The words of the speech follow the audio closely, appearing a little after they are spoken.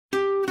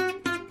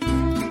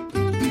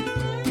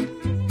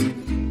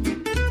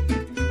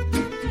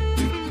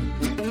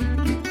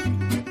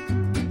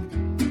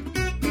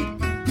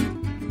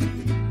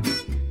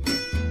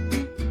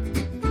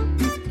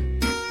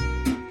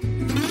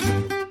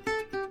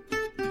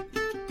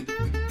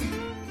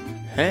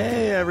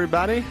Hey,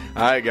 everybody.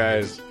 Hi,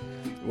 guys.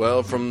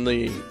 Well, from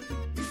the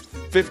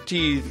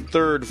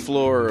 53rd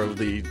floor of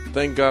the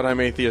Thank God I'm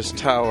Atheist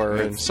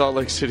Tower in Salt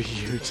Lake City,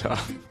 Utah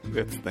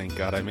It's Thank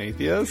God I'm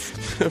Atheist.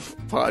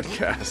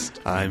 podcast.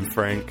 I'm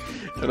Frank.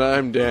 And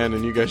I'm Dan,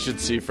 and you guys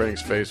should see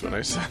Frank's face when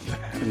I said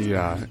that.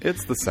 Yeah,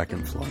 it's the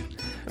second floor.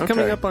 Okay.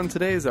 Coming up on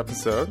today's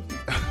episode,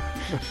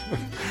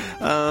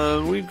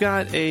 we've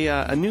got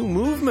a new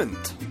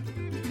movement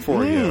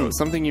for you.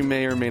 Something you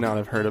may or may not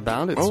have heard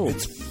about.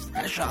 It's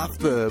fresh off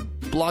the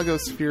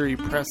blogosphere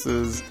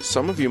presses.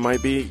 Some of you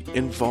might be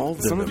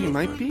involved Some in of you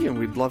might be, and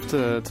we'd love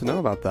to know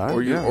about that.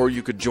 Or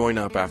you could join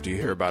up after you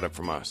hear about it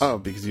from us. Oh,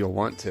 because you'll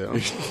want to.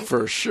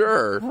 For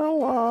sure.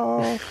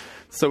 Hello.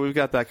 So we've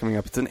got that coming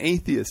up. It's an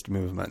atheist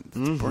movement.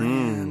 It's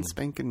brand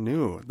spanking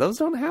new. Those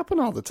don't happen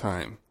all the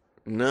time.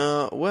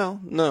 No.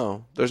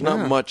 There's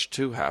not much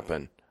to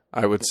happen,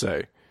 I would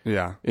say,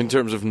 Yeah. in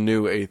terms of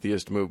new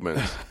atheist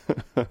movements.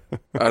 I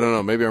don't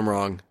know. Maybe I'm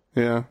wrong.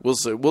 Yeah. We'll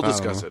see. We'll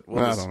discuss it.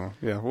 I don't know.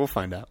 Yeah, we'll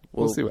find out.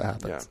 We'll see what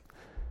happens. Yeah.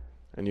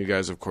 And you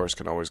guys, of course,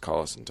 can always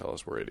call us and tell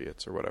us we're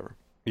idiots or whatever.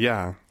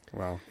 Yeah.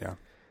 Well, yeah.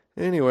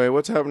 Anyway,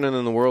 what's happening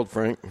in the world,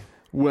 Frank?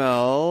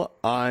 Well,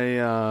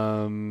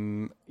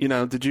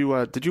 did you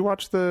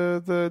watch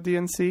the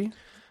DNC,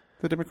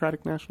 the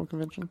Democratic National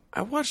Convention?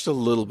 I watched a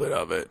little bit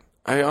of it.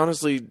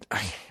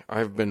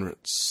 I've been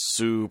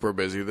super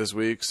busy this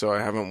week, so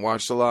I haven't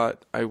watched a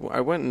lot. I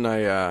went and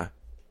I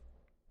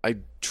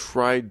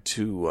tried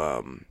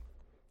to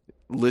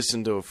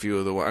listen to a few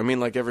of the ones. I mean,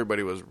 like,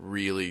 everybody was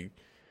really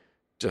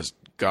just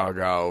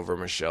gaga over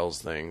Michelle's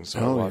thing,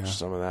 so I watched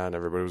some of that.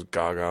 Everybody was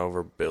gaga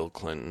over Bill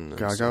Clinton.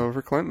 Gaga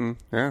over Clinton,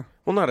 yeah.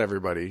 Well, not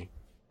everybody.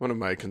 One of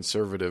my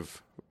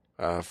conservative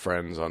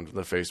friends on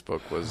the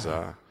Facebook was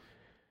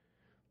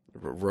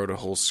wrote a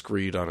whole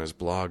screed on his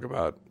blog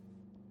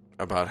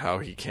about how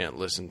he can't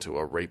listen to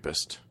a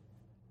rapist.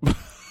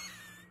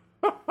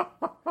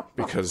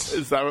 Because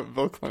Is that what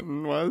Bill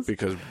Clinton was?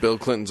 Because Bill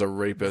Clinton's a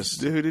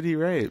rapist. Who did he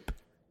rape?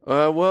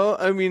 Well,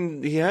 I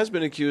mean, he has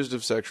been accused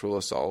of sexual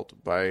assault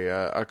by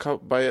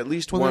at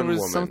least one woman. There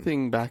was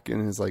something back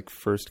in his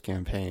first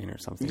campaign or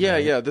something. Yeah,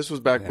 right? yeah. This was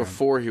back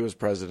before he was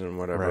president, and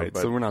whatever. Right.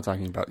 But So we're not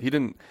talking about. He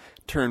didn't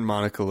turn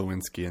Monica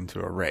Lewinsky into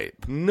a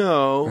rape.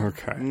 no,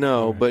 Okay.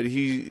 no. But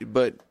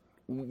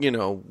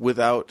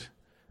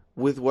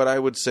with what I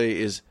would say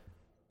is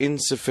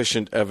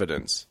insufficient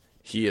evidence,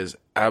 he is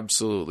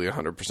absolutely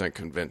 100%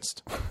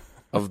 convinced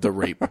of the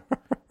rape.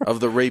 Of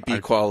the rape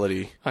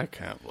equality. I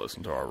can't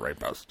listen to a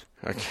rapist.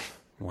 I can't,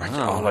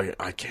 Wow.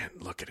 I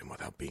can't look at him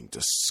without being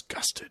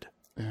disgusted.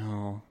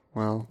 Oh,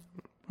 well.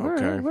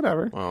 Okay. All right,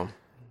 whatever. Well,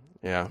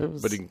 yeah.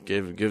 was- But he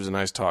gives a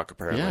nice talk,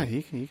 apparently. Yeah,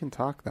 he can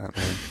talk that,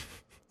 man.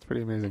 It's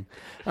pretty amazing.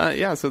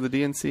 So the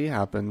DNC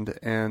happened,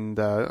 and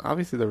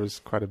obviously there was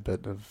quite a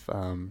bit of...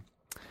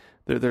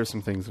 There are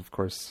some things, of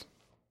course...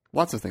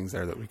 Lots of things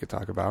there that we could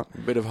talk about. A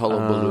bit of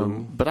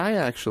hullabaloo. But I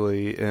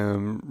actually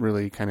am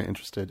really kind of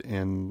interested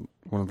in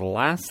one of the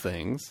last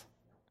things,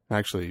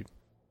 actually,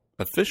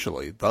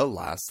 officially the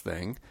last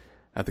thing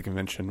at the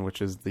convention,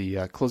 which is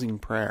the closing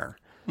prayer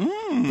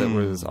that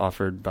was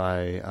offered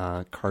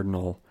by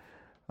Cardinal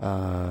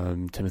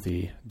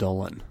Timothy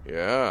Dolan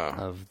Yeah.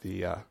 of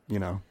the,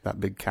 that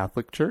big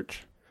Catholic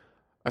church.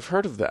 I've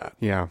heard of that.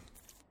 Yeah.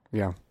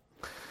 Yeah.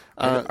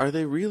 Are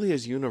they really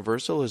as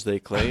universal as they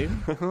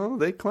claim? Well,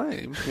 they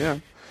claim, yeah.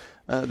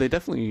 They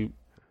definitely,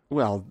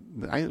 well,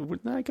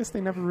 I guess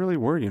they never really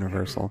were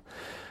universal.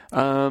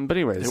 But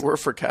anyways. They were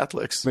for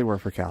Catholics. They were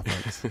for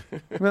Catholics.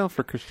 Well,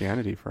 for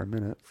Christianity for a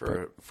minute.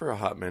 For a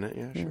hot minute,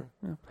 yeah, sure.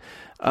 Yeah.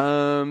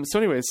 So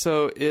anyway,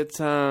 so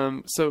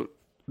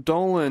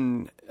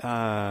Dolan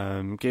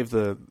gave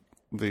the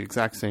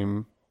exact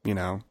same, he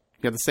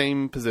had the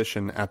same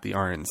position at the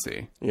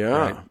RNC.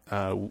 Yeah.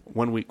 Right?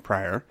 1 week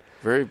prior.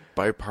 Very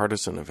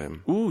bipartisan of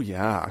him. Ooh,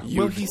 yeah.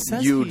 He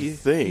says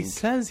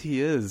he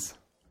is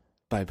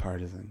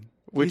bipartisan.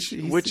 Which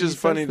is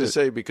funny to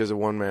say because a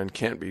one man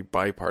can't be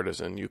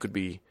bipartisan. You could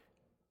be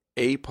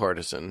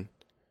apartisan.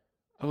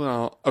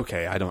 Well,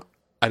 okay, I don't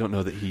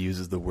know that he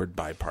uses the word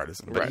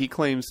bipartisan, but Right. he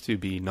claims to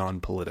be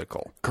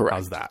non-political. Correct.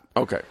 How's that?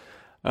 Okay.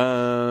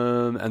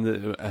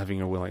 And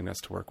having a willingness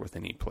to work with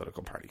any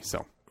political party.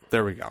 So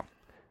there we go.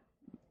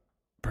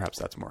 Perhaps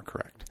that's more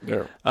correct.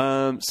 There.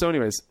 So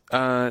anyways,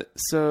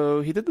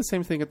 so he did the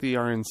same thing at the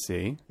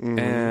RNC,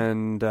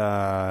 and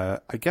I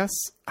guess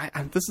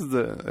this is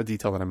a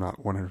detail that I'm not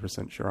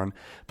 100% sure on,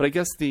 but I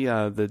guess the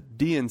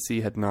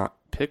DNC had not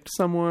picked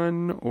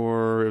someone,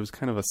 or it was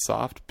kind of a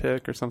soft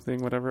pick or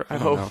something, whatever. I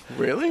don't know.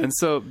 Really? And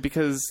so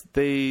because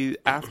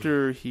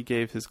after he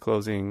gave his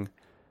closing,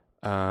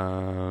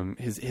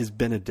 his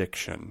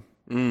benediction,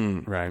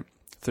 right,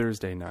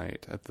 Thursday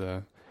night at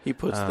the. He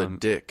puts the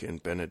dick in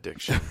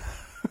benediction.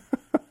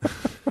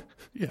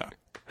 Yeah.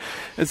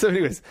 And so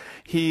anyways,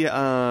 he,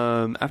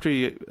 after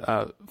he,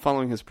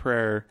 following his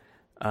prayer,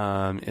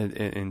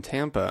 in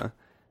Tampa,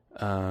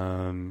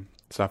 so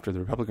after the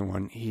Republican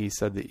one, he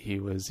said that he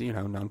was,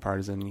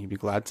 nonpartisan. He'd be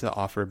glad to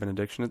offer a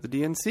benediction at the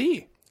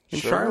DNC. in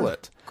Sure.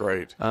 Charlotte.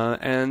 Great.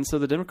 And so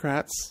the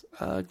Democrats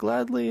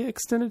gladly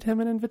extended him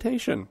an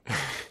invitation.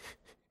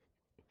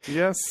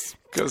 Yes.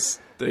 Because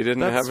they didn't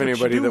That's have what you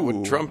anybody that do.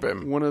 would trump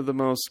him. One of the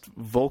most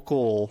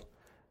vocal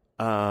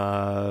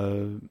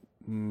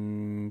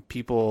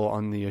people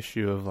on the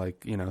issue of,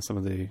 like, you know, some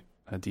of the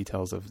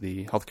details of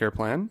the healthcare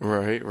plan.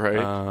 Right.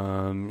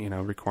 You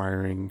know,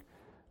 requiring,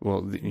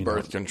 well,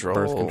 Birth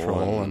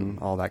control and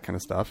all that kind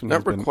of stuff. And Not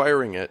he's been-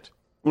 requiring it.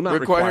 well, not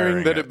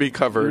requiring that it be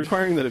covered.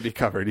 Requiring that it be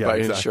covered, yeah, by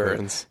exactly.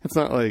 insurance. It's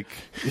not like,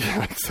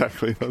 yeah,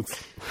 exactly.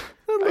 That's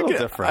a little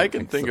different. I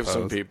can think of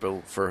some suppose.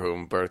 people for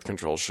whom birth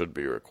control should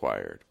be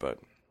required, but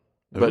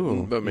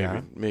Ooh, maybe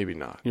yeah. maybe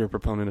not. You're a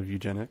proponent of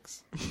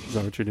eugenics? Is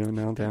that what you're doing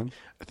now, Dan?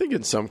 I think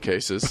in some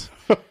cases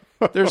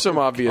there's some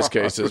obvious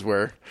cases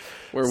where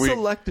we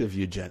Selective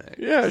eugenics.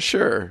 yeah,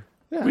 sure.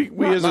 Yeah, we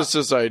not- as a not-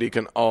 society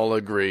can all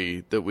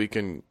agree that we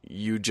can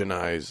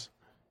euthanize.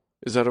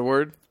 Is that a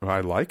word? Well,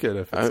 I like it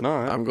if it's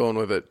not. I'm going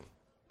with it.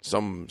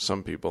 Some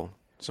people,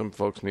 some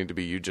folks need to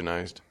be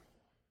euthanized.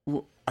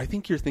 Well, I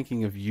think you're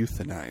thinking of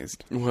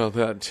euthanized. Well,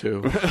 that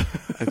too.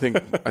 I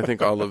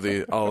think all of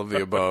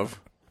the above.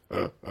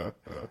 I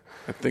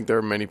think there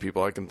are many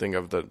people I can think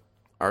of that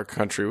our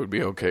country would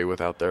be okay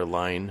without their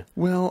line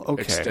Well,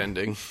 okay.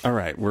 extending. All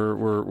right,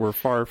 we're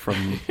far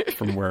from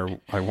where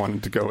I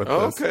wanted to go with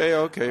this.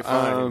 Okay,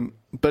 fine.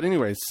 But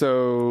anyway,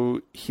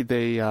 so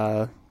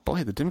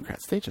the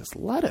Democrats, they just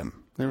let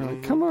him. They were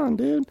like, "Come on,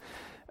 dude,"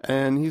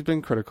 and he's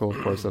been critical,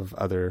 of course, of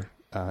other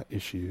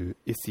issues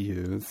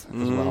as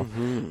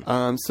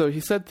well. So he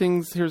said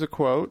things. Here's a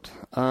quote: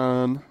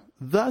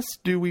 "Thus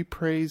do we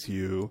praise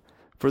you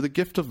for the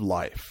gift of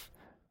life.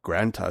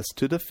 Grant us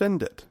to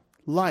defend it.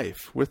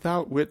 Life,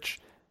 without which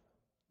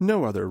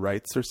no other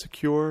rights are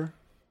secure."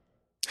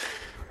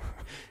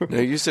 Now,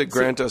 you said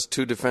grant us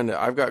to defend it.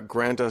 I've got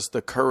grant us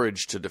the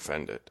courage to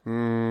defend it.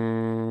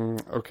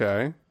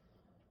 Okay.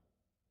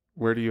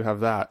 Where do you have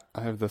that?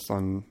 I have this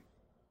on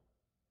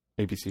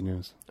ABC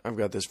News. I've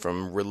got this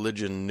from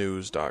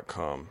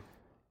religionnews.com.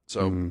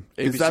 So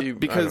Is ABC, that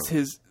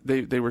because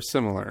they were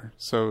similar?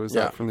 So is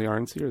Yeah. that from the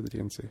RNC or the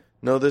DNC?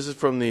 No, this is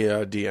from the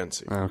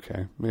DNC.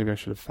 Okay, maybe I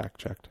should have fact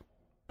checked.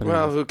 But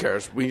Well, anyway, who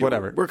cares?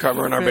 whatever. We're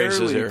covering our bases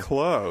Fairly here.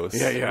 Close.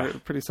 Yeah. We're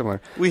pretty similar.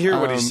 We hear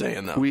what he's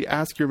saying, though. We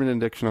ask your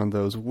benediction on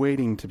those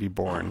waiting to be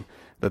born,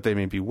 that they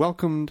may be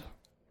welcomed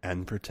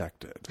and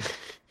protected.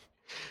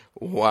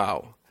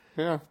 Wow.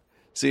 Yeah.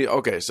 See,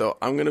 okay, so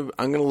I'm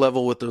gonna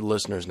level with the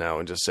listeners now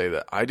and just say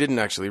that I didn't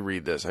actually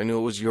read this. I knew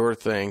it was your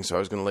thing, so I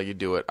was gonna let you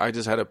do it. I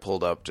just had it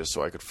pulled up just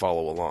so I could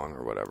follow along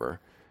or whatever.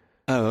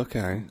 Oh,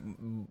 okay.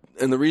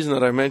 And the reason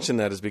that I mentioned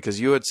that is because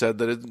you had said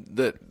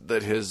that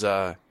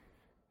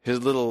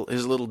his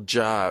little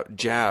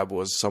jab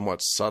was somewhat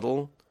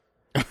subtle.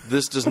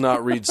 This does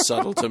not read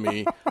subtle to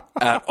me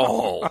at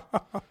all.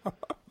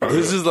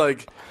 This is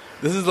like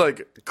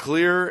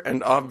clear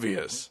and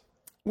obvious.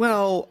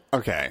 Well,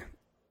 okay.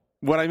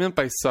 What I meant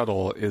by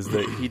subtle is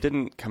that he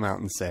didn't come out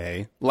and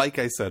say, like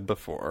I said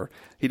before,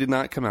 he did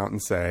not come out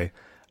and say,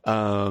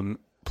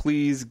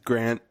 please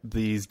grant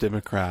these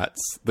Democrats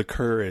the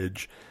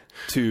courage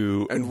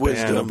to And ban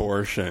wisdom.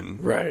 abortion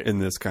Right. in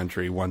this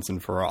country once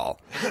and for all.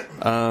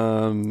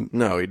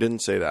 No, he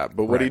didn't say that.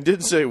 But what he Right.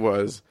 did say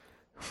was,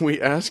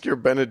 we ask your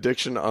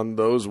benediction on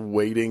those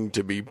waiting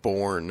to be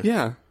born.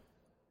 Yeah.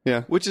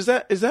 Yeah. Which is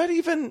that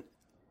even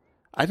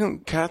I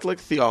don't, Catholic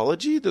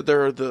theology that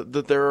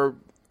there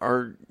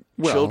are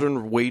Well-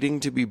 children waiting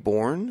to be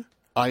born?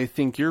 I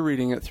think you're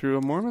reading it through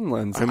a Mormon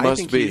lens. I must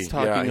think be. He's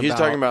talking Yeah, he's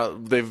talking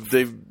about there's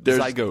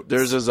Zygotes.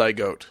 There's a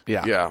zygote.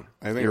 Yeah. Yeah.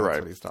 I think you're that's right.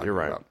 what he's talking You're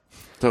right. about.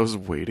 Those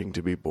waiting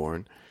to be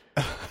born.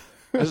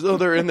 As though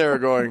they're in there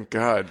going,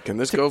 God, can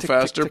this go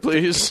faster,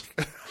 please?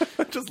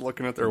 Just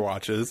looking at their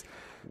watches.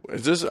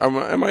 Is this?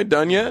 Am I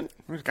done yet?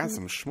 We've got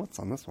some schmutz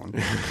on this one.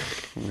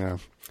 Yeah.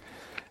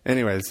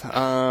 Anyways,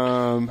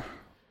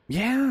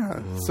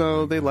 yeah.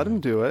 So they let him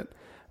do it,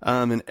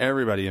 and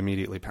everybody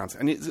immediately pounced.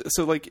 And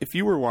so, like, if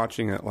you were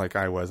watching it like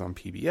I was on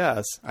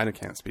PBS, I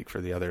can't speak for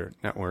the other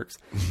networks,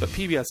 but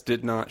PBS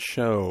did not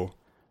show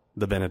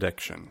the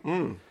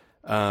benediction.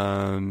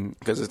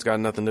 Because it's got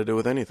nothing to do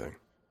with anything.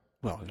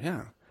 Well,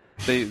 yeah.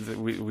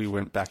 We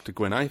went back to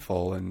Gwen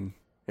Ifill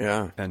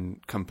Yeah.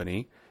 and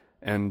company,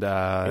 and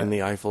In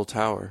the Eiffel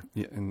Tower.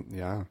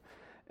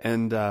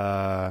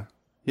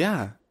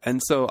 And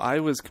so I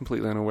was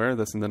completely unaware of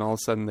this, and then all of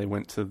a sudden they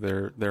went to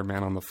their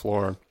man on the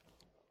floor,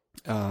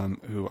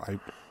 who I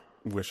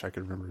wish I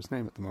could remember his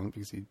name at the moment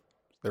because he's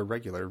their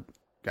regular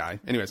guy.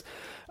 Anyways,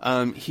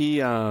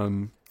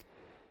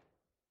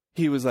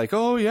 he was like,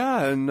 "Oh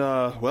yeah, and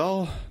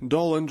well,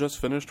 Dolan just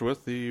finished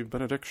with the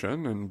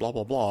benediction and blah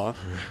blah blah,"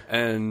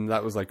 and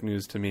that was like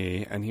news to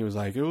me. And he was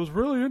like, "It was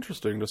really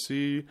interesting to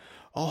see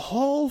a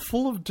hall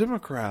full of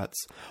Democrats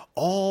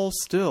all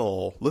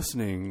still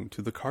listening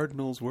to the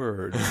Cardinal's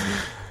words."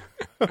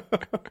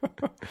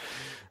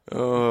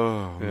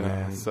 Oh, Yeah.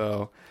 man.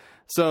 So,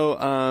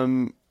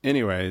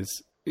 anyways,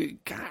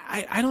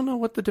 I don't know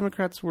what the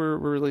Democrats were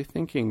really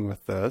thinking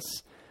with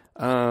this.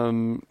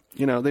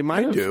 They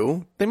might have.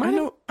 do. They might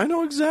have. I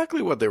know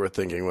exactly what they were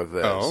thinking with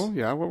this. Oh,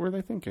 yeah. What were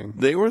they thinking?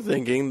 They were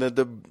thinking that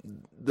the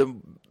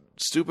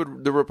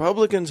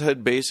Republicans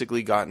had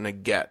basically gotten a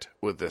get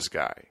with this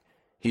guy.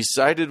 He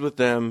sided with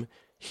them.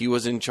 He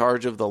was in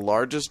charge of the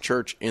largest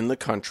church in the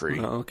country.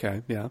 Oh,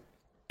 okay. Yeah.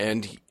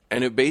 And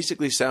it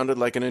basically sounded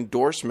like an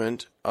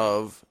endorsement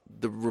of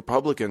the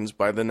Republicans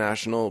by the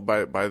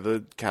by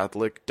the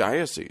Catholic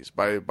diocese,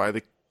 by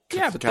the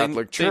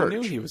Catholic Church. They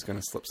knew he was going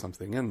to slip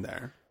something in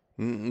there.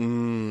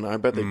 I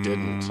bet they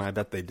didn't. I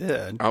bet they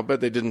did. I'll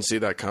bet they didn't see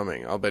that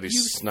coming. I'll bet he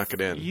snuck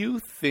it in. You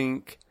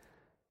think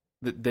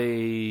that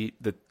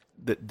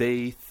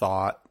they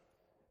thought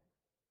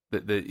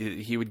that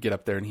he would get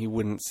up there and he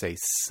wouldn't say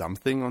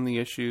something on the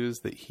issues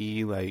that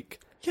he like?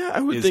 Yeah,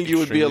 I would think you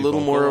would be a little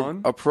more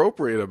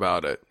appropriate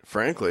about it.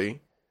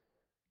 Frankly,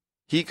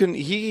 he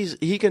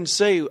can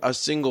say a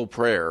single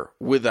prayer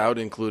without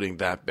including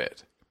that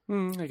bit.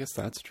 I guess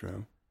that's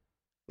true.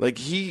 Like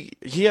he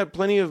had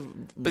plenty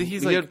of, but he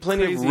had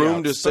plenty of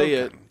room to say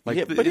it. But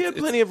he had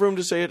plenty of room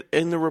to say it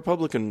in the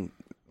Republican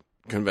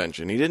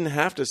convention. He didn't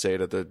have to say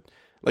it at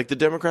the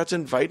Democrats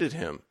invited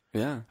him.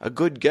 Yeah, a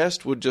good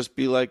guest would just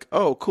be like,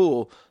 "Oh,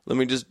 cool. Let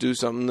me just do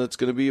something that's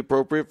going to be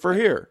appropriate for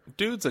here."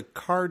 Dude's a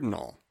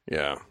cardinal.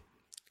 Yeah.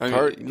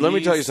 Let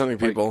me tell you something,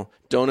 people.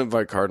 Don't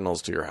invite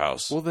cardinals to your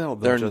house. Well,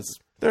 they're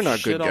not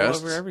shit good all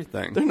guests. over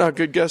everything. They're not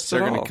good guests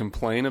They're at all. They're going to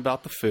complain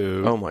about the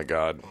food. Oh my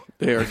God,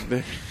 they are.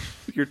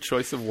 Your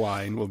choice of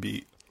wine will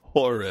be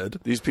horrid.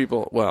 These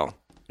people, well,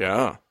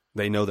 yeah,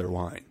 they know their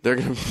wine. They're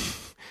going to.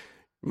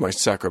 My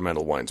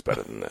sacramental wine's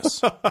better than this.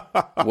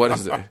 What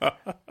is it?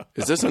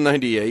 Is this a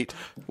 98?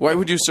 Why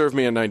would you serve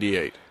me a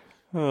 98?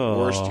 Oh.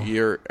 Worst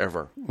year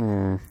ever.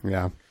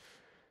 Yeah.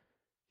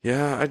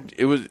 Yeah,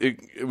 it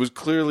was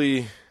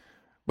clearly.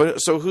 But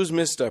so whose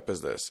misstep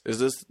is this? Is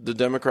this the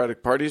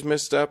Democratic Party's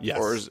misstep? Yes.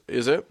 Or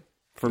is it?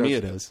 For me,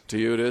 it is. To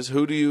you, it is.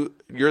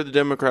 You're the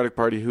Democratic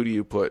Party. Who do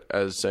you put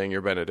as saying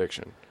your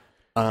benediction?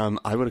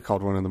 I would have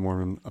called one of the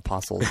Mormon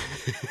apostles.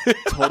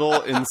 Total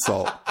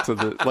insult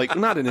to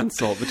not an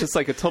insult, but just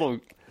like a total,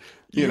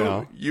 you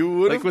know. You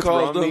would like have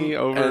called Romney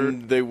them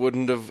and they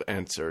wouldn't have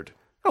answered.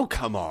 Oh,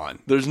 come on.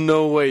 There's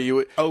no way you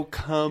would. Oh,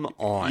 come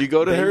on. You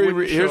go to Harry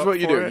Reid. Here's what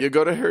you do. You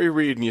go to Harry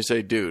Reid and you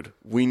say, dude,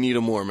 we need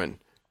a Mormon.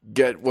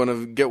 Get one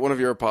of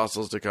your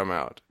apostles to come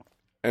out.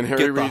 And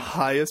Harry Reid, the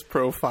highest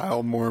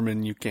profile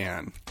Mormon you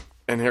can.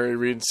 And Harry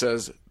Reid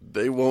says,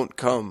 they won't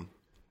come.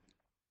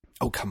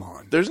 Oh, come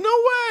on. There's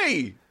no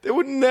way. They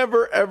would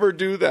never, ever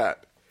do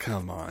that.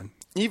 Come on.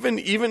 Even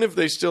if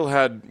they still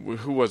had,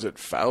 who was it,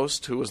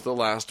 Faust, who was the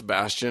last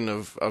bastion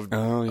of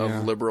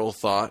liberal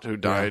thought, who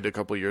died a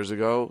couple years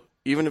ago.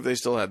 Even if they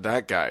still had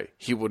that guy,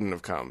 he wouldn't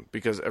have come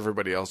because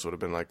everybody else would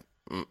have been like,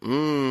 I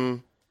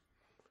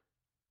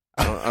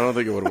don't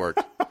think it would work.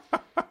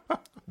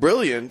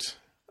 Brilliant.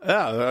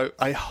 Yeah,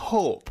 I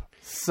hope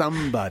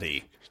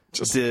somebody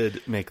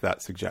did make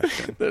that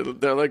suggestion.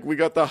 They're like, we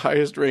got the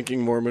highest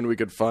ranking Mormon we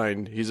could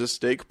find. He's a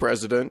stake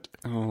president.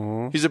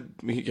 Oh, he's a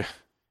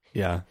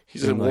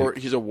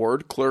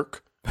ward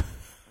clerk.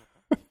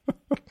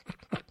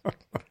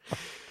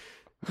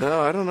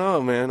 No, I don't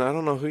know, man. I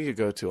don't know who you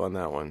go to on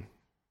that one.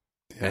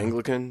 Yeah.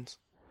 Anglicans?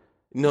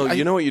 No,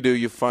 you know what you do?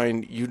 You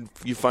find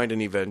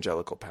an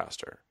evangelical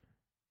pastor.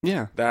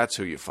 Yeah. That's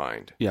who you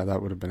find. Yeah,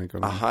 that would have been a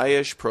good one. A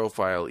high-ish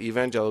profile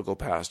evangelical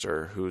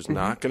pastor who's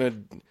not going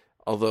to,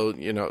 although,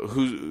 you know,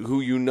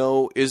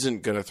 who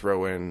isn't going to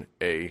throw in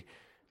a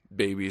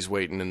babies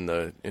waiting in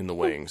the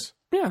wings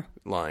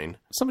line.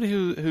 Somebody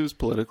who's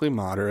politically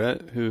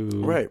moderate,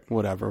 right.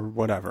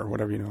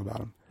 whatever you know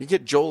about him. You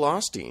get Joel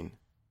Osteen.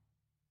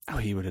 Oh,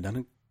 he would have done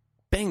a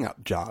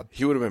bang-up job.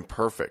 He would have been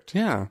perfect.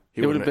 Yeah.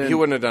 He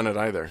wouldn't have done it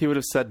either. He would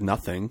have said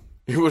nothing.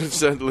 He would have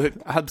said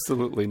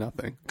absolutely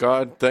nothing.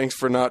 God, thanks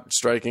for not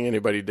striking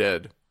anybody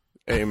dead.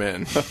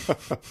 Amen.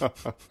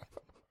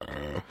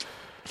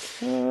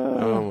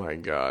 Oh my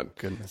God.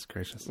 Goodness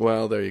gracious.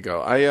 Well, there you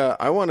go.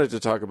 I wanted to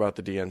talk about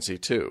the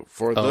DNC too.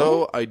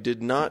 Though I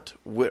did not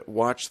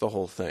watch the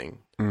whole thing,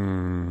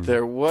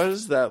 there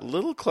was that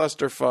little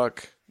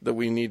clusterfuck that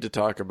we need to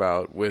talk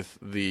about with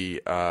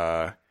the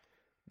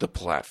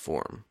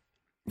platform.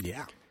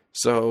 Yeah.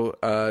 So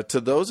to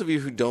those of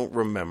you who don't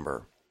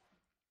remember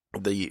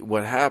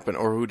what happened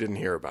or who didn't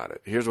hear about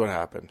it, here's what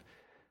happened.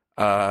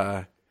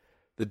 The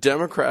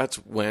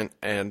Democrats went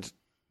and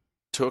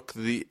took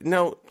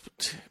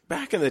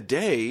back in the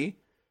day,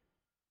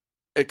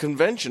 a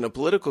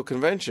political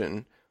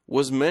convention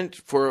was meant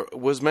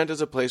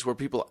as a place where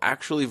people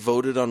actually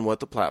voted on what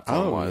the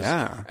platform was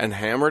and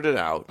hammered it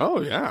out. Oh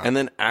yeah. And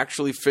then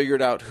actually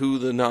figured out who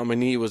the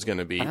nominee was going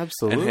to be.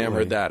 Absolutely. And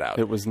hammered that out.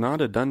 It was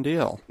not a done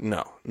deal.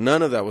 No,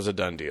 none of that was a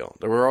done deal.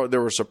 There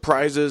were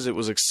surprises. It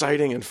was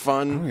exciting and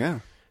fun. Oh yeah.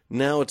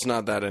 Now it's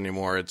not that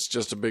anymore. It's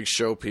just a big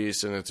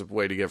showpiece, and it's a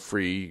way to get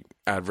free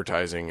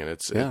advertising, and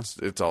it's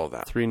all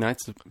that. 3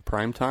 nights of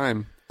prime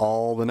time,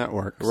 all the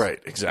networks, right?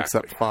 Exactly,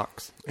 except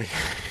Fox.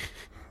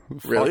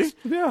 Really? Fox,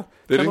 yeah,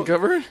 they didn't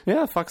cover it.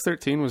 Yeah, Fox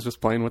 13 was just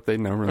playing what they'd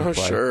normally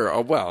play. Oh sure.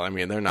 Oh well, I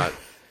mean, they're not.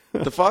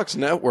 The Fox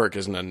network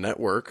isn't a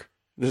network.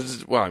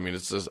 Well, I mean,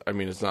 it's just, I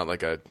mean, it's not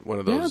like one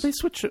of Yeah, those. they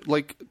switch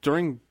like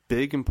during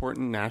big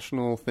important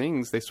national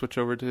things. They switch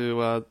over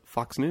to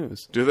Fox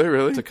News Do they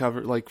really? to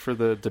cover like for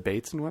the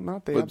debates and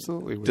whatnot. They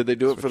absolutely would Did they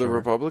do it for switch the over.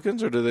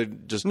 Republicans, or did they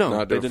just No,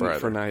 not do they it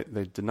for didn't either?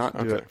 they did not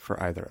do Okay. it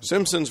for either. Of them.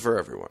 Simpsons for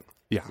everyone.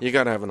 Yeah, You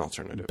got to have an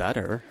alternative.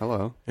 better.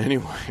 Hello.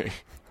 Anyway,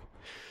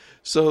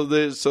 so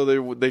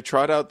they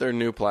trot out their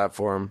new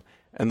platform,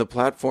 and the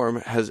platform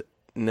has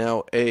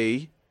now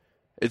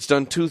it's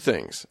done two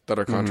things that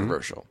are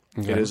controversial.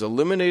 It has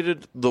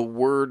eliminated the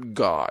word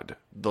God.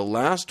 The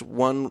last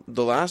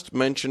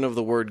mention of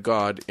the word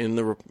God in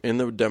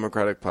the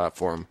Democratic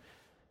platform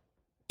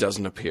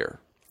doesn't appear.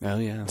 Oh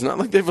yeah. It's not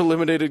like they've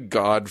eliminated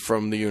God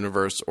from the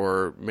universe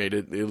or made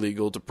it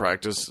illegal to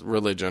practice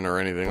religion or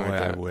anything like Boy,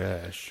 that. I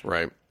wish.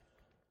 Right.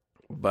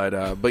 But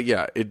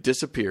yeah, it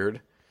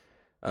disappeared.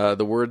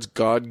 The words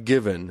God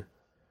given.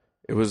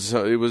 It was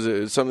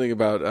something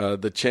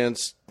about the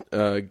chance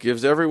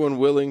gives everyone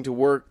willing to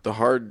work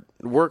hard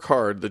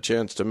the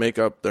chance to make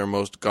up their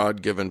most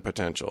God given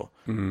potential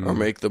or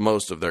make the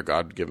most of their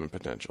God given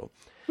potential.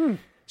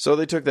 So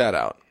they took that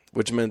out,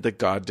 which meant that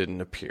God didn't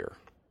appear.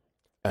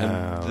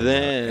 And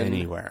then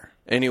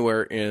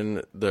anywhere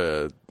in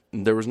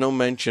there was no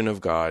mention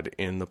of God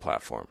in the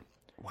platform.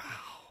 Wow.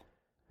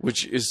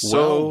 Which is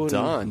Well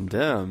done,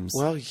 Dems.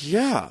 Well,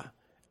 yeah,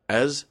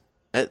 as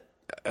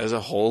a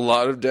whole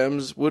lot of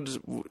Dems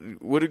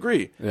would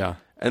agree. Yeah.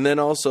 And then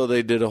also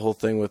they did a whole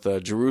thing with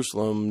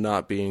Jerusalem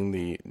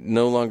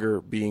no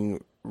longer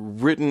being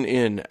written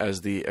in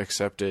as the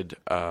accepted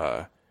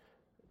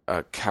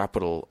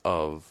capital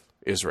of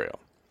Israel.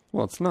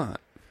 Well, it's not.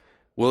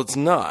 Well, it's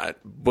not,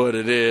 but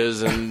it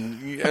is,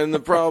 and the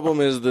problem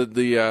is that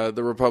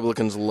the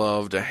Republicans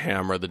love to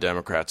hammer the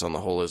Democrats on the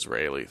whole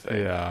Israeli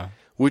thing. Yeah.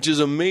 Which is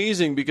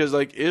amazing because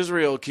like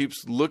Israel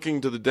keeps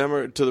looking to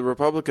the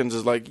Republicans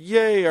as like,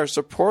 yay, our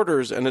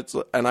supporters, and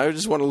I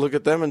just want to look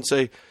at them and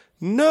say,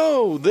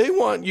 no, they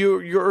want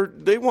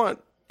they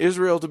want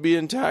Israel to be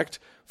intact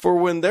for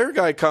when their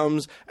guy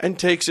comes and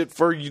takes it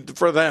for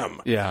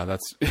them. Yeah,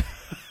 that's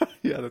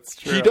that's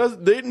true.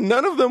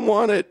 None of them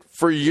want it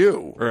for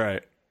you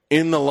Right.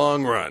 in the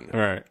long run.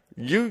 Right.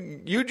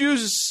 You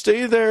just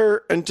stay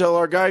there until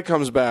our guy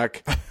comes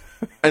back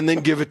and then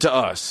give it to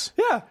us.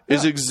 Yeah.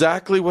 Is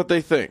exactly what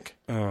they think.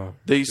 Oh.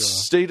 They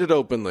state it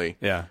openly.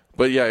 Yeah.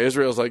 But yeah,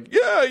 Israel's like,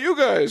 yeah, you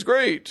guys,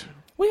 great.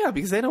 Well, yeah,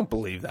 because they don't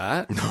believe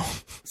that. No.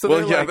 So Well,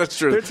 they're yeah, like- that's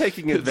true. They're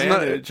taking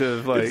advantage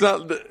of like.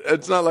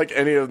 It's not like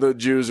any of the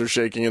Jews are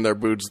shaking in their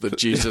boots that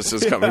Jesus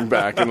is coming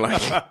back and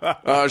like,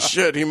 oh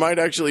shit, he might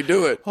actually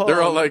do it.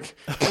 They're all like,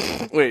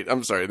 wait,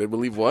 I'm sorry, they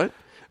believe what?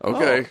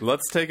 Okay. Oh,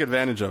 let's take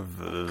advantage of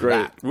Great.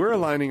 that. We're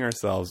aligning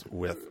ourselves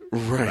with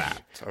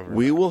that.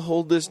 We will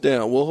hold this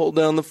down. We'll hold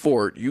down the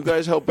fort. You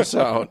guys help us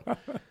out.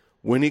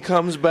 When he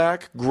comes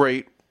back,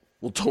 great.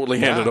 We'll totally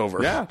hand it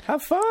over. Yeah,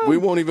 have fun.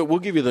 We'll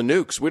give you the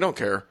nukes. We don't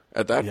care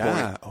at that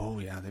Yeah. point. Oh,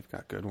 yeah, they've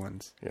got good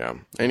ones. Yeah.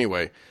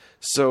 Anyway,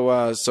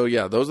 so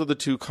yeah, those are the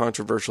two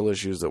controversial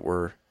issues that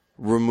were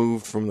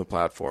removed from the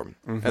platform.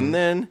 And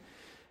then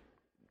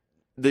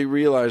they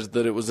realized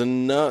that it was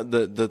enough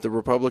that the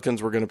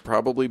Republicans were going to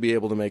probably be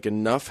able to make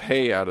enough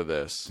hay out of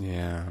this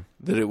Yeah.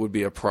 that it would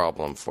be a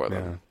problem for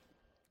them. Yeah.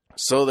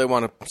 So they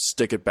want to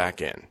stick it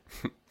back in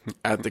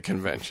at the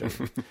convention.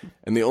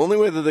 And the only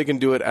way that they can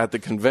do it at the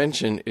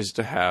convention is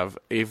to have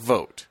a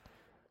vote.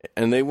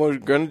 And they were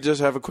going to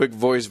just have a quick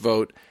voice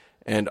vote,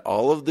 and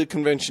all of the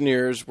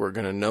conventioneers were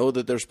going to know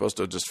that they're supposed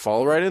to just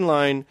fall right in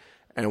line,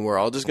 and we're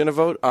all just going to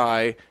vote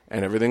aye,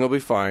 and everything will be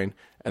fine.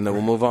 And then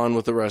we'll move on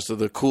with the rest of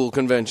the cool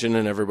convention,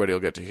 and everybody will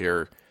get to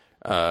hear,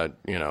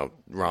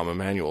 Rahm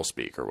Emanuel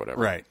speak or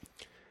whatever. Right.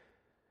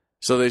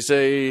 So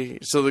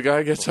the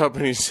guy gets up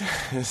and he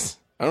says,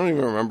 I don't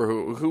even remember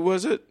who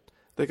was it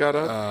that got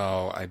up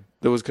Oh,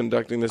 that was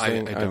conducting this I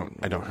thing.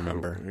 don't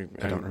remember.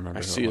 I don't remember.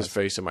 I who see it his was.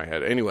 face in my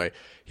head. Anyway,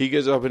 he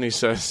gets up and he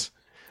says,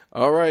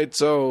 all right,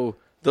 so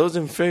those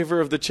in favor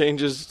of the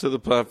changes to the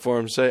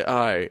platform say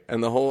aye.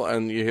 And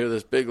you hear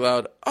this big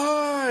loud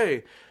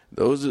aye.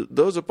 Those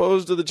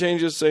opposed to the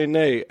changes say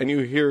nay. And you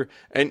hear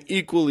an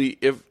equally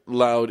if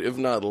loud, if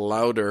not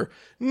louder,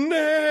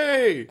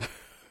 nay.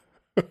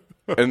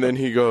 And then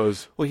he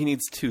goes, Well, he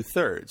needs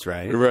 2/3,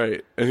 right?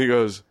 right. And he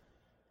goes,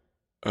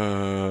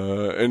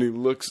 and he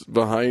looks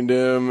behind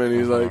him and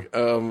he's like,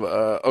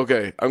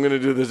 okay, I'm going to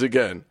do this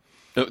again.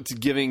 It's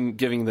giving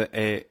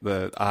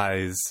the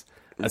eyes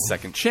a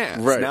second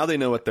chance. Right. Now they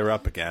know what they're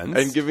up against.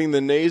 And giving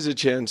the nays a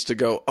chance to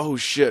go, oh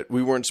shit,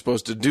 we weren't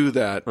supposed to do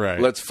that. Right.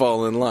 Let's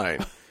fall in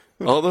line.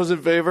 All those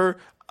in favor,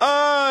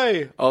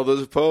 aye. All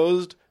those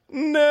opposed,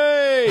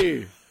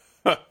 nay.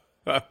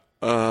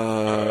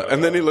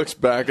 And then he looks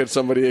back at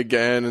somebody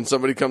again, and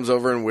somebody comes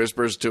over and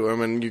whispers to him,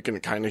 and you can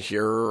kind of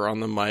hear her on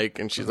the mic,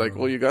 and she's like,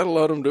 well, you got to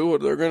let them do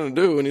what they're going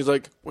to do. And he's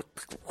like,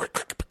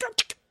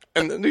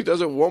 and then he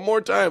does it one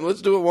more time.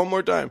 Let's do it one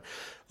more time.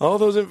 All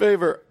those in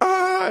favor,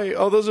 aye.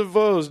 All those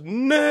opposed,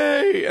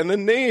 nay. And the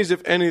nays,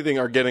 if anything,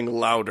 are getting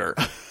louder.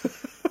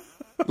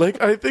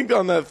 Like, I think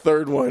on that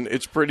third one,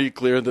 it's pretty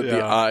clear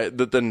that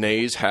that the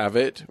nays have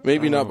it.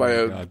 Maybe not by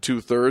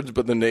 2/3,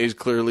 but the nays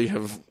clearly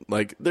have,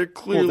 like, they're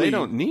clearly... Well, they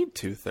don't need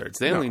 2/3.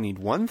 They only need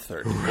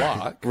 1/3 to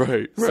block.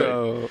 Right.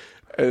 So,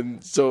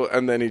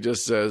 And then he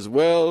just says,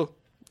 well,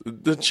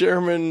 the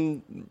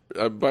chairman,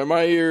 by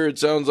my ear, it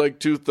sounds like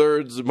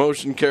 2/3, the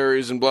motion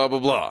carries, and blah, blah,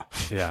 blah.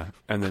 yeah.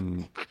 And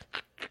then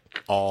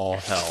all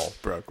hell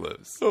broke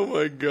loose. Oh,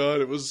 my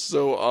God. It was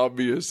so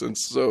obvious and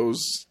so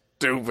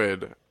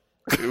stupid.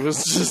 It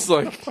was just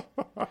like,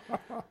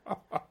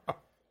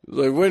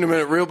 wait a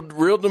minute,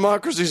 real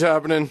democracy's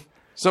happening.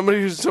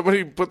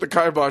 Somebody put the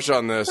kibosh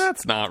on this.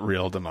 That's not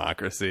real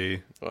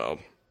democracy. Well,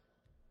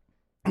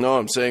 no,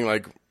 I'm saying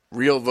like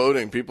real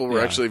voting. People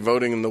were actually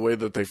voting in the way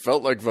that they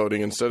felt like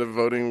voting instead of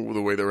voting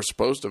the way they were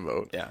supposed to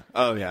vote. Yeah.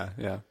 Oh,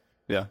 yeah.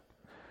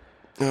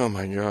 Oh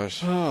my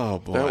gosh. Oh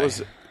boy. That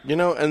was,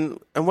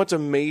 and what's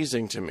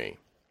amazing to me,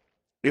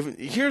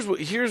 here's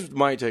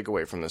my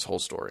takeaway from this whole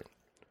story.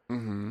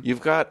 Mm-hmm.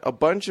 You've got a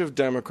bunch of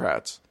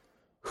Democrats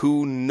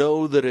who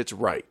know that it's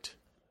right,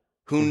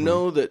 who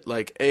know that,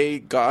 like,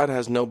 God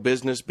has no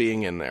business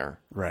being in there.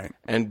 Right.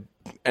 And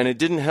it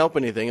didn't help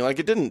anything. Like,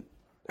 it didn't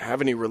have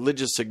any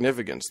religious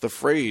significance. The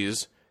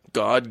phrase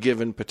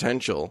God-given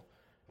potential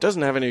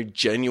doesn't have any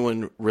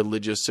genuine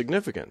religious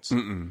significance.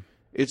 Mm-mm.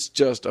 It's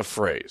just a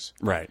phrase.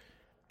 Right.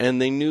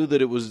 And they knew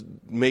that it was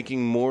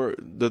making more,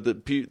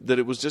 that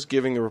it was just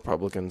giving the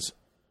Republicans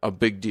a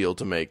big deal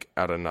to make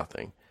out of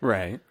nothing.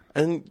 Right.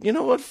 And you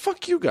know what?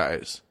 Fuck you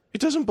guys. It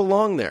doesn't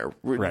belong there.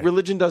 Right.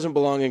 Religion doesn't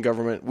belong in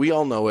government. We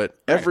all know it.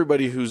 Right.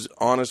 Everybody who's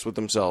honest with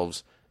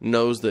themselves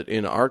knows that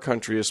in our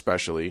country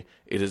especially,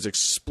 it is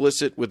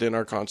explicit within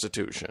our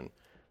Constitution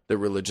that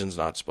religion's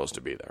not supposed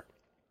to be there.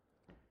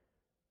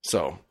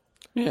 So.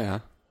 Yeah.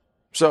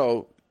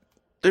 So,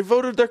 they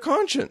voted their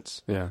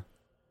conscience. Yeah.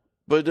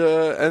 But,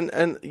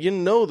 and you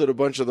know that a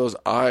bunch of those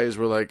ayes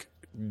were like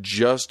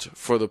just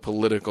for the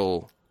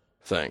political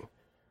thing.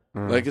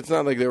 Like, it's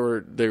not like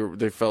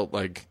they felt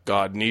like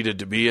God needed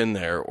to be in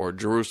there or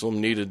Jerusalem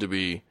needed to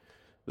be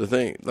the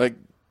thing. Like,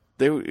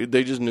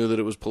 they just knew that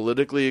it was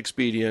politically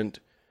expedient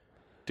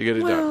to get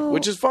it done,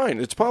 which is fine.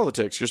 It's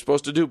politics. You're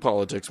supposed to do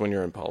politics when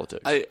you're in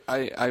politics.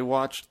 I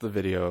watched the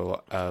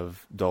video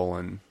of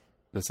Dolan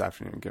this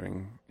afternoon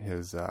giving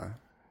his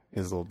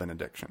little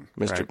benediction.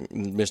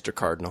 Mr.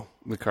 Cardinal.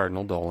 The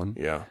Cardinal Dolan.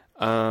 Yeah.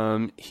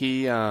 And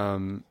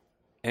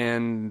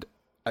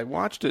I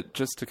watched it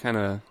just to kind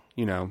of,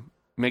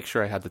 make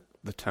sure I had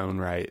the tone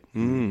right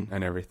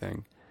and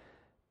everything.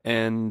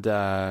 And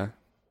let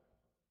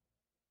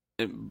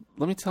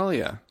me tell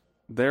you,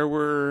 there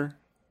were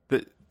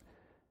the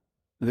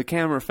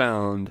camera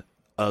found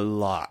a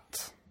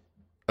lot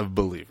of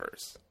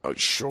believers. Oh,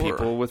 sure.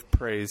 People with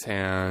praise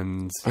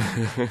hands,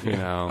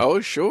 Oh,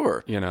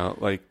 sure.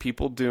 Like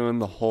people doing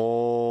the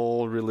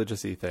whole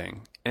religious-y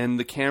thing. And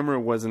the camera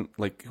wasn't,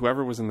 like,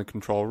 whoever was in the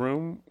control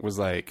room was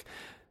like,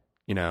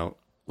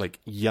 like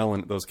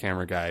yelling at those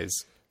camera guys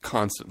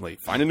constantly,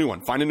 find a new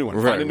one, find a new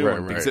one, find a new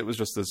one. Because it was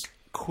just this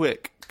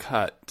quick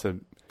cut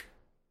to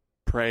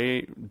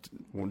pray,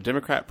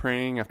 Democrat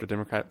praying after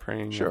Democrat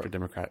praying after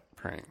Democrat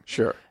praying.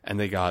 Sure. And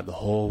they got the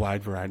whole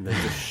wide variety. They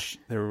just,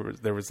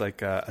 there was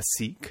like a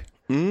Sikh,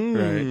 right?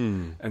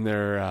 And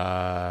there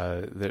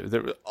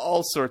were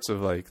all sorts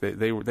of, like,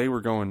 they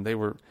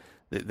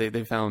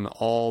found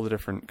all the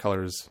different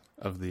colors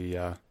of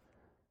the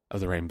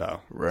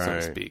rainbow, so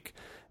to speak.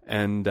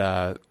 And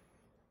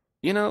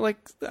like,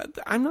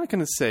 I'm not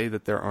going to say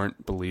that there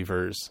aren't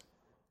believers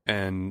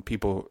and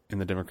people in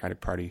the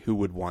Democratic Party who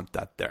would want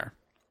that there.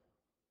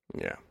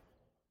 Yeah.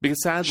 Because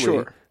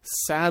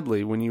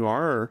sadly, when you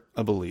are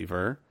a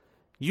believer,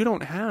 you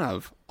don't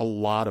have a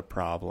lot of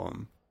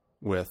problem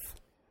with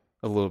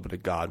a little bit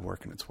of God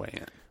working its way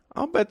in.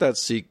 I'll bet that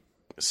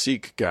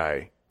Sikh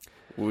guy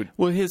would...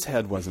 Well, his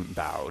head wasn't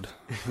bowed.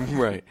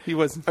 Right. He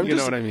wasn't,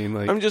 know what I mean?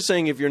 Like, I'm just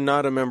saying, if you're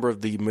not a member of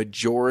the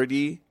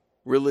majority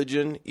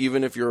religion,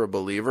 even if you're a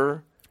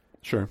believer,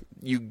 sure,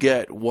 you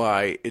get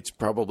why it's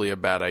probably a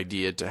bad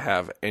idea to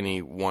have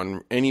any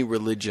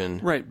religion.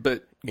 Right,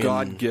 but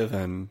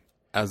God-given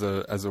as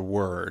a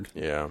word,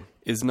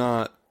 is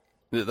not.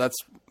 That's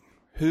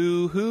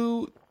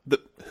who.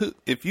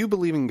 If you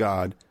believe in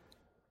God,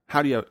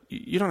 how do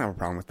you don't have a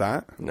problem with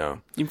that?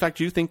 No. In fact,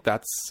 you think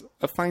that's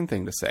a fine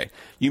thing to say.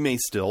 You may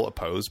still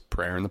oppose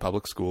prayer in the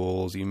public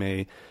schools. You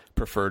may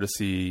prefer to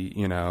see,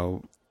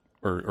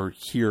 or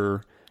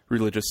hear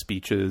religious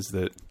speeches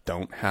that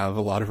don't have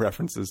a lot of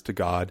references to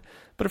God.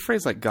 But a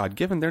phrase like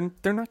God-given,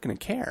 they're not going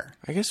to care.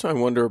 I guess I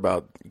wonder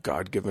about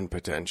God-given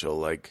potential.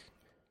 Like,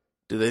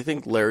 do they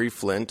think Larry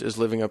Flint is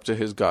living up to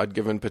his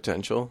God-given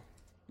potential?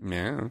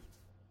 Yeah.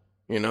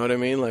 You know what I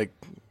mean? Like,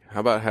 how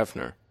about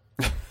Hefner?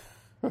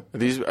 Are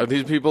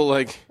these people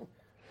like...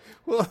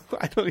 Well,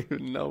 I don't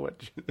even know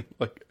what you...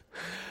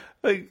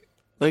 Like, if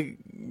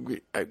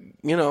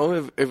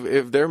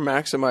they're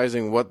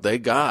maximizing what they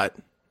got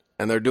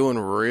and they're doing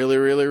really,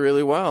 really,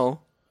 really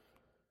well,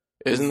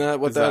 isn't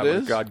that what that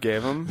is? What God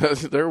gave them?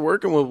 They're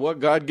working with what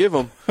God gave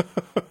them.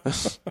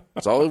 That's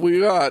all we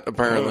got,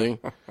 apparently.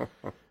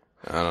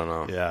 I don't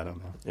know. Yeah, I don't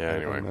know. Yeah, I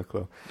anyway. have no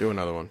clue. Do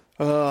another one.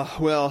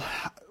 Well,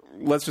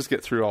 let's just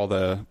get through all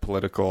the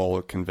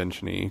political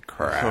convention-y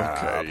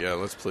crap. Okay, yeah,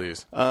 let's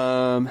please.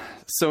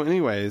 So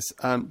anyways,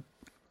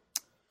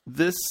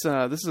 this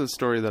is a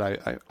story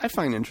that I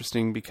find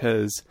interesting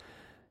because,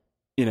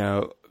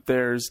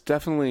 there's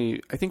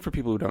definitely, I think for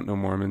people who don't know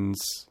Mormons,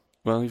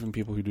 well, even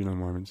people who do know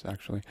Mormons,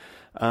 actually,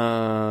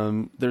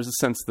 there's a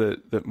sense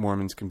that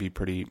Mormons can be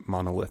pretty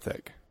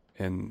monolithic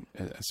in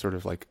sort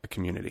of like a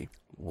community.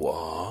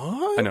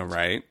 What? I know,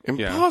 right?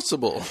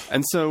 Impossible. Yeah.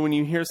 And so when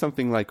you hear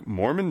something like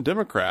Mormon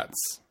Democrats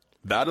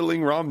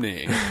battling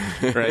Romney,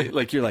 right?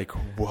 Like you're like,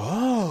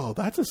 whoa,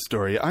 that's a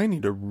story I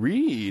need to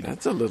read.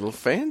 That's a little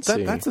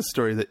fancy. That's a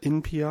story that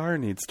NPR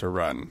needs to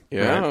run.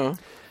 Yeah. Right?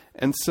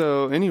 And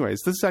so anyways,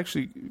 this is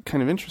actually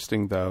kind of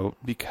interesting though,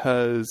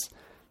 because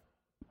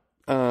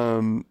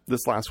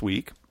this last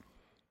week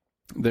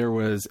there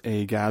was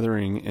a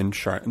gathering in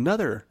Charlotte,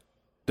 another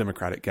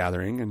Democratic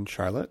gathering in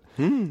Charlotte,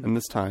 and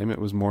this time it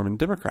was Mormon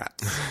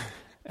Democrats,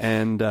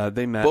 and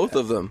they met. Both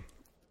of them.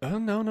 Oh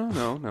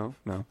no!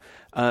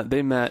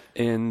 They met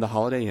in the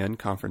Holiday Inn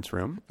conference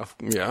room.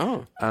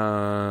 Yeah.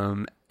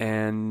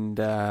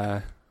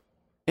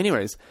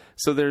 Anyways,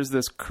 so there's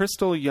this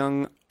Crystal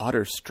Young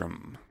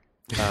Otterstrom.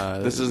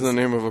 This is the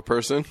name of a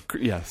person?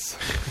 Yes,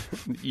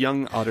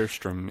 Young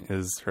Otterstrom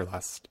is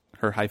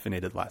her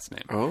hyphenated last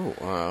name. Oh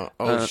wow!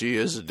 Oh, she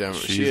is a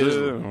Democrat.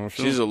 She's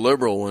She's a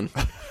liberal one.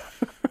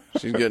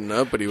 She's getting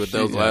uppity with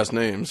those last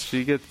names.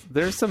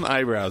 There's some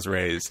eyebrows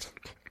raised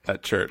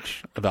at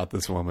church about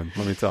this woman.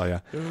 Let me tell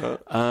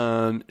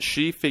you.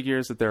 She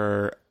figures that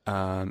there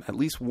are at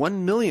least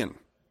 1 million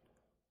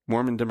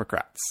Mormon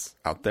Democrats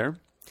out there.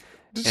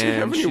 Does she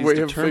have any way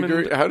of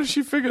figuring? How does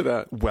she figure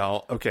that?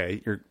 Well,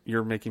 okay,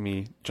 you're making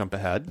me jump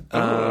ahead.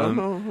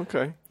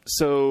 Okay.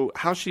 So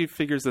how she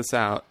figures this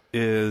out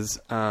is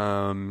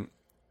let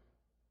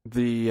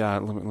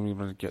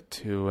me get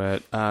to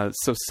it.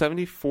 So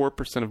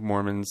 74% of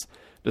Mormons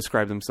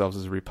describe themselves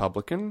as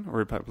Republican or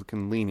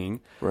Republican leaning,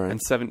 right, and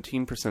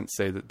 17%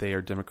 say that they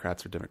are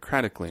Democrats or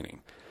Democratic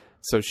leaning.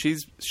 So she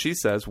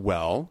says,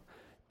 well,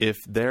 if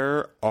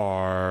there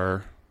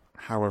are,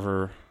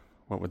 however,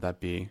 what would that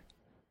be?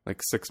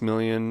 Like 6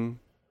 million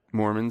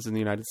Mormons in the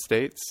United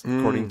States,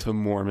 according to official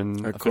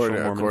Mormon according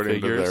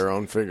figures, to their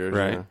own figures,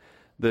 right?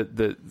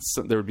 Yeah.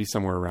 So there would be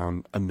somewhere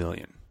around 1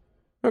 million.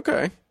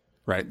 Okay.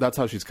 Right, that's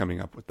how she's coming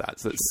up with that.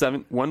 So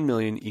 1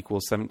 million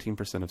equals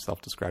 17% of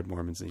self-described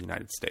Mormons in the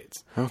United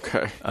States.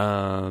 Okay.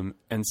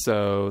 And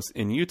so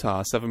in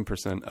Utah,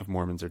 7% of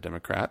Mormons are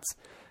Democrats.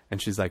 And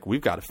she's like,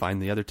 we've got to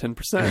find the other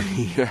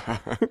 10%. Yeah.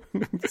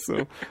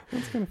 So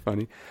that's kind of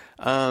funny.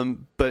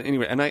 But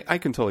anyway, and I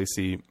can totally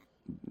see,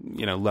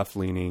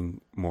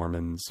 left-leaning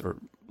Mormons, or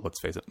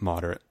let's face it,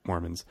 moderate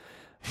Mormons.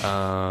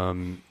 I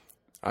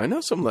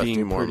know some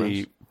lefty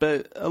Mormons.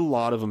 But a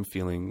lot of them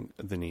feeling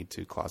the need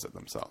to closet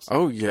themselves.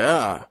 Oh,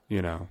 yeah.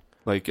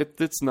 Like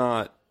it's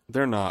not,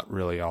 they're not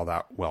really all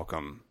that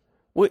welcome.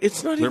 Well,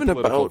 it's not even Their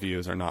political about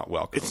views are not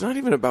welcome. It's not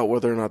even about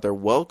whether or not they're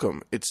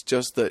welcome. It's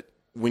just that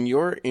when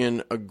you're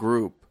in a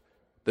group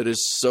that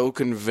is so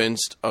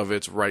convinced of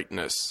its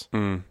rightness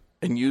and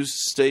you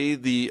say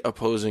the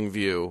opposing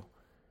view,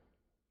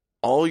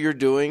 all you're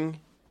doing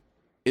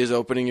is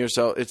opening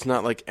yourself. It's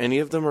not like any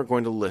of them are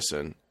going to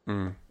listen.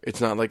 It's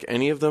not like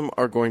any of them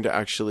are going to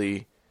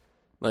actually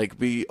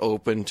be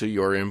open to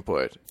your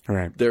input.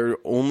 Right. They're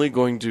only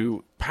going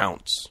to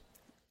pounce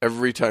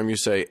every time you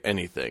say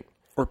anything.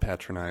 Or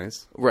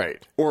patronize.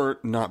 Right. Or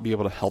not be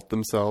able to help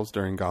themselves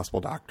during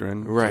gospel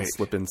doctrine. Right.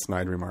 Slip in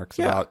snide remarks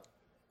about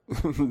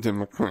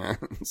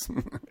Democrats.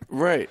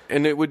 Right.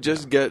 And it would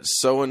just get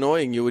so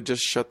annoying, you would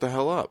just shut the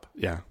hell up.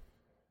 Yeah.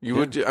 You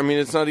would. I mean,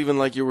 it's not even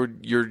like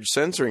you're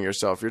censoring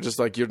yourself. You're just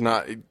like, you're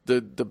not.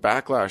 The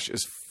backlash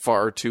is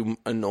far too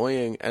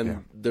annoying,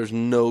 and there's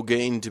no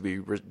gain to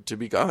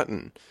be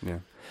gotten. Yeah.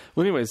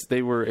 Well, anyways,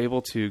 they were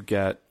able to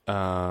get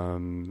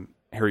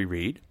Harry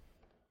Reid,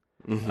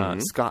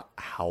 Scott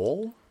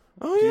Howell.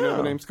 Oh, Do you know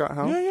the name Scott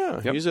Howell?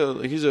 Yeah. Yep.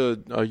 He's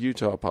a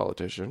Utah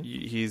politician.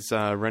 He's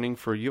running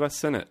for U.S.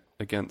 Senate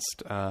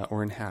against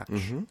Orrin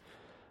Hatch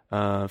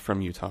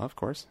from Utah, of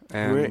course.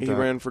 And he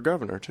ran for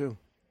governor too.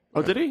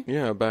 Oh, did he?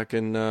 Yeah, back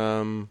in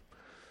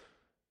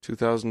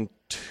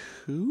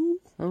 2002.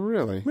 Oh,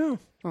 really? Yeah.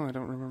 Oh, I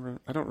don't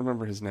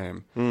remember his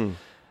name.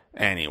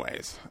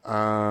 Anyways,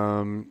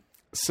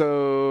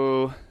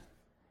 so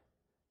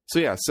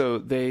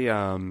they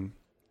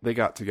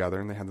got together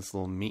and they had this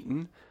little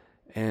meeting,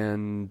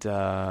 and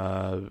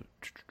their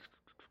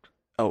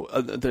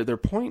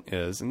point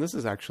is, and this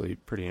is actually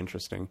pretty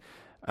interesting.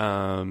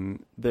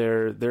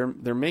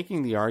 They're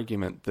making the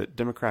argument that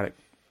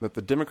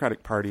the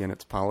Democratic Party and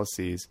its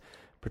policies,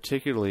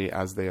 particularly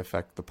as they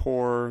affect the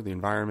poor, the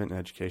environment, and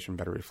education,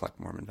 better reflect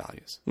Mormon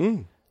values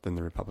than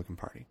the Republican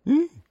Party.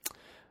 Of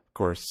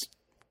course,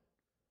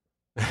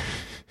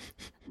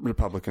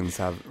 Mormons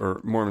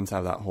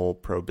have that whole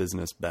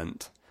pro-business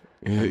bent.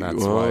 And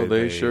that's why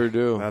they sure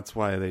do. That's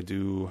why they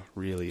do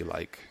really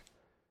like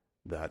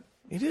that.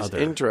 It is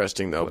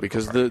interesting, though,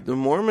 because the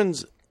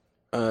Mormons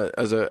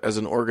as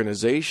an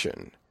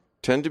organization,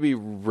 tend to be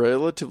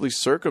relatively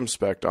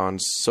circumspect on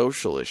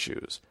social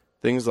issues,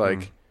 things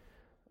like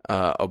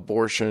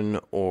abortion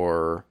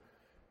or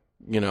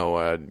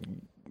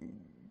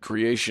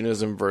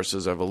creationism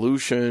versus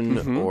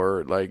evolution,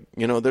 or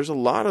there's a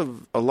lot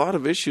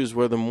of issues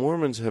where the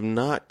Mormons have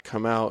not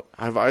come out,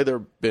 have either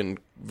been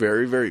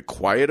very, very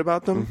quiet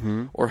about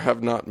them or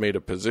have not made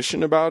a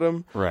position about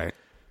them. Right.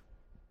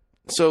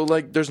 So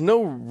there's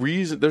no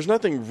reason, there's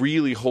nothing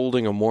really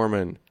holding a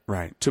Mormon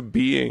to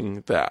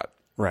being that.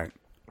 Right.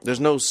 There's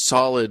no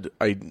solid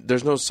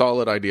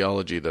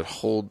ideology that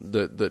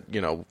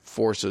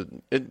forces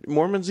it.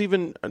 Mormons,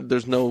 even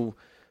there's no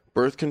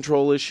birth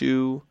control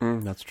issue.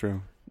 That's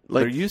true.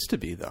 There used to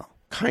be, though.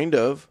 Kind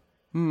of.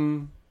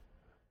 But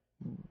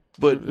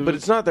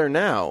it's not there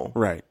now.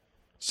 Right.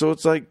 So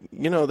it's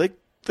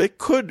they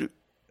could.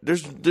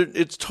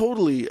 It's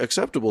totally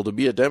acceptable to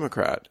be a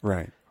Democrat.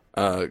 Right.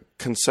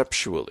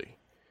 Conceptually.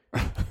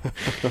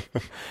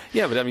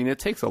 Yeah, but I mean, it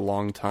takes a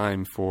long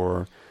time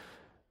for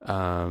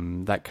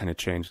that kind of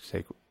change to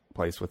take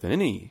place within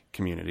any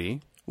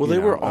community. Well, they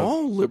were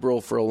all liberal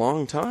for a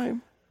long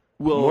time.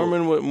 Well,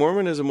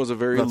 Mormonism was a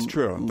very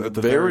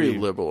very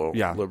liberal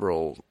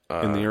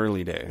in the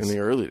early days. In the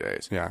early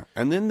days, yeah,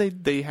 and then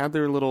they had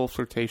their little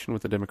flirtation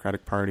with the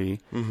Democratic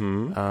Party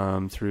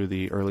through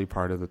the early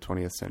part of the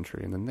 20th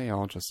century, and then they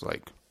all just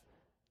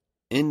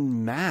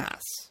en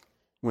masse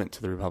went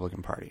to the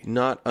Republican Party.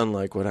 Not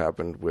unlike what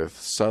happened with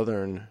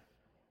Southern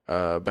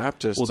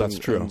Baptists. Well, that's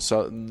true.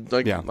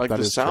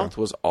 The South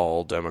was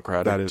all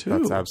Democratic too.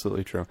 That's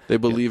absolutely true. They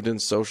believed in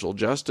social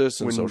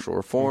justice and social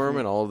reform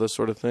and all of this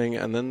sort of thing.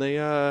 And then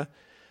the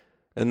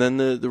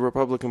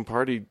Republican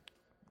Party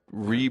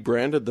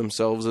rebranded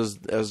themselves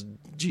as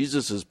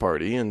Jesus's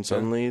party, and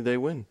suddenly they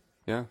win.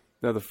 Yeah.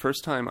 Now, the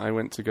first time I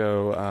went to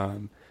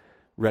go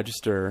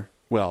register,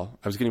 I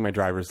was getting my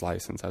driver's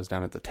license. I was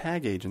down at the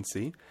tag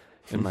agency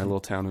in my little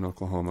town in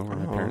Oklahoma where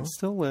my parents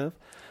still live.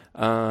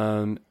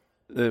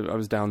 I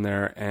was down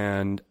there,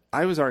 and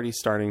I was already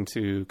starting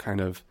to kind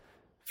of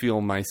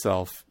feel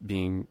myself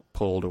being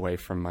pulled away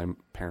from my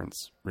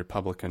parents'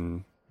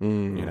 Republican,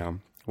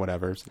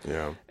 whatevers.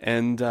 Yeah.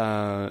 And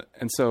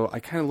so I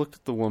kind of looked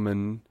at the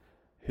woman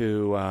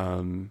who,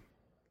 when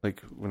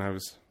I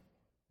was,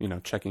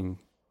 checking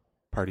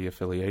party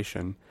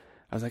affiliation,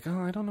 I was like,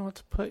 oh, I don't know what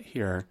to put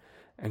here.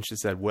 And she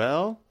said,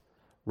 well,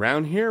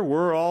 round here,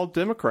 we're all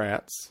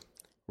Democrats.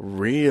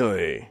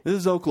 Really? This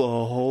is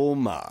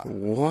Oklahoma.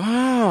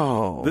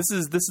 Wow. This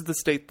is the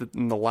state that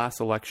in the last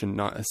election,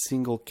 not a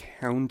single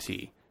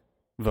county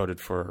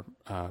voted for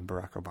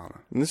Barack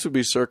Obama. And this would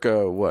be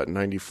circa,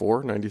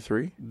 94,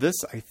 93? This,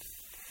 I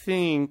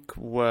think,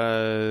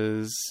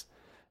 was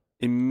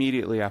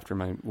immediately after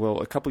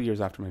a couple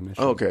years after my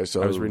mission. Okay,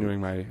 so I was renewing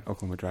my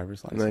Oklahoma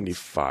driver's license.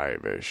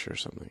 95-ish or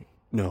something.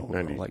 No,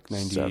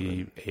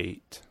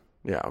 98.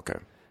 Yeah, okay.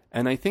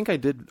 And I think I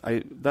did.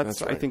 I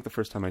right. think the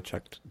first time I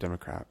checked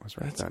Democrat was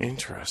right then. That's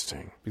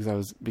interesting.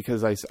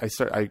 Because I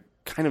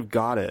kind of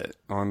got it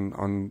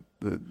on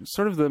the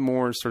sort of the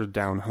more sort of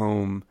down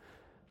home,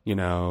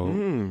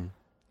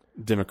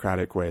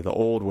 Democratic way, the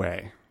old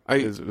way.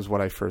 Is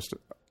what I first.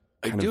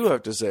 I do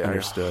have to say,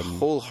 understood. I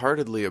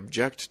wholeheartedly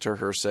object to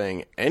her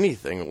saying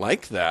anything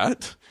like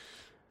that.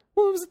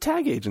 Well, it was a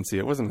tag agency.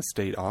 It wasn't a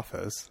state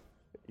office.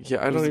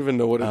 Yeah, I don't even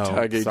know what a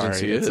tag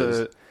agency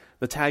is.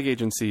 The tag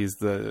agencies,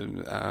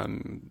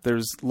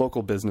 there's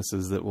local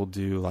businesses that will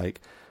do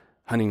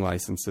hunting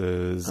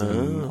licenses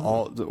and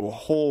the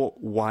whole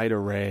wide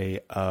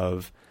array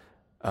of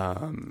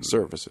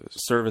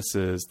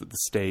services that the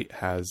state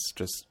has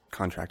just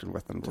contracted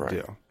with them to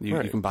do. You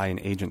can buy an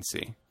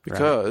agency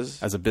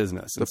because as a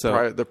business.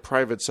 The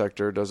private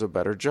sector does a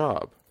better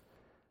job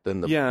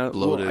than the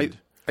bloated. Well,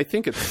 I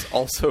think it's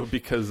also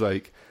because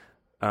it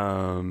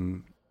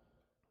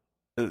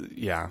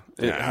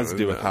has to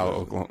do with how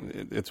Oklahoma.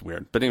 It's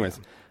weird, but anyways.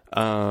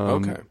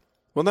 Okay.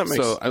 Well, that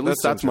makes so. At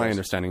least that's my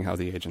understanding how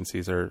the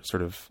agencies are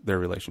sort of their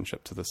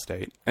relationship to the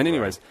state. And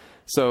anyways,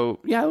 so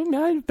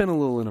I've been a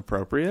little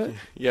inappropriate.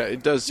 Yeah,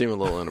 it does seem a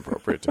little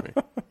inappropriate to me.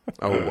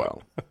 Oh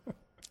well,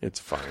 it's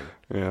fine.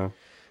 Yeah.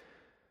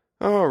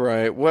 All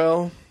right.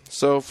 Well,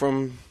 so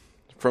from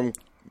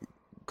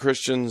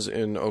Christians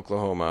in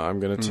Oklahoma, I'm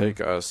going to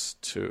take us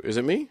to. Is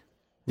it me?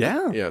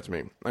 Yeah. Yeah, it's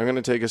me. I'm going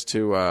to take us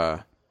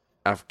to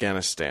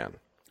Afghanistan.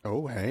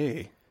 Oh,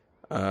 hey.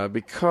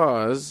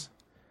 Because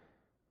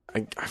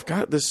I've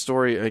got this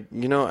story,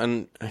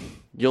 and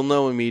you'll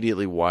know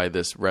immediately why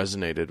this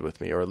resonated with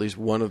me, or at least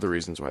one of the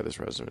reasons why this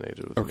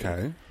resonated with me.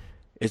 Okay.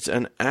 It's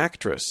an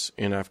actress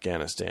in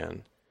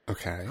Afghanistan.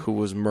 Okay. Who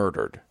was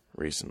murdered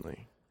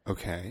recently.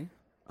 Okay.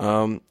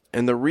 And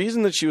the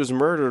reason that she was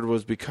murdered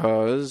was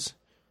because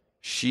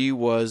she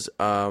was,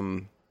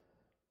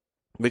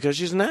 because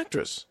she's an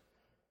actress.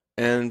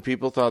 And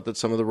people thought that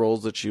some of the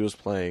roles that she was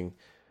playing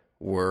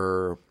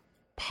were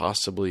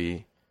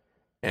possibly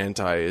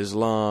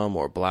anti-Islam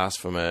or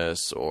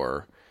blasphemous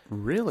or...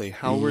 Really?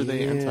 How were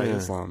they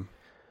anti-Islam?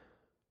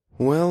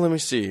 Well, let me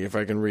see if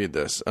I can read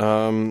this.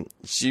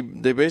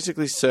 They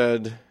basically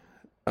said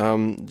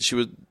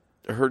She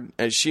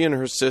and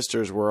her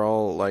sisters were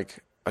all like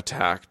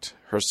attacked.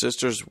 Her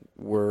sisters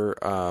were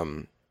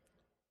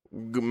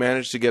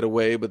managed to get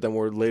away, but then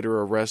were later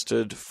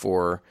arrested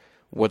for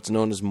what's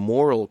known as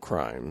moral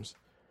crimes.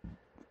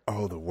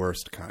 Oh, the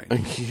worst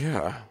kind.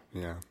 Yeah.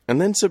 Yeah. And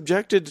then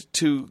subjected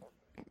to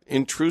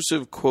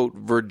intrusive, quote,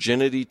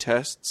 virginity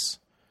tests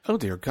Oh,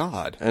 dear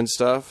God. and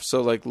stuff.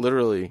 So, like,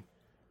 literally,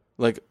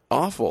 like,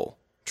 awful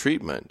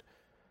treatment.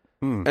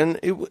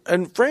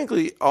 And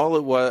frankly, all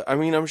it was, I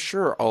mean, I'm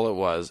sure all it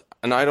was,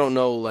 and I don't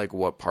know, like,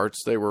 what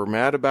parts they were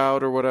mad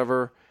about or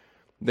whatever.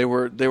 They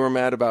were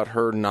mad about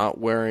her not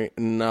wearing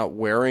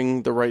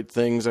the right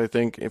things, I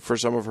think, for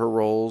some of her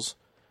roles.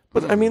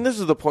 But, I mean, this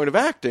is the point of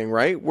acting,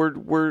 right?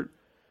 We're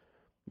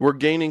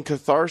gaining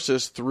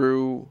catharsis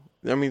through...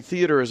 I mean,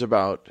 theater is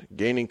about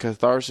gaining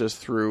catharsis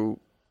through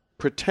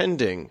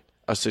pretending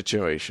a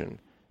situation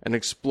and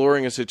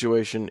exploring a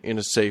situation in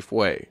a safe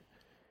way.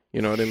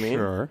 You know what I mean?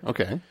 Sure.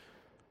 Okay.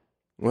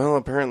 Well,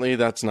 apparently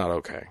that's not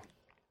okay.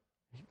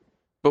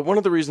 But one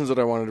of the reasons that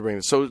I wanted to bring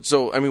this...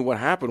 So I mean, what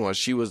happened was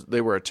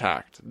they were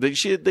attacked. They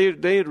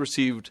had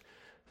received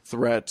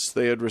threats.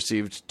 They had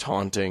received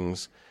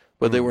tauntings,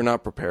 but they were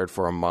not prepared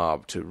for a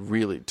mob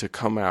to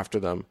come after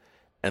them.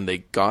 And they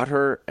got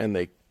her and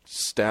they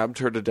stabbed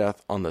her to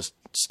death on the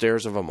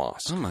stairs of a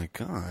mosque. Oh, my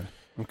God.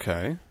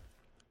 Okay.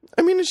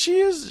 I mean,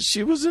 she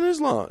was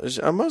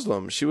a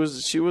Muslim. She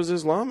was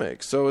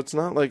Islamic. So it's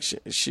not like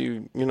she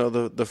you know,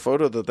 the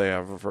photo that they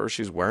have of her,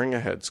 she's wearing a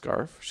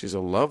headscarf. She's a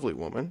lovely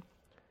woman.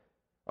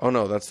 Oh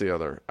no, that's the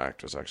other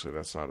actress actually.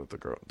 That's not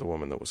the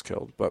woman that was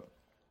killed. But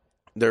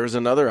there is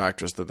another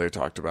actress that they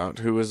talked about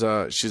who is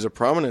she's a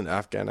prominent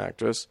Afghan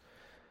actress,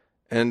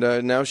 and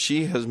now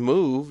she has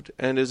moved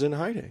and is in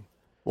hiding.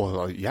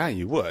 Well, yeah,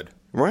 you would.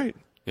 Right.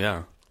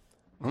 Yeah.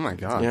 Oh, my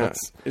God. Yeah,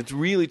 it's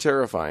really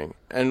terrifying.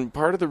 And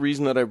part of the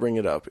reason that I bring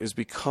it up is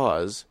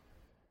because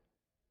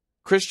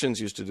Christians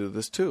used to do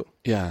this too.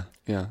 Yeah,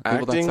 yeah.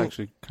 Acting, well, that's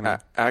actually kind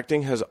of...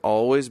 acting has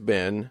always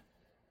been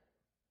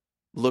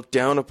looked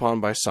down upon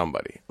by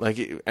somebody,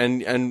 like,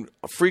 and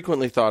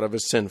frequently thought of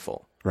as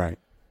sinful, Right.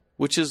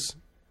 which is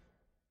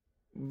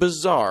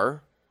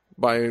bizarre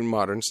by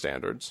modern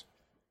standards.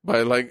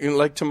 By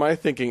like to my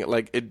thinking,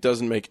 like, it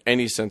doesn't make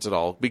any sense at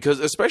all.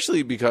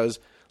 Especially because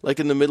like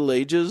in the Middle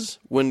Ages,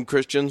 when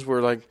Christians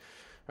were like,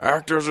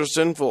 actors are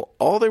sinful,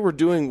 all they were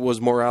doing was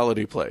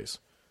morality plays.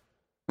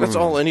 That's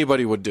all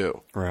anybody would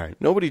do. Right.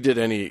 Nobody did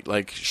any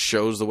like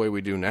shows the way we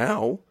do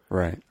now.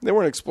 Right. They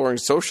weren't exploring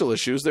social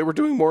issues. They were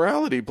doing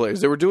morality plays.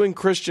 They were doing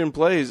Christian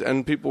plays,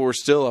 and people were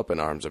still up in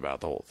arms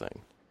about the whole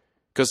thing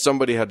because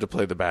somebody had to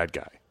play the bad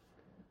guy.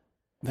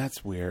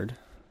 That's weird.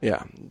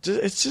 Yeah,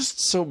 it's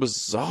just so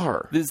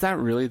bizarre. Is that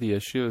really the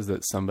issue? Is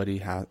that somebody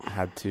had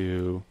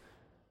to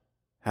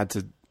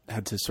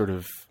sort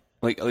of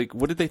like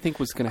what did they think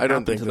was going to happen? I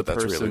don't think to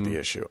that's really the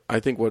issue. I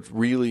think what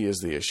really is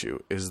the issue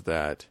is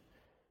that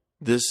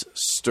this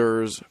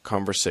stirs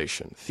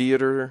conversation.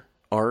 Theater,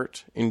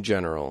 art in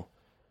general,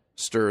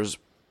 stirs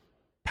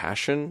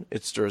passion,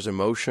 it stirs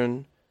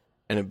emotion,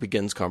 and it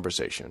begins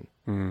conversation.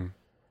 And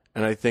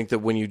I think that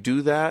when you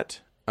do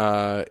that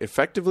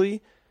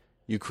effectively,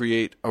 you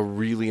create a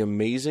really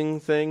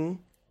amazing thing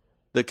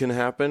that can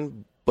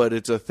happen, but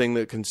it's a thing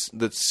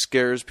that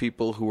scares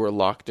people who are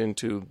locked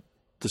into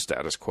the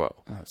status quo.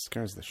 Oh, it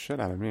scares the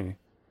shit out of me.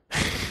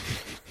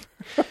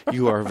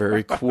 You are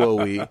very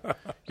quo-y.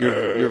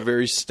 You're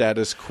very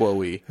status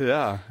quo-y.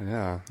 Yeah,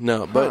 yeah.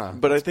 No,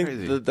 but I think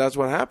crazy. that's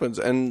what happens,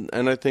 and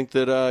I think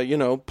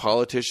that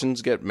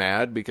politicians get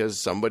mad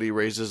because somebody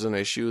raises an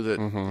issue that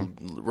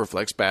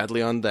reflects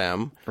badly on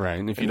them. Right,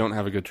 and if you don't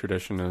have a good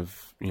tradition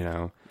of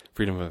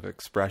freedom of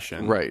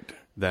expression, Right.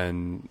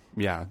 then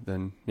you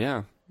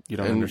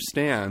don't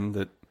understand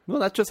that. Well,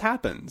 that just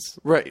happens.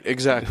 Right,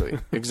 exactly,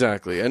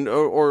 exactly, and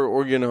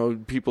or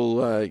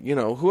people,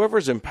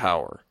 whoever's in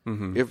power,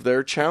 if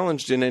they're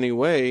challenged in any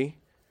way,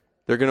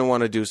 they're going to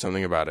want to do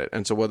something about it.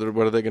 And so, what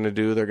are they going to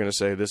do? They're going to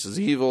say this is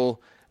evil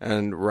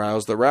and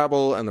rouse the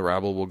rabble, and the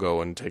rabble will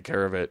go and take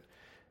care of it,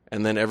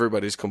 and then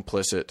everybody's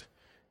complicit.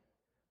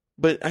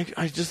 But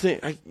I just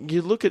think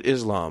you look at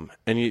Islam,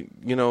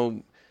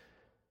 and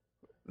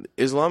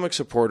Islamic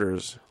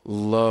supporters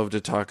love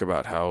to talk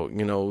about how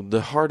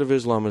the heart of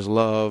Islam is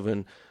love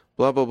and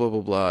blah, blah, blah,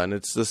 blah, blah. And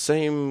it's the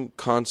same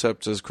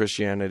concepts as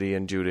Christianity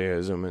and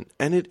Judaism.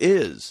 And it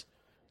is.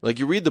 Like,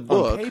 you read the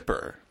book. On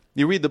paper.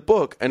 You read the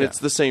book, and it's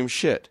the same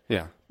shit.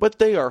 Yeah. But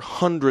they are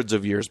hundreds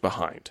of years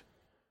behind.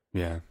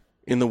 Yeah.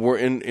 In the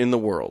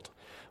world.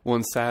 Well,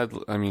 and sad,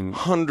 I mean...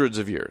 Hundreds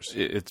of years.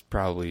 It's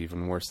probably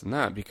even worse than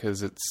that,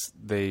 because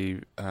they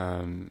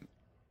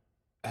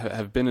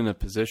have been in a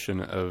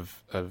position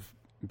of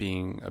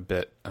being a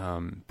bit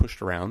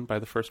pushed around by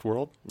the first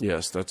world.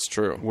 Yes, that's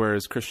true.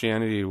 Whereas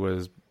Christianity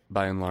was,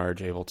 by and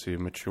large, able to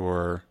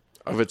mature...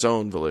 Of its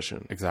own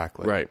volition.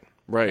 Exactly. Right.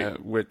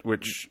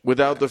 Which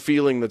without the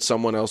feeling that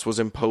someone else was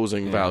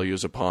imposing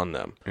values upon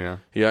them. Yeah.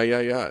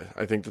 Yeah.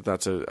 I think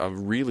that's a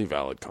really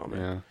valid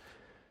comment. Yeah.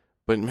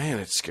 But man,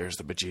 it scares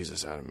the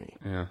bejesus out of me.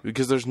 Yeah.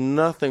 Because there's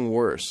nothing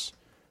worse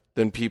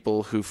than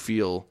people who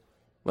feel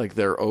like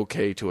they're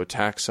okay to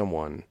attack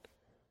someone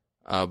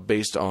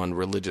based on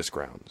religious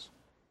grounds.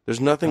 There's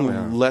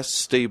nothing less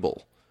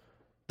stable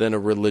than a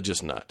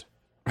religious nut.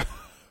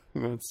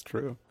 That's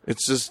true.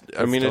 It's just,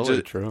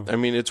 Totally true. I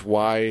mean, it's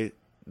why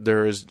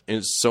there is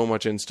so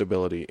much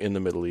instability in the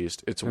Middle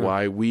East. It's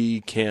why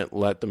we can't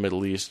let the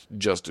Middle East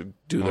just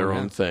do their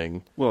own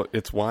thing. Well,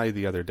 it's why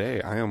the other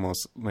day I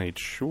almost made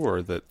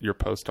sure that your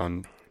post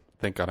on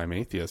Thank God I'm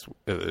Atheist,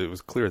 it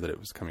was clear that it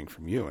was coming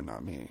from you and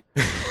not me.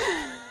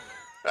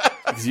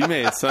 Because you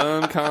made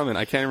some comment,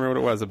 I can't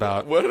remember what it was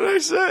about. What did I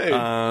say?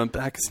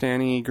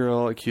 Pakistani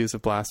girl accused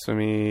of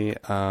blasphemy.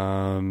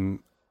 And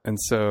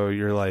so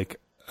you're like,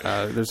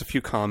 there's a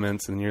few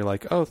comments, and you're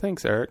like, oh,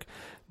 thanks, Eric.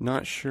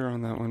 Not sure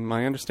on that one.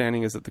 My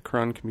understanding is that the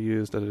Quran can be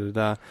used,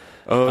 da-da-da-da.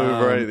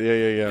 Oh, right.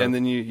 Yeah. And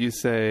then you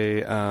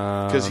say...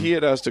 Because he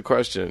had asked a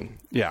question.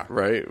 Yeah.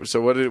 Right?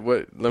 So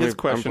His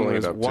question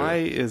was, why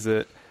is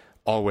it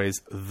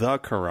always the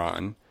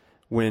Quran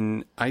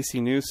when I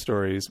see news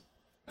stories...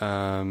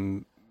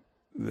 why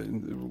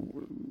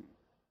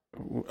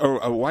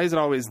is it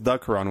always the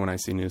Quran when I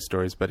see news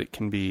stories, but it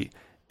can be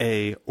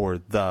a or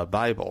the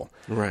Bible?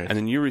 Right. And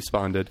then you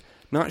responded,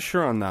 not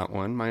sure on that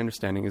one. My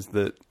understanding is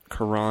that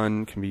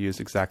Quran can be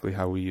used exactly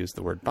how we use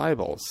the word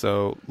Bible.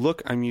 So,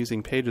 look, I'm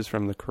using pages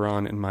from the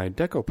Quran in my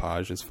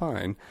decoupage is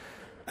fine.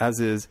 As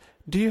is,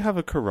 do you have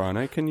a Quran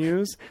I can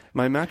use?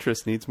 My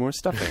mattress needs more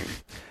stuffing.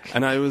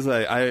 And I was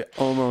like, I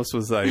almost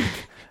was like...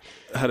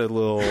 had a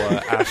little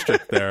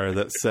asterisk there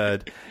that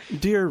said,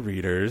 dear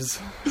readers,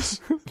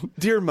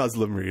 dear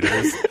Muslim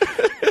readers,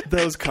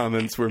 those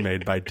comments were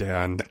made by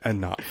Dan and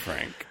not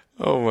Frank.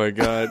 Oh my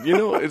God. You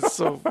know, it's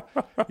so...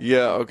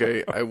 Yeah,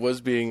 okay. I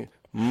was being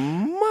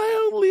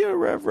mildly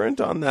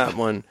irreverent on that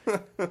one.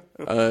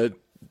 But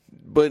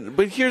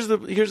here's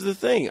the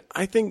thing.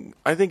 I think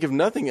if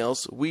nothing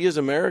else, we as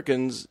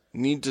Americans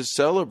need to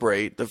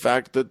celebrate the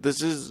fact that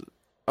this is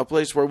a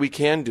place where we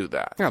can do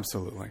that.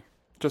 Absolutely.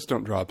 Just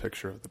don't draw a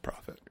picture of the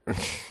prophet.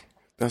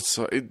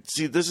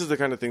 See, this is the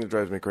kind of thing that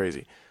drives me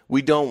crazy.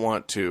 We don't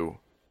want to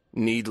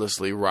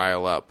needlessly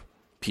rile up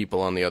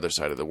people on the other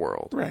side of the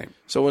world. Right.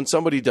 So when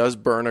somebody does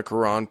burn a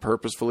Quran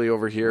purposefully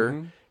over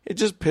here, it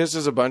just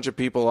pisses a bunch of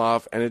people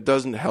off and it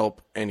doesn't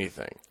help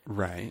anything.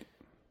 Right.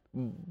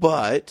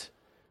 But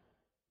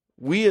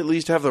we at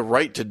least have the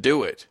right to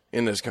do it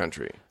in this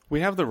country. We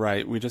have the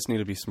right. We just need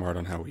to be smart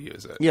on how we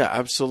use it. Yeah,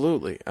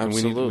 absolutely.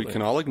 Absolutely. We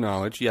can all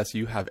acknowledge, yes,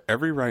 you have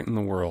every right in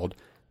the world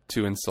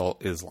to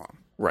insult Islam.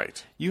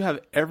 Right. You have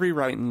every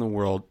right in the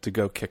world to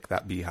go kick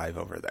that beehive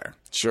over there.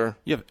 Sure.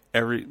 You have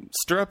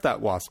stir up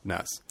that wasp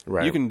nest.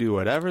 Right. You can do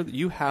whatever.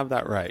 You have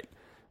that right.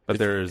 But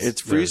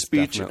it's free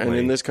speech, and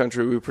in this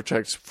country we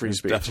protect free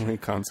speech. Definitely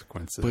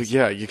consequences. But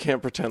yeah, you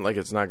can't pretend like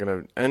it's not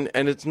going to, and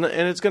it's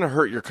going to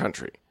hurt your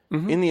country.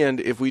 In the end,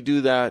 if we do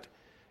that,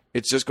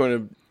 it's just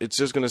going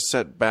to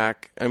set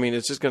back. I mean,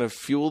 it's just going to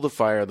fuel the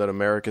fire that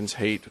Americans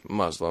hate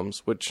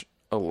Muslims, which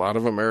a lot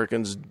of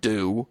Americans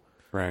do.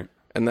 Right.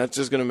 And that's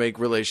just going to make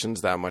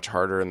relations that much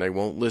harder, and they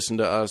won't listen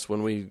to us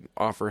when we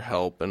offer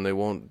help, and they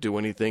won't do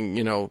anything,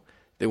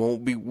 they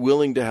won't be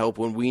willing to help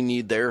when we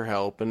need their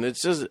help. And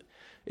it's just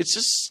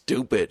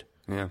stupid.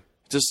 Yeah.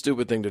 It's a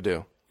stupid thing to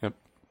do. Yep.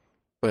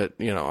 But,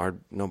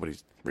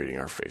 nobody's reading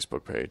our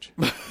Facebook page.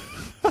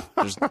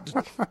 There's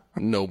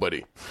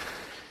nobody.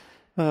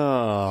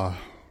 Oh.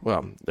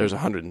 Well, there's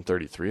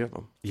 133 of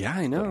them. Yeah,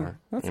 I know.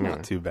 That's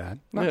not too bad.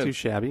 Not Yeah. too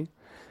shabby.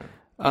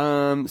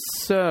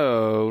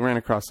 So ran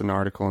across an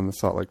article in the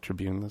Salt Lake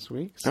Tribune this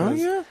week. Oh,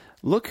 yeah?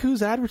 Look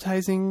who's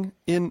advertising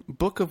in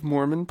Book of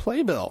Mormon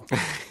playbill.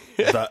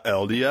 The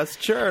LDS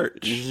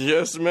Church.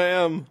 Yes,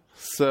 ma'am.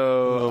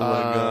 So, Oh,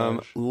 my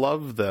gosh.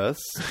 love this.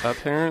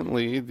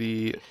 Apparently,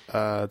 the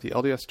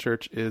LDS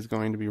Church is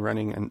going to be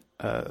running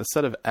a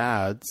set of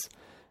ads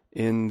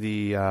in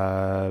the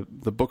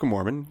Book of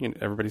Mormon.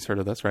 Everybody's heard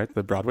of this, right?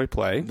 The Broadway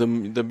play, The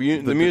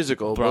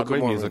musical, Broadway Book of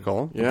Mormon.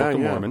 musical, Yeah, Book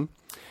of yeah. Mormon,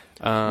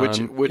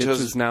 Which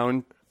has is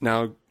now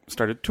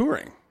started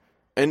touring.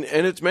 and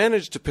it's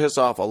managed to piss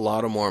off a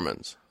lot of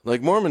Mormons.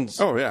 Like Mormons.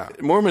 Oh yeah,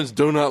 Mormons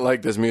do not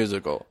like this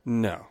musical,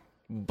 no,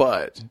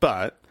 but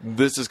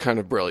this is kind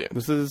of brilliant.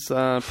 this is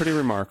pretty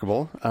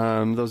remarkable.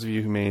 Those of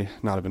you who may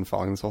not have been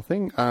following this whole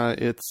thing,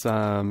 it's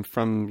from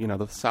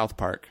the South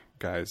Park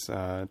guys,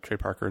 Trey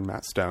Parker and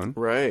Matt Stone,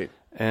 Right.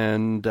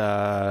 and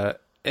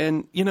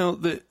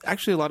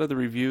actually a lot of the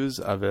reviews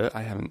of it,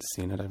 I haven't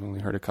seen it. I've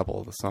only heard a couple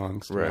of the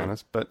songs, to be Right.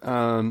 honest. But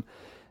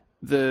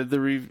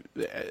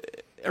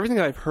everything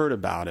that I've heard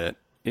about it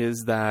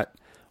is that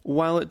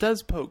while it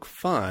does poke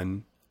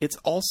fun, it's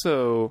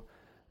also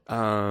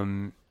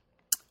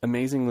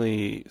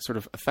amazingly sort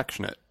of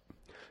affectionate.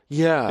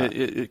 Yeah.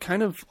 It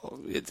kind of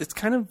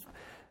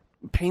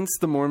paints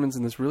the Mormons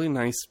in this really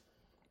nice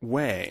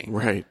way,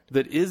 Right.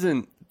 that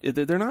isn't.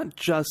 They're not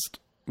just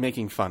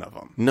making fun of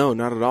them. No,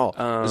 not at all.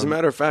 As a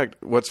matter of fact,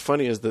 what's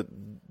funny is that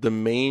the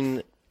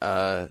main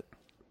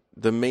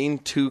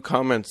two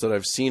comments that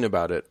I've seen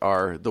about it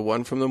are the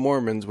one from the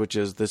Mormons, which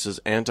is, this is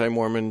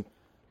anti-Mormon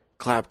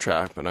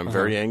claptrap, and I'm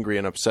very angry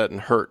and upset and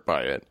hurt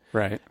by it.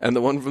 Right. And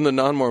the one from the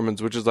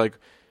non-Mormons, which is like,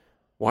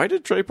 Why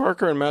did Trey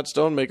Parker and Matt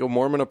Stone make a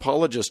Mormon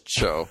apologist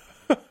show?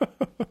 What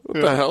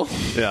the hell?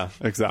 Yeah,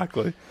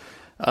 exactly.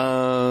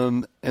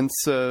 And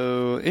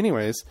so,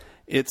 anyways,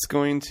 it's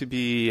going to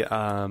be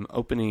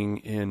opening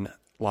in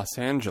Los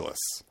Angeles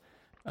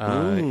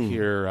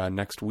here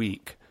next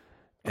week.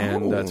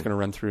 And it's going to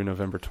run through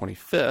November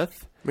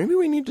 25th. Maybe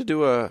we need to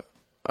do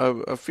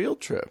a field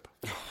trip.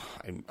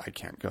 I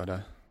can't go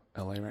to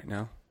LA right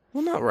now.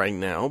 Well, not right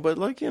now, but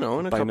like, in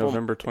a By couple...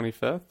 November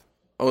 25th?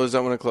 Oh, is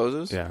that when it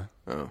closes? Yeah.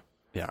 Oh.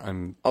 Yeah,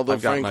 Although,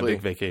 I've got my frankly-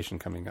 big vacation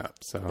coming up.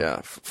 So Yeah,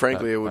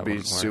 frankly, it would be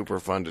wouldn't work. super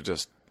fun to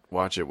just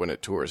watch it when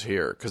it tours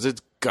here, because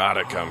it's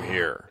gotta come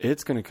here.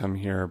 It's going to come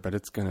here, but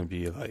it's going to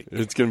be like...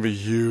 It's gonna be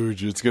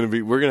huge.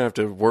 We're gonna have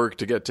to work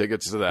to get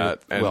tickets to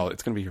that. And well,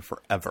 it's going to be here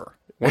forever.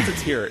 Once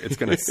it's here, it's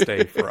going to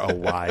stay for a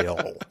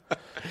while.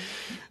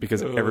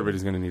 Because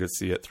everybody's going to need to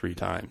see it 3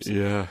 times.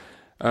 yeah.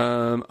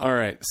 All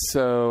right.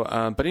 So,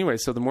 but anyway,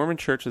 so the Mormon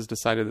Church has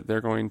decided that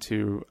they're going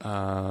to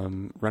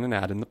run an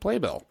ad in the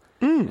Playbill.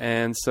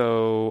 And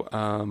so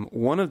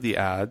one of the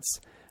ads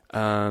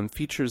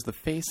features the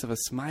face of a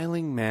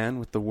smiling man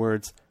with the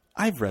words,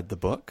 "I've read the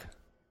book."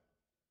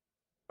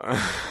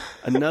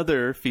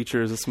 Another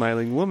features a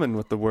smiling woman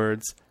with the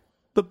words,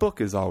 "The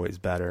book is always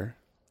better."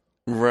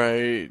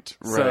 Right.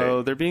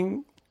 So they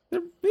didn't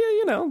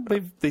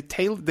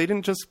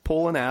just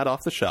pull an ad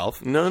off the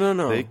shelf.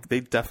 No. They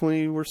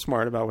definitely were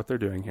smart about what they're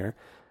doing here.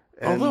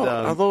 And,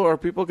 Although, are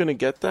people going to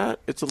get that?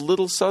 It's a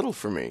little subtle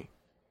for me.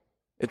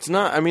 It's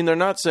not. I mean, they're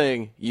not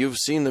saying you've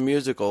seen the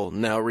musical,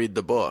 now read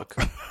the book,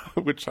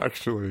 which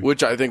actually,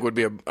 which I think would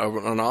be an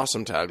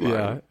awesome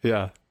tagline.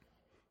 yeah.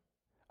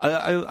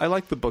 I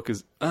like the book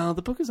is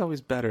always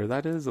better.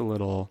 That is a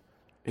little.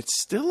 It's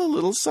still a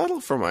little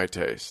subtle for my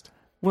taste.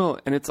 Well,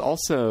 and it's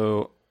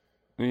also,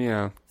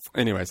 yeah.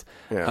 Anyways,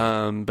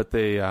 Yeah. But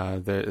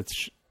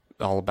it's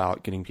all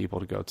about getting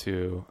people to go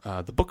to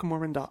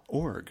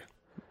thebookofmormon.org,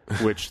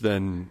 which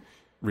then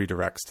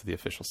redirects to the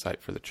official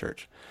site for the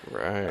church.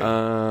 Right.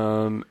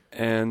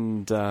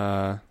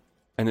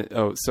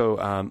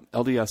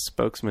 LDS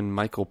spokesman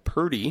Michael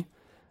Purdy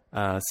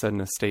said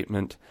in a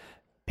statement,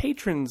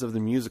 "Patrons of the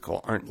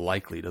musical aren't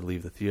likely to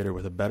leave the theater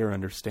with a better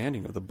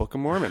understanding of the Book of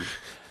Mormon.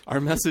 Our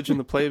message in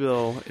the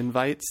Playbill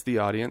invites the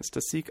audience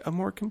to seek a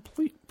more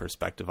complete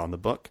perspective on the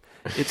book,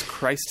 its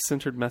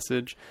Christ-centered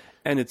message,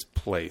 and its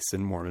place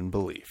in Mormon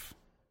belief."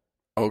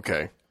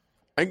 Okay.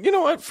 You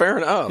know what? Fair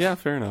enough. Yeah,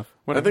 fair enough.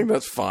 I think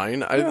that's fine.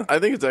 Yeah. I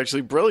think it's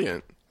actually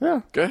brilliant.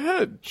 Yeah, Go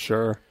ahead.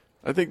 sure.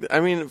 I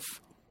mean,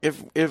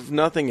 if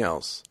nothing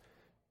else,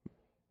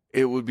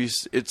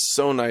 it's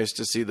so nice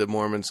to see the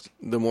Mormons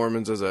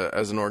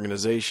as an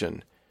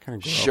organization Kind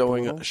of grow up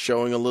a little.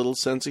 showing a little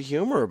sense of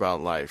humor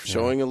about life,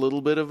 showing a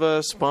little bit of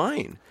a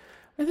spine.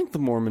 I think the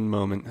Mormon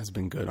moment has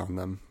been good on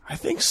them. I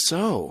think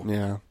so.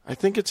 Yeah. I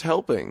think it's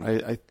helping.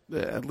 I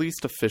at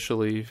least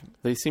officially,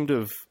 they seem to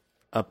have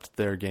upped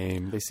their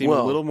game. They seem a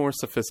Well, little more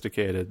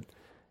sophisticated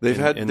They've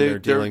in, had in they're- their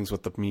dealings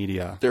with the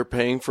media. They're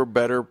paying for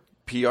better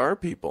PR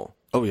people.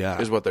 Oh, yeah.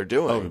 Is what they're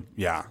doing. Oh,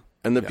 yeah.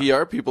 And the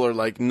PR people are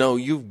like, "No,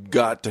 you've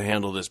got to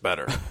handle this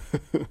better.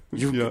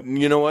 You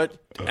know what?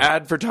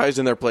 Advertise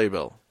in their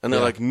playbill." And they're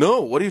Yeah. like,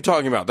 "No, what are you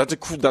talking about?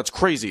 That's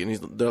crazy." And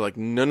they're like,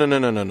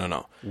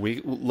 "No.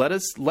 We let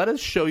us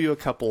show you a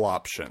couple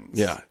options.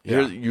 Yeah,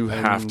 you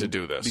have to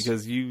do this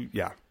because you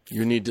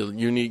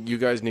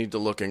guys need to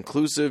look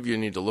inclusive. You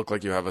need to look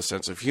like you have a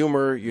sense of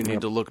humor. You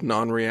need to look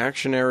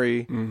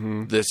non-reactionary.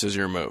 Mm-hmm. This is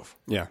your move."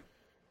 Yeah.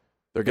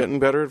 They're getting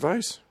better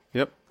advice.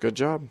 Yep. Good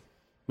job.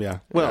 Yeah.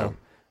 Well,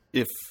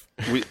 if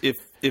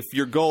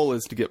your goal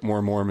is to get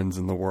more Mormons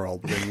in the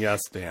world, then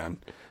yes, Dan.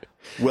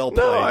 Well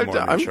played,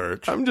 Mormon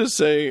Church. I'm just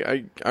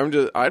saying.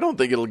 I don't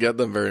think it'll get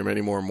them very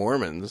many more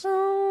Mormons.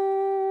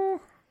 You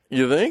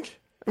think?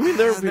 I mean,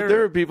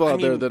 there are people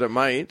out there that it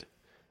might.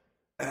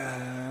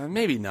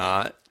 Maybe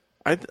not.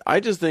 I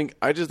just think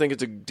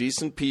it's a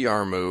decent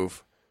PR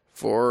move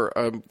for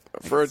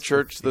a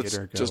church that's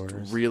just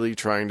really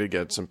trying to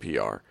get some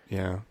PR.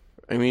 Yeah.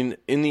 I mean,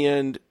 in the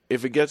end,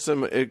 if it gets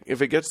them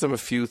a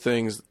few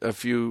things, a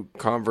few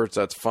converts,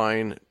 that's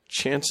fine.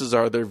 Chances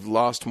are they've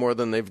lost more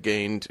than they've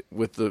gained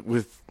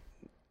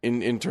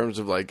in terms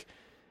of like,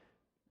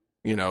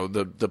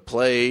 the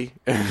play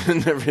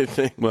and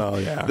everything. Well,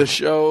 yeah. The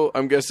show,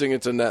 I'm guessing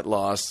it's a net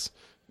loss.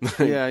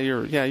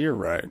 You're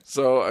right.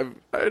 So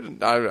I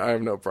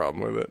have no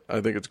problem with it.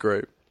 I think it's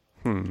great.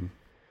 Oh,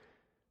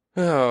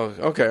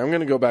 okay. I'm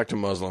going to go back to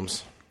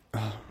Muslims.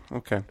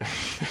 Okay.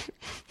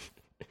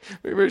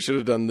 Maybe I should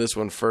have done this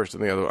one first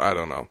and the other one. I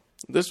don't know.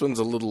 This one's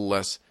a little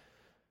less.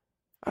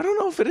 I don't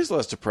know if it is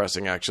less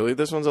depressing, actually.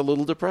 This one's a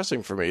little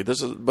depressing for me.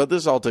 But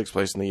this all takes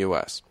place in the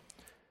U.S.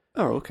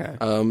 Oh, okay.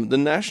 The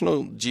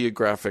National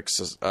Geographic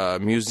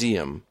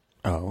Museum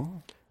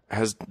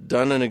has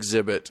done an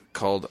exhibit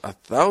called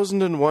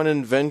 1001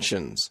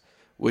 Inventions,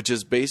 which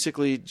is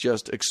basically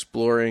just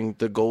exploring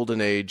the golden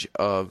age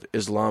of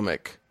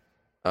Islamic.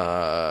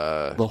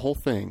 The whole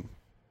thing.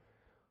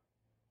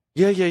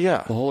 Yeah.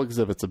 The whole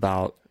exhibit's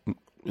about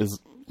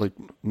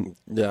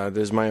Yeah, that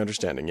is my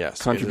understanding,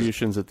 yes.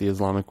 contributions that the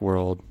Islamic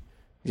world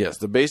Yes,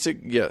 the basic,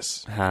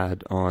 yes.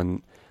 had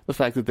on the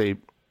fact that they,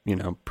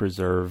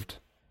 preserved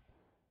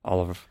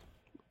all of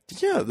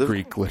Yeah,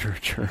 Greek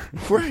literature.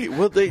 right.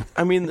 Well, they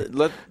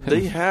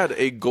had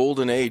a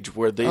golden age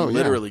where they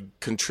literally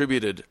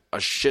contributed a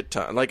shit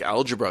ton. Like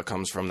algebra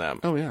comes from them.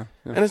 Oh yeah.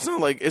 And it's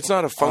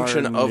not a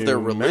function Our of their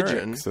numeric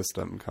religion.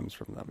 system comes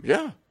from them.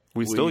 Yeah.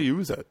 We still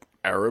use it.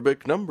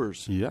 Arabic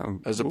numbers. Yeah.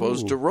 As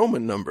opposed Ooh. to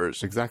Roman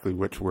numbers. Exactly,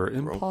 which were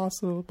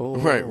impossible.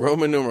 Right,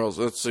 Roman numerals.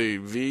 Let's see.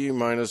 V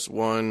minus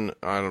 1,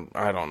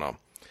 I don't know.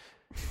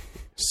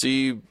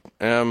 C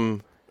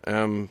M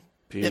M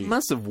P. It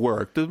must have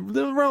worked. The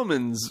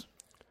Romans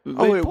they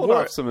it pulled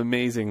worked. off some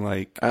amazing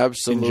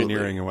Absolutely.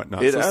 engineering and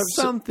whatnot. It So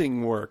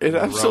something worked. it in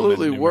the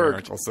absolutely Roman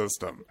worked. numerical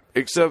system.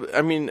 Except,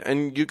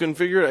 and you can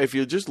figure it, if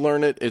you just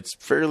learn it, it's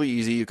fairly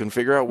easy. You can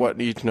figure out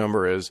what each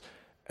number is,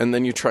 and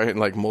then you try and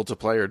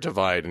multiply or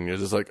divide, and you're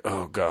just like,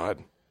 oh God,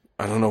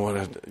 I don't know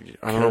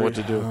what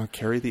to do.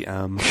 Carry the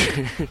M.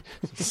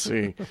 Let's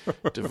see,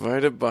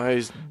 divided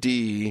by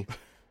D.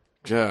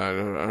 Yeah,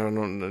 I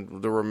don't know.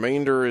 The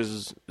remainder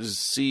is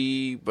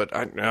C, but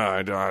I don't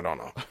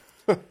know.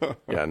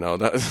 Yeah, no,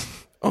 that.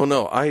 Oh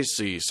no, I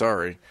see.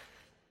 Sorry.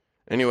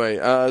 Anyway,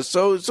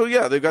 so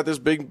yeah, they've got this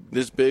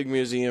big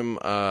museum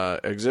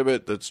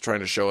exhibit that's trying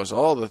to show us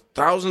all the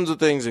thousands of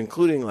things,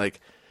 including like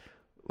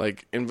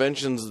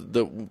inventions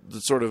that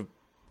sort of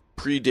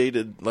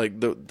predated,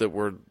 that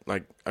were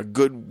like a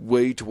good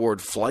way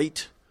toward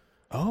flight.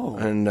 Oh,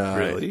 And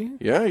really?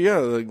 Yeah,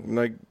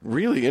 like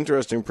really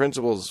interesting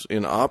principles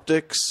in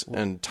optics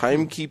and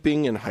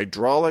timekeeping and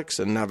hydraulics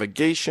and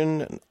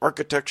navigation and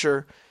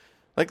architecture.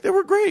 Like, they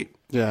were great.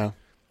 Yeah.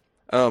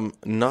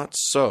 Not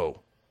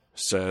so,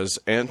 says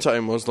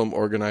anti-Muslim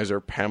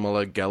organizer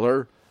Pamela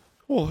Geller.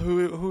 Well,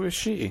 who is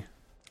she?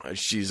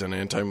 She's an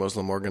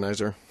anti-Muslim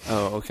organizer.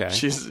 Oh, okay.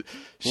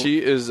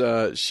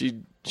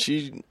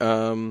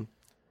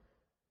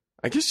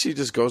 I guess she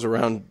just goes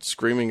around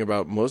screaming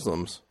about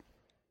Muslims.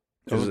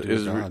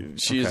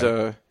 She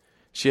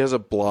has a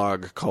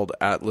blog called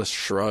Atlas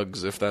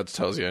Shrugs, if that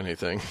tells you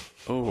anything.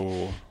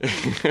 Oh.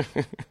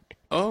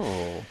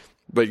 Oh.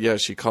 But yeah,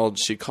 she called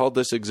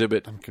this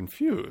exhibit I'm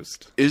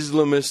confused.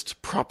 Islamist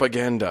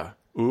propaganda.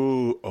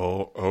 Ooh.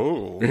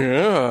 Oh.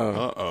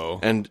 Yeah. Uh-oh.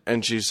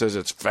 And she says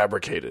it's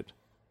fabricated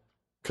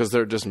because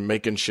they're just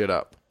making shit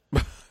up.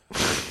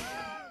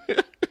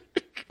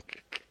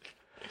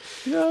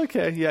 Yeah,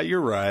 okay. Yeah, you're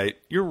right.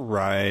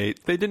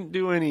 They didn't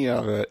do any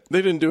of it.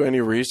 They didn't do any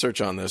research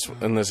on this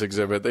in this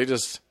exhibit.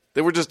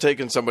 They were just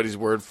taking somebody's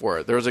word for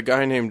it. There was a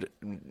guy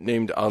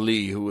named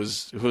Ali who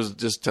was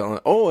just telling.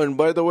 Oh, and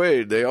by the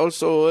way, they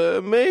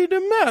also made a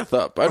math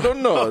up. I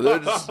don't know.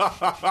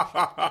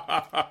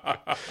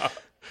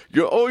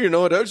 You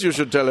know what else you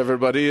should tell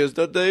everybody is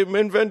that they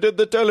invented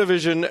the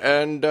television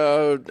and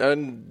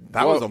That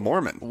was a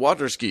Mormon.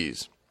 Water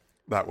skis.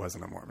 That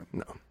wasn't a Mormon.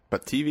 No.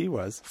 But TV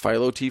was.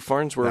 Philo T.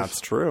 Farnsworth. That's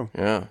true.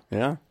 Yeah.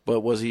 Yeah. But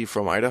was he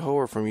from Idaho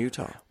or from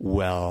Utah?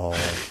 Well,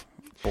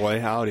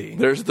 boy howdy.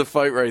 There's the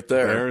fight right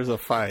there. There's a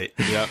fight.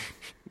 Yep.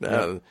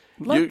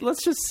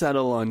 Let's just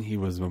settle on he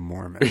was a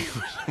Mormon.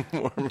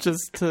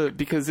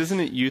 Because isn't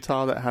it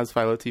Utah that has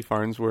Philo T.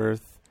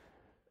 Farnsworth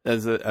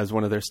as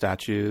one of their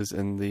statues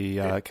in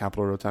the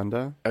Capitol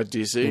Rotunda At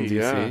DC, in DC?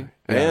 yeah. Yeah.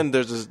 And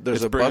there's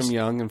It's a Brigham bust,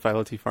 Young and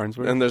Philo T.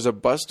 Farnsworth. and there's a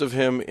bust of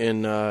him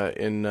in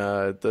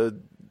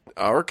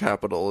our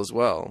capital as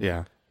well.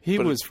 Yeah. He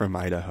was from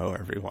Idaho,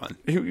 everyone.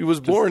 He was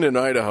born in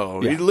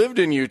Idaho. Yeah. He lived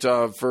in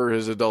Utah for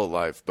his adult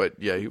life, but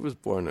yeah, he was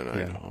born in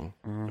Idaho.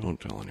 Don't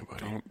tell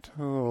anybody. Don't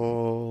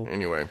tell.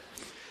 Anyway,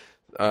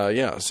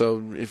 yeah.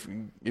 So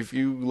if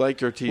you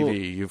like your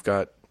TV, you've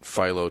got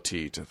Philo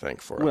T to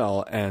thank for it.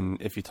 Well, and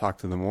if you talk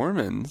to the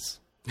Mormons,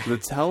 the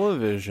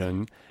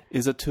television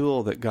is a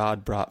tool that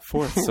God brought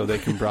forth so they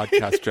can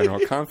broadcast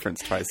General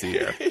Conference twice a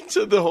year.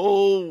 To the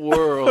whole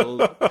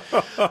world.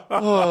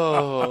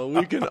 Oh,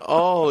 we can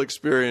all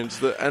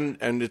experience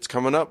and it's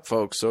coming up,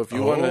 folks. So if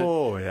you want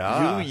to,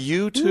 yeah.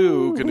 you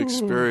too can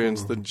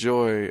experience the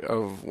joy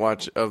of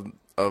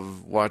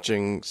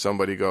watching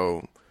somebody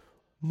go,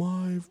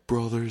 my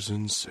brothers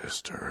and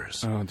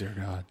sisters, Oh, dear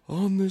God.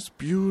 on this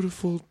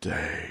beautiful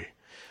day.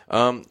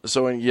 So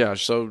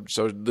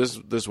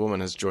this woman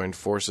has joined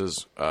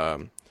forces.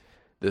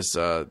 This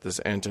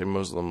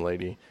anti-Muslim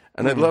lady,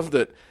 and I love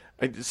that.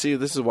 This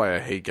is why I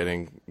hate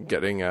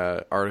getting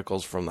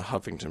articles from the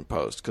Huffington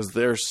Post, because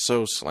they're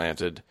so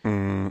slanted.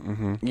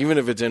 Mm-hmm. Even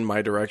if it's in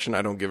my direction,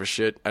 I don't give a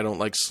shit. I don't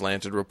like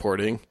slanted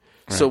reporting.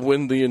 Right. So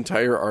when the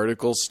entire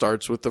article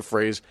starts with the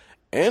phrase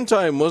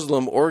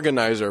 "anti-Muslim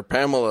organizer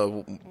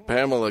Pamela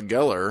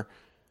Geller,"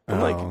 I'm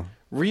like,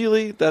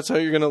 really? That's how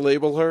you're going to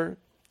label her?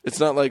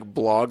 It's not like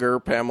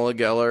blogger Pamela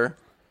Geller,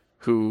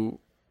 who,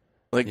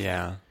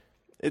 Yeah.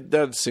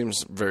 That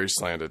seems very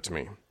slanted to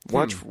me.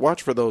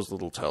 Watch for those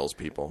little tells,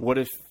 people. What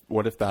if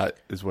that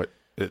is what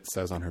it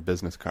says on her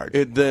business card?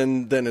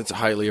 Then it's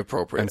highly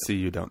appropriate. And see,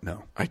 you don't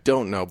know. I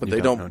don't know, but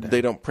they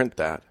don't print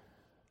that.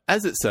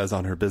 As it says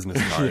on her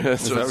business card.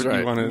 Yes, Is that that's what right.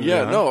 you want to?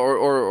 Yeah, no,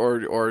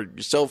 or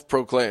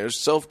self-proclaimed,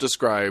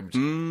 self-described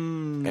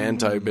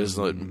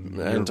anti-business.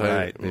 You're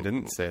right. They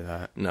didn't say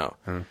that. No.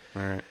 All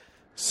right.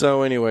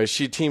 So anyway,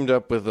 she teamed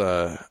up with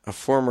a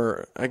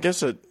former, I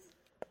guess it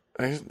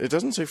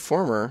doesn't say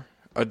former,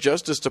 a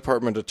Justice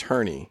Department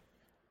attorney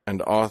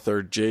and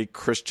author J.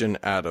 Christian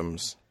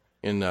Adams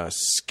in a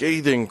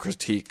scathing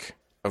critique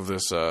of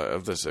this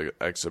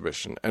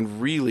exhibition. And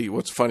really,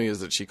 what's funny is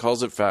that she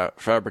calls it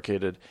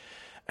fabricated.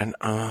 And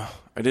I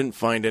didn't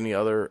find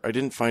another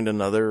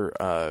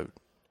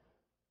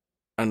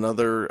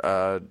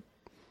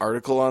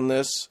article on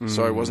this,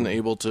 so I wasn't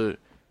able to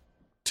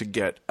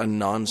get a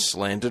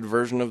non-slanted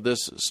version of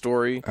this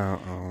story.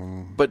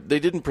 But they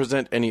didn't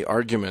present any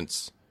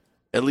arguments,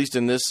 at least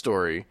in this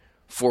story,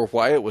 for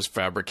why it was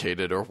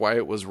fabricated or why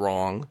it was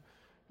wrong.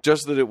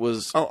 Just that it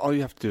was... All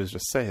you have to do is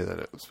just say that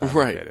it was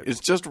fabricated. Right. It's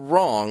just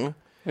wrong.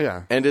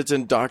 Yeah. And it's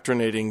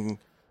indoctrinating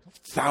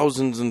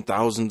thousands and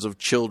thousands of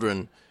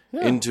children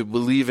into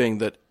believing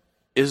that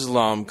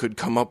Islam could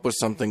come up with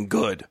something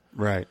good.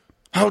 Right.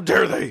 How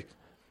dare they?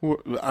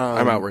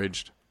 I'm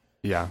outraged.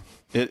 Yeah.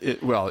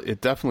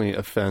 It definitely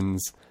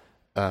offends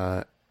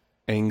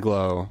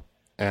Anglo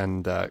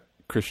and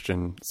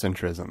Christian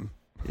centrism.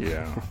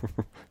 Yeah.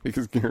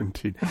 Because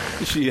guaranteed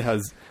she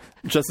has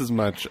just as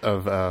much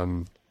of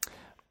a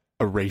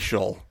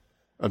racial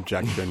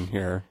objection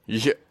here.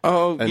 Yeah.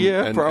 Oh,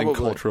 and probably. And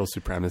cultural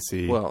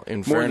supremacy. Well, in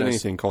more fairness, than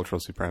anything, cultural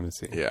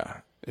supremacy.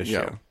 Yeah. Issue.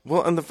 Yeah.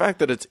 Well, and the fact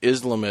that it's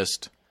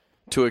Islamist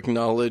to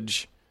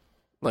acknowledge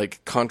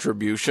like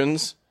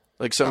contributions,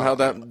 like somehow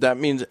that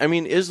means, I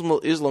mean,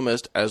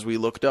 Islamist, as we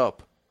looked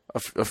up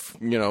a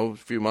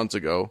few months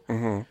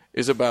ago,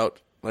 is about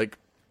like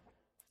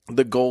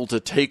the goal to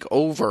take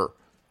over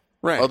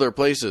other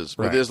places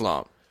with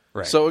Islam.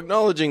 Right. So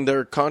acknowledging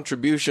their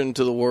contribution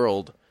to the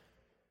world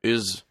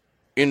is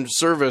in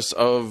service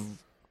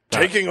of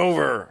taking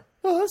over.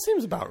 Well, that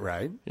seems about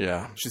right.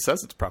 Yeah. She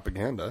says it's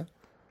propaganda.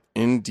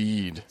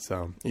 Indeed.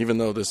 So even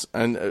though this,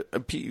 and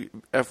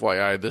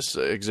FYI, this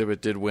exhibit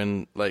did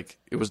win, like,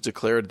 it was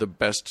declared the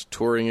best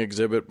touring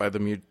exhibit by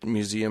the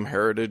Museum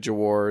Heritage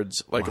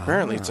Awards. Like,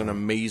 apparently it's an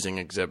amazing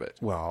exhibit.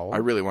 Well, I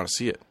really want to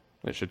see it.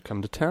 It should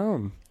come to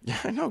town. Yeah,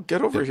 I know.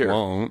 Get over here. It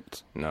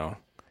won't. No.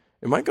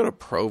 It might go to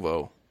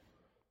Provo.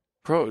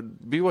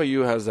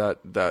 BYU has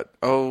that.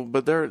 Oh,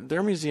 but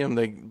their museum,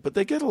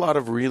 they get a lot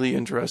of really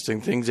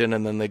interesting things in,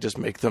 and then they just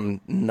make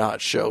them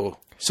not show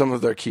some of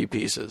their key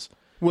pieces.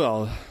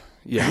 Well,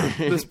 yeah,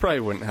 this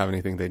probably wouldn't have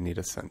anything they'd need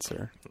to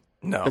censor.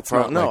 No, it's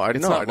not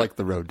like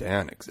the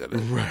Rodin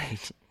exhibit.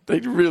 Right. They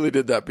really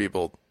did that,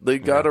 people. They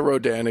got a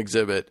Rodin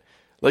exhibit.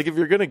 Like, if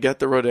you're going to get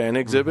the Rodin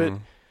exhibit,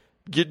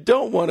 you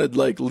don't want to,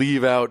 like,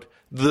 leave out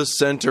the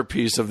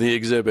centerpiece of the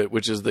exhibit,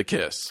 which is the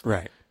kiss.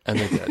 Right. And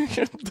they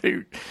did.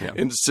 They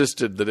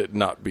insisted that it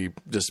not be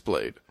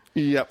displayed.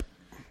 Yep.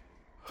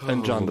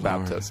 And John the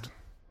Baptist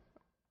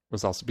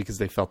was also, because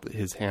they felt that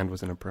his hand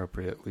was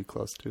inappropriately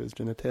close to his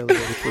genitalia,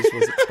 which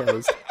was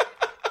exposed.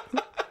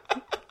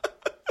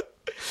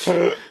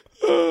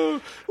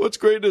 What's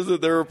great is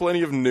that there were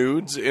plenty of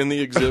nudes in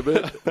the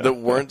exhibit that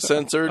weren't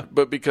censored,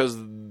 but because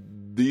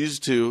these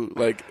two,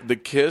 like the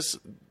kiss,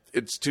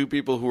 it's two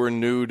people who are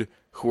nude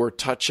who are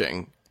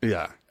touching.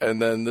 Yeah.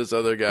 And then this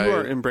other guy who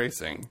are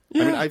embracing.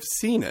 Yeah. I mean, I've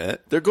seen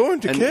it. They're going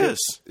to kiss.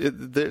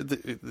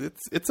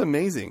 It's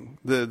amazing.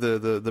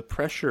 The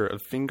pressure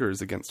of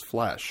fingers against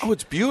flesh. Oh,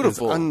 it's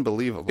beautiful. It's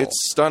unbelievable. It's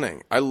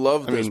stunning. I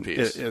love this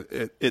piece.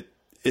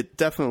 It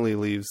definitely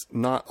leaves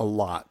not a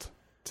lot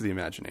to the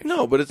imagination.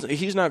 No, but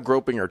he's not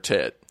groping her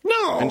tit.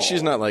 No. And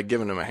she's not like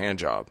giving him a hand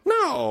job.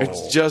 No.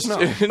 It's just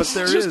it's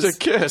just a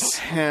kiss.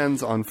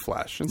 Hands on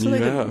flesh. And so they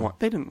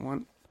didn't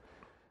want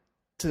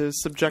to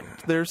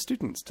subject their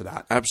students to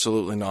that.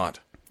 Absolutely not.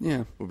 Yeah.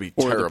 It would be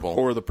terrible.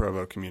 Or the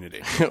Provo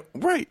community.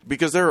 Right,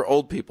 because there are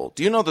old people.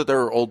 Do you know that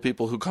there are old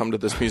people who come to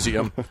this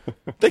museum?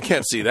 They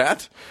can't see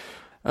that.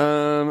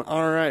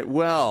 All right.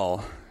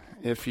 Well,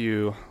 if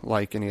you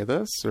like any of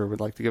this or would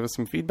like to give us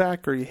some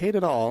feedback or you hate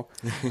it all,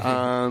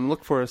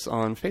 look for us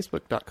on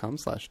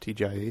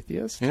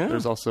Facebook.com/TGIAtheist. Yeah.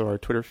 There's also our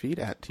Twitter feed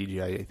at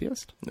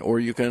TGIAtheist.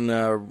 Or you can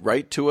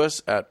write to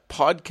us at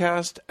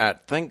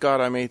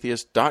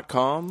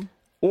podcast@thankgodimatheist.com.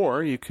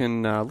 Or you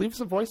can leave us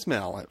a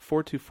voicemail at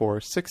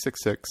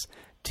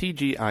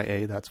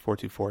 424-666-TGIA. That's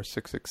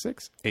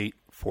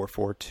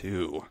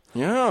 424-666-8442.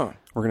 Yeah.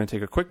 We're going to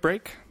take a quick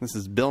break. This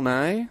is Bill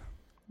Nye.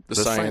 The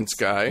science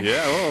guy.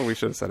 Yeah, well, we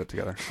should have said it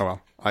together. Oh,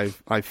 well.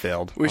 I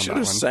failed. We should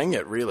have sang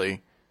it,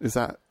 really.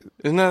 Isn't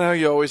that how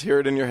you always hear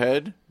it in your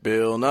head?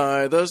 Bill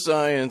Nye, the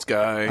science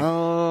guy.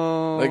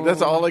 Oh. Like,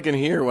 that's all I can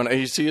hear when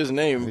I see his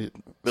name.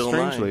 Bill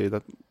Strangely,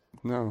 Nye.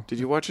 No. Did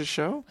you watch his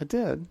show? I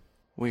did.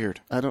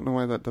 Weird. I don't know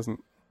why that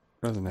doesn't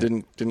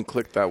resonate. Didn't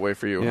click that way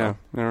for you. Yeah.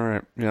 Huh? All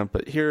right. Yeah.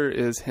 But here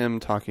is him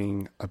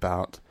talking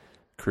about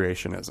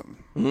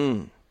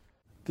creationism.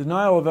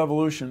 Denial of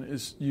evolution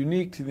is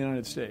unique to the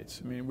United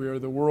States. I mean, we are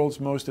the world's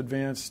most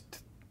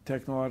advanced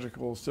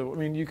technological. So, I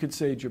mean, you could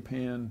say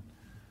Japan,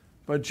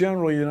 but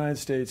generally the United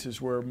States is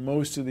where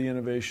most of the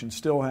innovation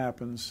still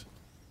happens.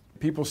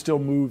 people still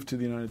move to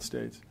the United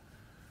States.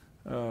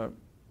 And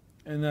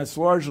that's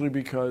largely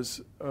because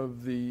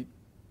of the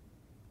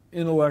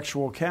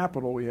intellectual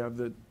capital we have,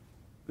 the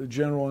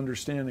general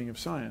understanding of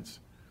science.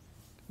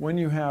 When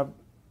you have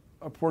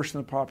a portion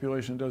of the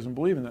population that doesn't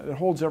believe in that, it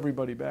holds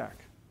everybody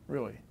back,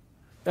 really.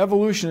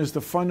 Evolution is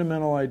the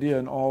fundamental idea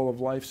in all of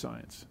life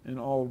science, in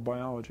all of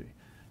biology.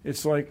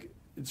 It's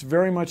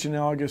very much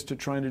analogous to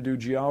trying to do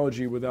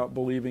geology without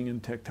believing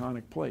in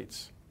tectonic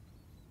plates.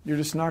 You're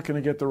just not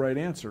going to get the right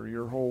answer.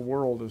 Your whole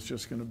world is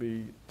just going to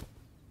be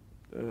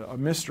a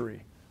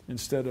mystery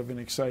instead of an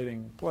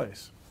exciting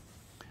place.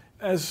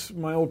 As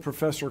my old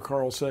professor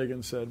Carl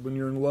Sagan said, when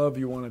you're in love,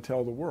 you want to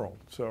tell the world.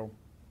 So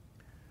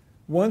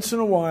once in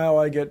a while,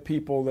 I get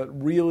people that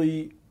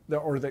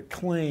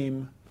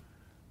claim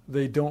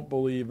they don't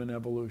believe in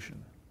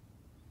evolution.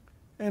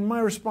 And my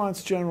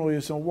response generally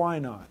is, why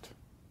not?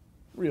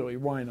 Really,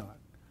 why not?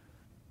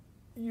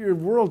 Your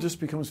world just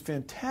becomes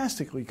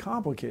fantastically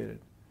complicated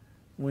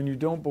when you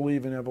don't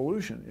believe in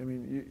evolution. I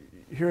mean,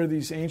 here are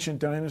these ancient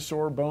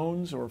dinosaur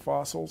bones or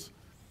fossils.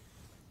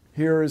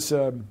 Here is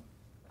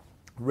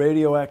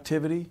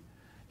radioactivity.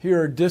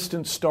 Here are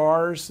distant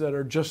stars that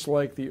are just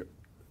like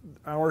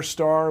our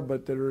star,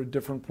 but that are at a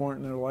different point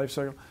in their life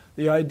cycle.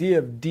 The idea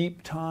of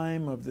deep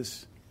time, of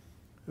this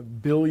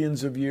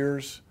billions of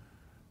years,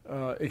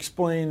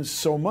 explains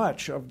so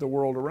much of the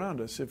world around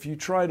us. If you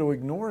try to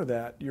ignore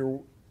that,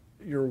 your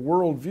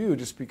worldview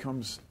just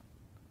becomes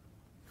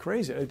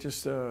crazy. It's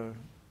just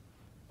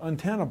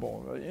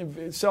untenable,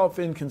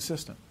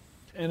 self-inconsistent.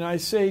 And I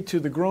say to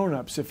the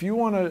grown-ups, if you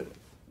want to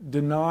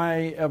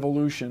deny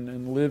evolution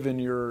and live in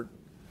your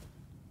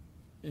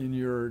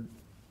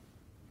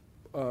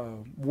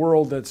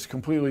world that's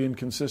completely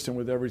inconsistent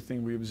with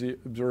everything we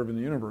observe in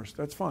the universe,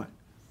 that's fine.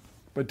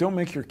 But don't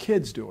make your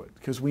kids do it,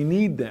 because we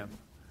need them.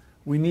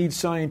 We need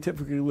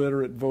scientifically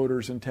literate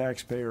voters and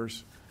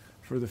taxpayers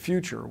for the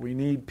future. We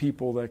need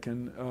people that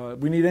can,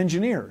 we need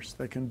engineers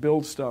that can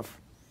build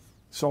stuff,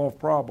 solve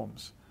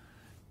problems.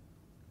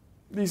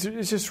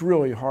 It's just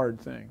really a hard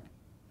thing.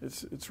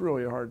 It's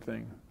really a hard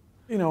thing.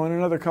 You know, in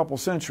another couple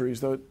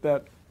centuries,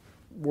 that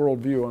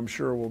worldview, I'm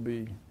sure,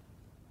 it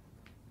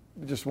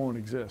just won't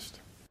exist.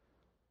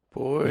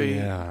 Boy,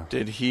 Yeah.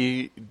 did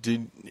he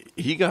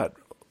got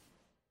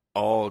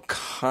all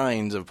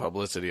kinds of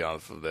publicity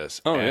off of this.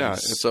 Oh, and yeah.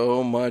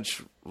 so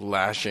much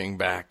lashing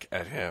back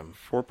at him.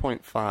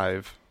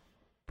 4.5,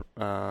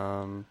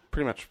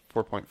 pretty much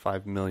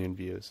 4.5 million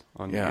views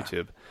on Yeah.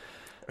 YouTube.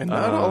 And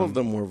not all of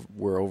them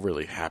were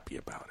overly happy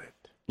about it.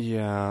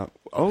 Yeah.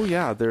 Oh,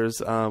 yeah. There's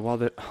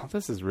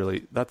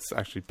that's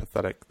actually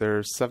pathetic.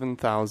 There's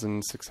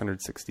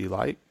 7,660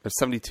 there's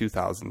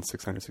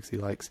 72,660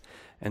 likes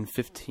and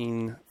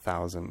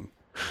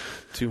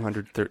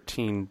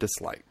 15,213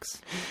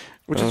 dislikes,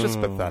 which is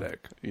just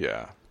pathetic.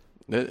 Yeah.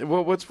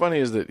 Well, what's funny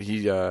is that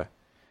he's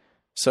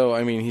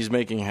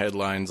making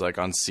headlines like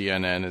on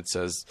CNN. It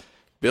says,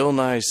 Bill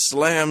Nye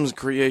slams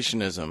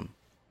creationism,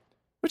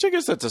 which I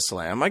guess that's a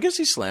slam. I guess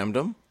he slammed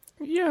him.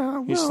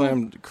 Yeah. He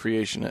slammed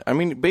creationism. I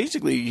mean,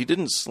 basically, he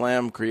didn't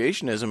slam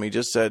creationism. He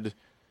just said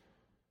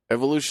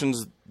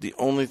evolution's the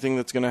only thing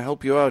that's going to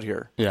help you out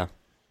here. Yeah.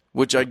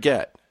 Which I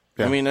get.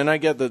 Yeah. I mean, and I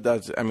get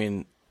that's, I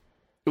mean...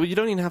 Well, you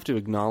don't even have to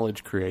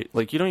acknowledge you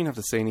don't even have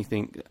to say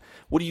anything.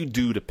 What do you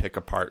do to pick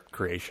apart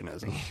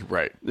creationism?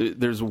 Right.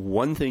 There's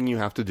one thing you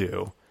have to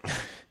do,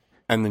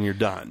 and then you're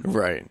done.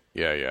 Right.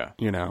 Yeah.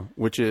 You know,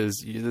 which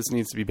is, this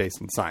needs to be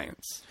based in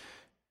science.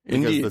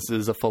 Because Indeed. this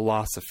is a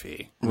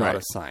philosophy, not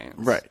a science.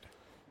 Right.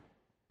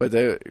 But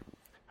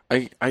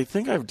I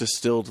think I've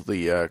distilled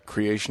the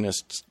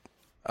creationist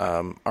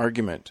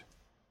argument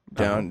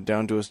down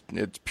to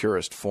its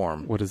purest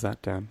form. What is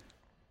that, Dan?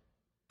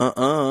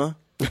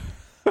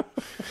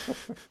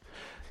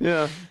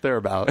 Yeah,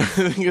 thereabout. I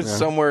think it's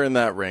somewhere in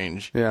that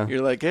range. Yeah.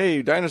 You're like,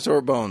 hey,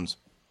 dinosaur bones.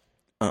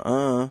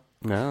 No.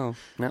 No.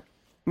 No.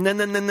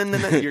 Your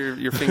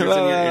fingers in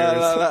your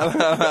ears.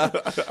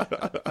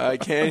 I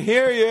can't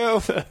hear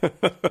you.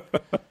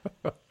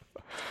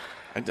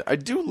 I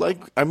do like,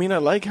 I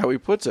like how he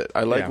puts it.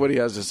 I like what he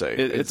has to say.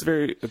 It's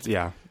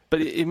but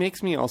it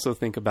makes me also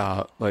think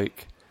about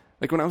like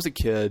when I was a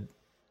kid,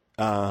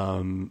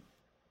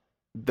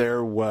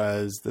 there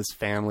was this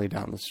family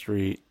down the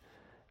street,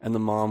 and the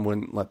mom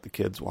wouldn't let the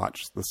kids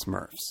watch the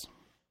Smurfs.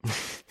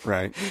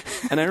 Right.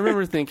 And I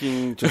remember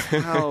thinking just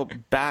how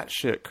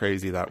batshit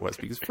crazy that was,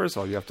 because first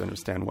of all, you have to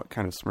understand what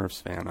kind of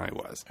Smurfs fan I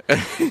was.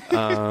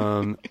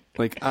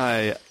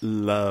 I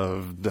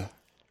loved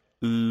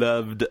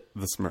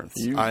the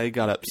Smurfs. I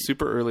got up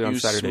super early on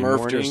Saturday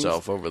mornings. You smurfed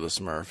yourself over the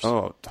Smurfs.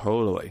 Oh,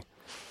 totally.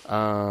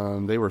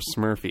 They were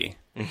Smurfy.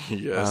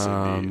 Yes,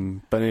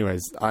 indeed. But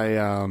anyways,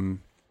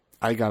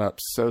 I got up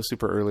so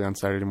super early on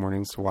Saturday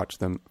mornings to watch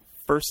them.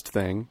 First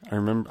thing, I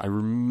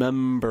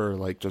remember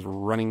like just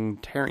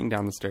tearing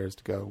down the stairs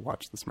to go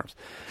watch the Smurfs.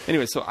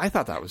 Anyway, so I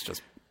thought that was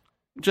just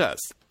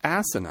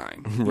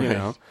asinine, right. You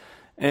know?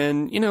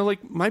 And,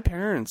 like my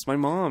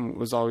mom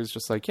was always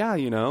just like, yeah,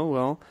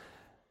 well,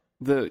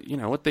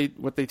 what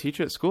they teach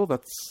you at school,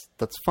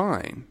 that's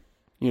fine,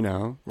 You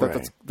know,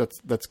 Right.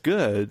 that's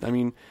good. I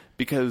mean,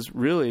 because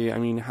really, I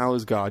mean, how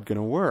is God going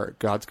to work?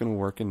 God's going to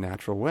work in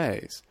natural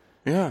ways.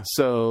 Yeah.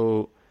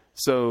 So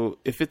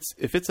if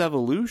it's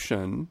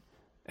evolution,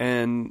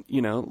 and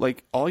you know,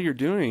 like all you're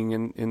doing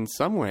in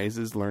some ways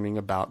is learning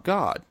about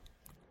God.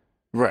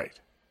 Right.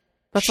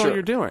 That's all Sure.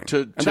 you're doing.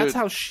 And that's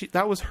how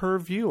that was her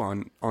view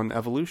on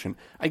evolution.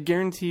 I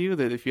guarantee you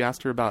that if you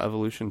asked her about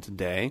evolution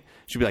today,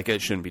 she'd be like,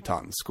 it shouldn't be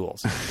taught in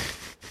schools.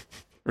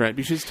 Right?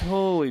 Because she's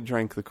totally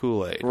drank the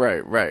Kool-Aid.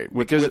 Right.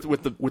 With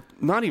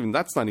not even,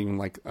 that's not even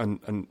like a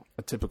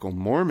typical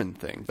Mormon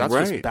thing. That's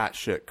just Right.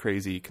 batshit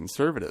crazy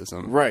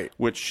conservatism. Right.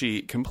 Which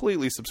she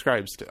completely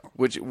subscribes to.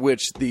 Which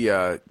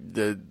the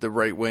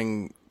right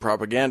wing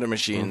propaganda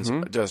machines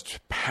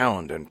just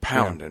pound and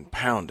pound and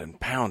pound and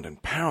pound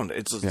and pound.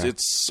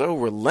 It's so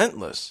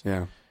relentless.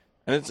 Yeah.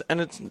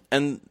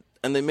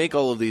 And they make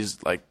all of these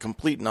like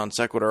complete non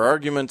sequitur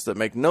arguments that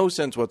make no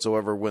sense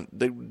whatsoever when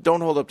they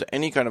don't hold up to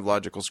any kind of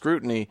logical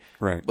scrutiny.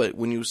 Right. But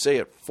when you say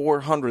it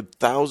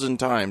 400,000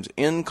 times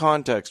in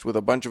context with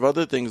a bunch of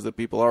other things that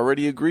people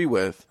already agree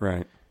with,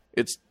 Right.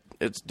 it's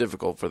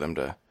difficult for them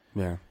to.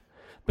 Yeah.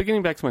 But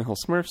getting back to my whole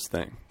Smurfs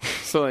thing.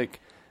 So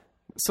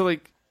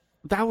like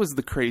that was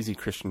the crazy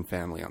Christian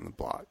family on the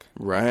block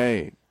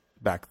Right.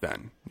 back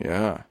then.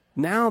 Yeah.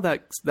 Now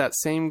that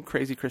same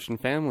crazy Christian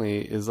family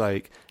is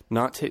like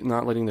not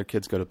letting their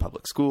kids go to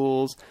public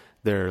schools.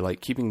 They're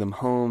like keeping them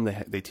home.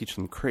 They teach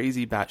them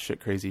crazy, batshit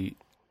crazy.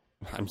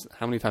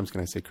 How many times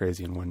can I say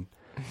crazy in one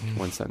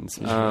sentence?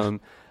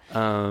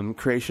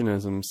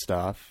 Creationism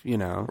stuff, you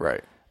know,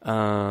 Right.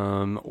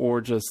 or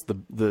just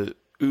the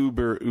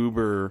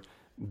uber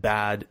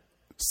bad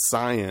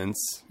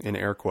science in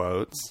air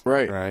quotes,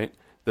 Right.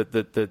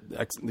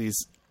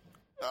 These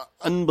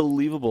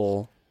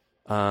unbelievable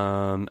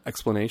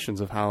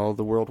explanations of how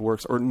the world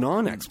works, or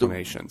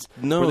non-explanations.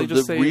 No, where they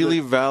just the say really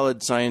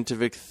valid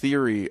scientific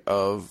theory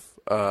of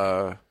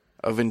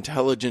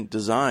intelligent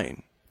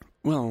design,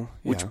 well,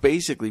 yeah. which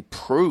basically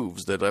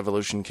proves that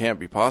evolution can't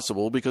be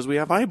possible because we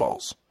have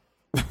eyeballs.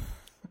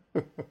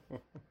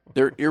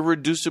 They're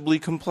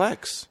irreducibly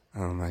complex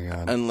Oh my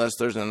god! unless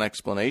there's an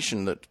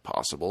explanation that's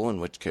possible,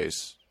 in which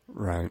case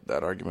Right?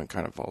 that argument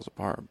kind of falls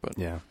apart. But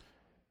Yeah.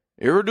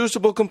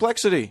 irreducible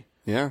complexity,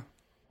 Yeah.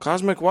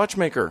 cosmic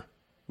watchmaker.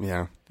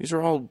 Yeah. These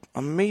are all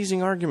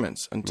amazing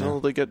arguments until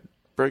they get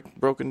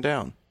broken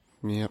down.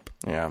 Yep.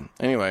 Yeah.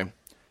 Anyway,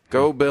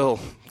 go Bill.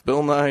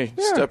 Bill Nye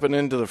stepping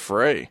into the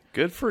fray.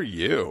 Good for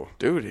you.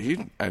 Dude,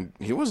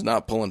 he was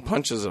not pulling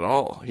punches at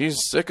all. He's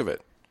sick of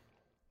it.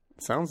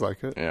 Sounds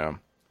like it. Yeah.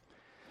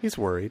 He's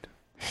worried.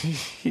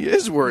 He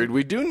is worried.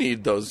 We do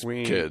need those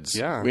kids.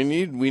 yeah. We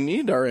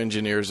need our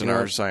engineers and You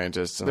know, our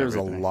scientists and There's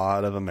everything. a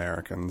lot of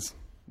Americans.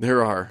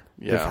 There are.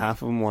 If Yeah.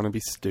 half of them want to be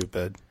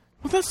stupid.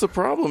 Well, that's the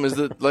problem, is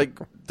that like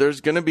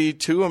there's going to be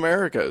two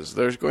Americas.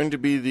 There's going to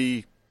be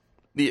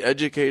the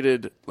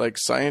educated like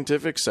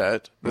scientific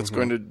set that's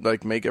going to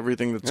like make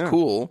everything that's Yeah.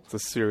 cool. It's a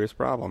serious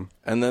problem.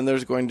 And then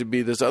there's going to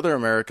be this other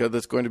America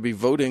that's going to be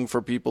voting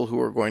for people who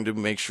are going to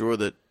make sure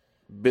that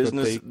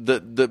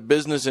the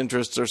business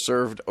interests are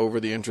served over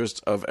the interests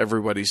of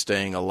everybody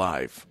staying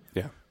alive.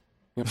 Yeah.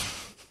 Yep.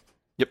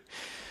 Yep.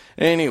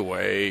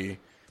 Anyway,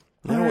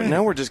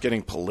 now we're just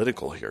getting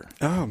political here.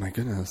 Oh my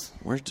goodness.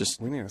 We're just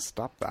We need to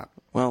stop that.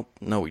 well,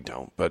 no, we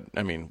don't. But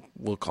I mean,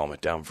 we'll calm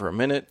it down for a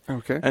minute.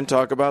 Okay. And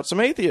talk about some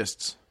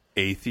atheists.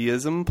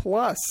 Atheism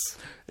plus.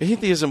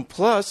 Atheism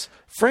plus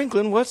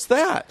Franklin. What's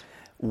that?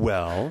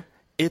 Well,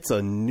 it's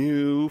a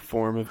new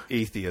form of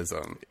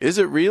atheism. Is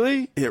it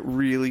really? It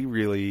really,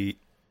 really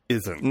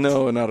isn't.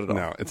 No, not at all.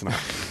 No, it's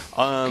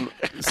not.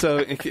 So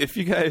if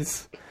you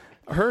guys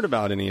heard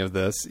about any of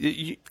this,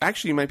 you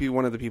might be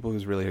one of the people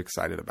who's really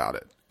excited about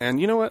it. And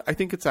you know what? I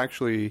think it's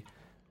actually...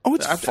 Oh,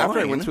 it's after I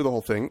fine. went through the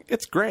whole thing,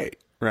 it's great,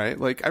 right?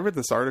 Like, I read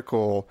this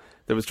article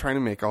that was trying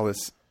to make all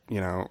this, you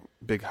know,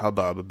 big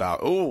hubbub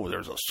about,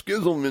 there's a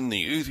schism in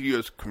the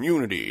atheist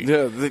community.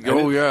 Yeah.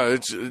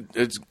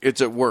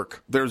 It's at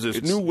work. There's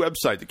this new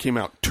website that came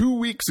out 2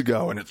 weeks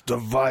ago, and it's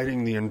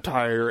dividing the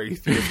entire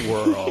atheist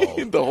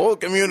world. The whole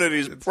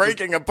community's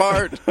breaking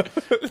apart.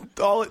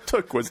 All it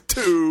took was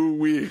 2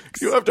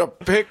 weeks. You have to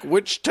pick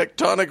which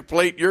tectonic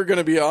plate you're going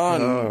to be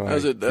on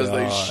as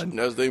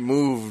God. they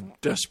move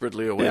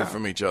desperately away Yeah.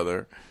 from each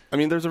other. I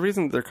mean, there's a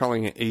reason they're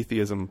calling it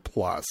atheism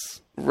plus,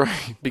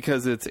 Right.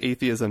 because it's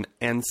atheism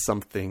and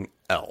something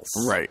else.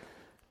 Right.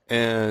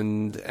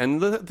 And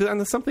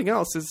the something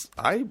else is,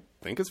 I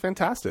think, is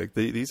fantastic.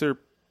 These are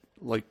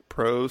like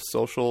pro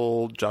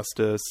social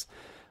justice,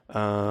 you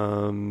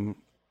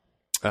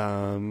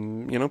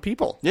know,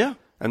 people. Yeah.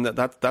 And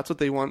that's what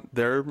they want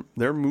their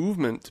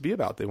movement to be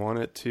about. They want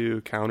it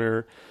to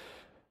counter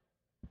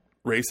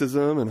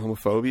racism and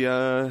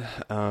homophobia.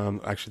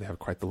 Actually, they have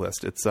quite the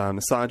list. It's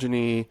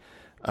misogyny,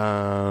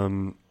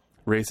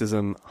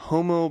 racism,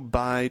 homo,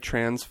 bi,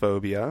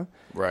 transphobia,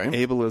 Right.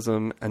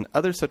 ableism, and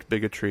other such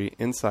bigotry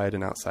inside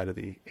and outside of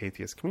the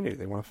atheist community.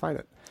 They want to fight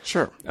it.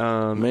 Sure.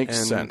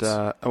 Makes sense.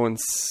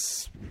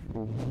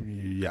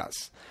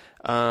 Yes.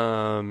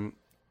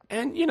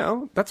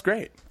 And, that's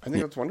great. I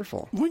think that's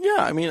wonderful. Well,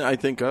 yeah, I mean, I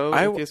think Go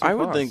I atheist with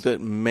would cause. think that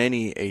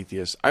many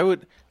atheists, I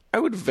would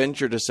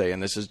venture to say,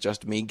 and this is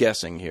just me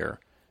guessing here,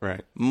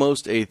 Right.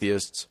 most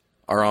atheists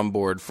are on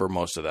board for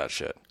most of that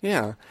shit.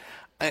 Yeah.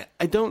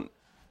 I don't,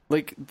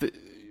 like,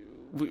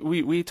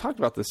 we talked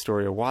about this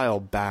story a while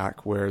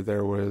back where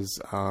there was,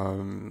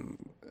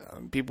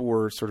 people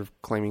were sort of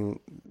claiming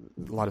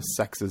a lot of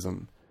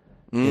sexism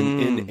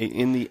in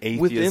the atheism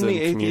Within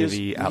the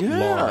community at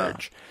yeah.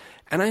 large.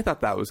 And I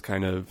thought that was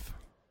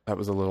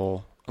a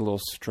little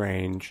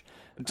strange.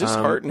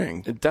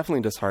 Disheartening.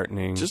 Definitely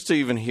disheartening. Just to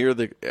even hear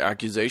the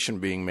accusation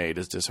being made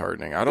is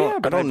disheartening. I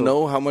don't but I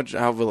know how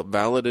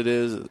valid it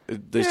is.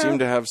 They seem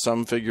to have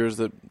some figures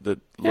that look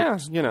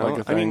like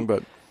a thing,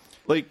 but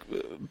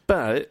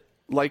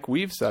like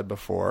we've said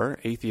before,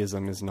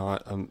 atheism is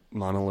not a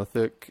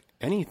monolithic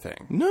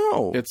anything.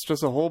 no. It's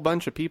just a whole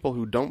bunch of people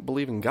who don't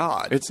believe in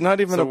God. It's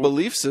not even a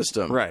belief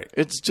system. Right.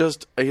 It's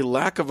just a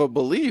lack of a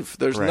belief.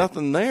 There's Right.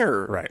 nothing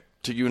there Right.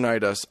 to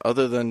unite us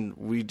other than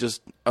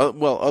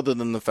other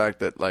than the fact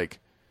that, like,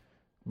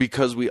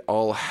 because we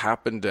all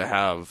happen to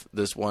have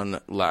this one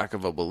lack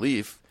of a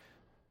belief,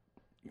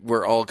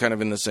 we're all kind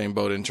of in the same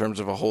boat in terms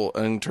of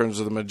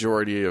the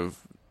majority of,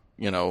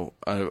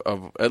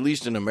 of at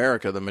least in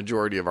America, the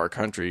majority of our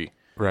country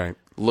Right.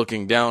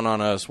 looking down on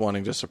us,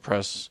 wanting to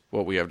suppress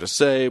what we have to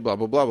say, blah,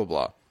 blah, blah, blah,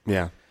 blah.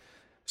 Yeah.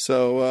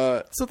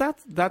 So, So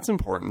that's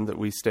important that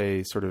we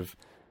stay sort of,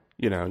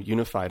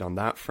 unified on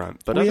that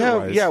front. But we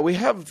otherwise,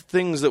 have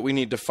things that we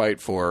need to fight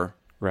for.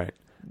 right.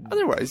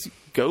 Otherwise,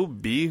 go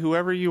be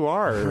whoever you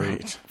are,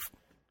 Right.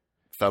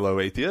 fellow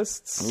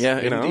atheists. Yeah,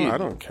 indeed. I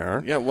don't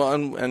care. Yeah, well,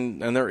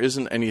 and there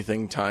isn't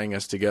anything tying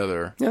us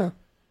together. Yeah.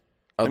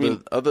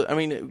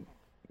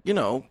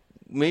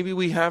 Maybe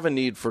we have a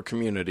need for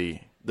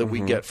community that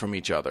we get from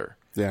each other,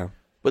 Yeah.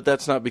 but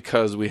that's not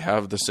because we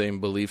have the same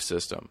belief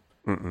system.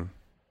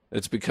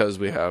 It's because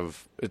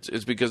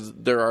it's because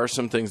there are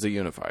some things that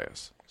unify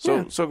us.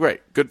 So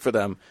great, good for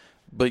them.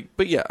 But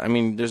yeah, I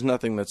mean, there's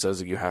nothing that says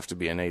that you have to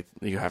be a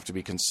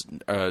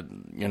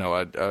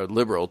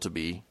liberal to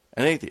be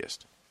an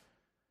atheist.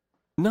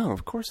 No,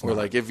 of course not. Or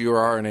like, if you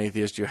are an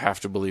atheist, you have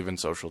to believe in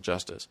social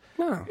justice.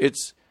 No.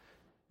 It's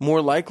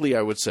more likely,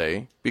 I would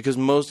say, because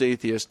most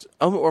atheists,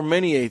 or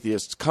many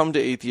atheists, come to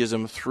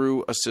atheism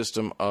through a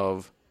system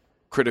of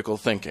critical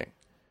thinking.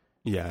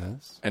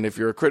 Yes. And if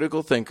you're a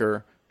critical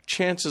thinker,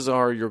 chances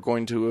are you're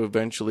going to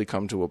eventually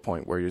come to a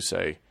point where you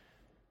say,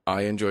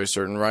 I enjoy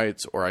certain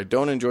rights, or I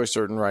don't enjoy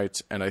certain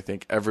rights, and I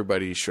think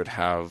everybody should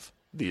have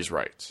these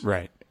rights.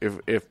 Right.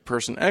 If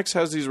person X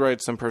has these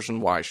rights, then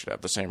person Y should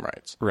have the same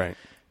rights. Right.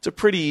 It's a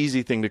pretty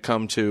easy thing to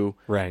come to.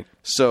 Right.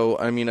 So,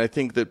 I mean, I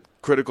think that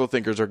critical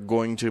thinkers are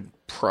going to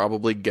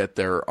probably get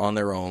there on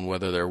their own,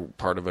 whether they're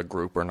part of a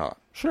group or not.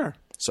 Sure.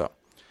 So,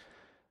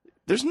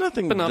 there's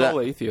nothing But not all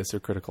atheists are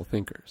critical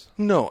thinkers.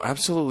 No,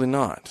 absolutely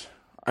not.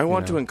 I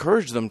want to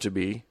encourage them to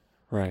be.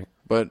 Right.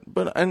 But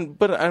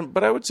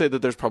I would say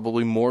that there's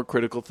probably more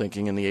critical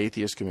thinking in the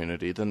atheist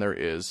community than there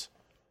is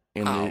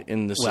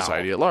in the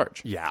society at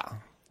large. Yeah.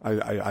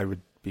 I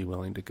would be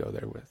willing to go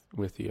there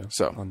with you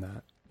on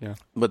that. Yeah.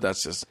 But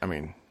that's just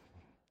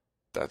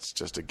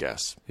a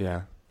guess.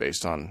 Yeah.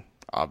 Based on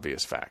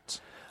obvious facts.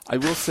 I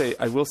will say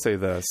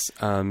this.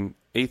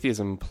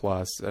 Atheism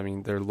Plus, I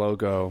mean, their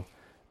logo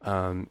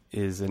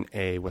is an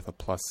A with a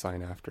plus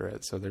sign after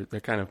it. So they're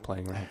kind of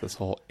playing around with this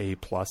whole A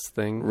plus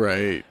thing.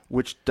 Right.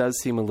 Which does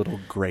seem a little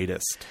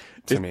greatest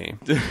to me.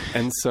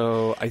 And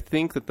so I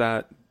think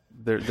that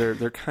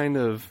they're kind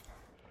of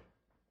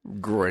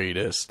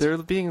greatest. They're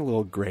being a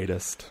little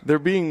greatest. They're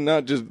being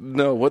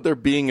what they're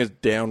being is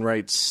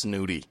downright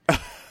snooty.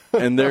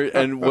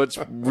 And what's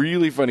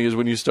really funny is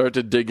when you start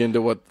to dig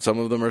into what some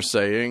of them are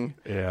saying,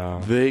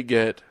 they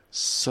get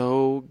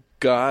so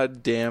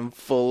goddamn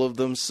full of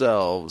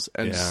themselves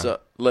and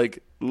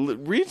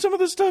read some of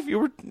the stuff you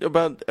were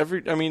about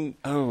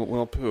oh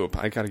well, poop.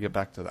 I got to get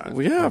back to that.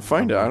 Well, yeah,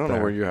 find out. I don't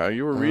know where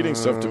you were reading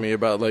stuff to me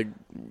about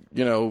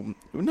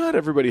not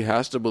everybody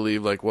has to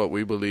believe like what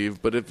we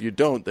believe, but if you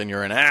don't, then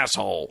you're an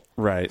asshole.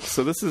 Right.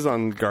 So this is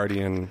on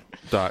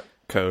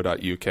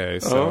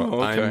guardian.co.uk.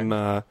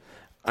 So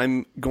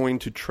I'm going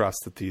to trust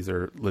that these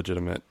are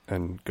legitimate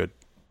and good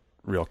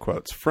real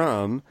quotes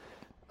from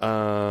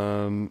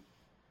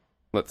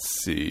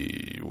let's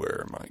see,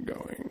 where am I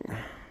going?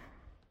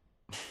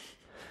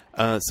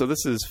 So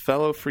this is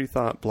fellow free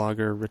thought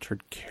blogger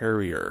Richard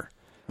Carrier.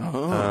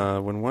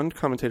 When one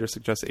commentator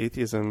suggests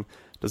atheism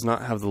does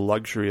not have the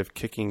luxury of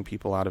kicking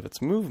people out of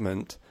its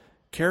movement,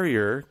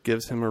 Carrier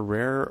gives him a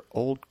rare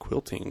old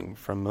quilting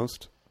from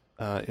most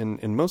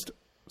in most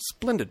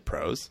splendid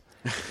prose.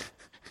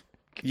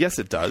 Yes,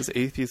 it does.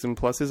 Atheism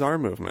Plus is our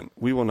movement.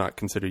 We will not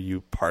consider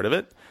you part of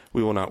it.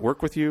 We will not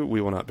work with you. We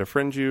will not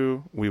befriend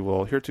you. We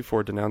will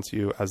heretofore denounce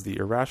you as the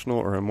irrational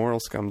or immoral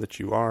scum that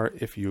you are,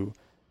 if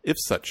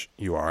such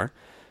you are.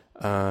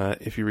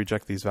 If you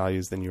reject these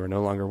values, then you are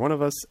no longer one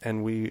of us,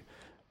 and we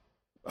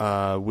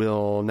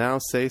will now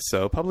say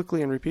so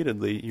publicly and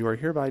repeatedly. You are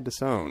hereby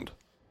disowned.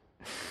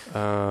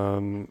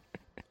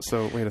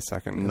 So wait a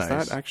second. Nice.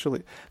 Is that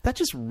actually... That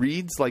just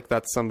reads like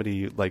that's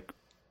somebody, like,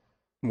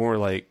 more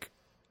like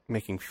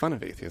making fun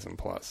of Atheism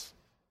Plus.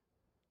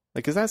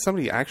 Like, is that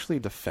somebody actually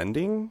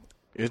defending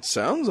It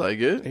sounds like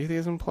it.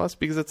 Atheism Plus?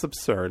 Because it's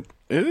absurd.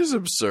 It is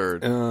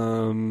absurd.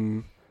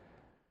 Let's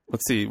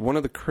see. One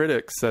of the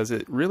critics says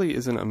it really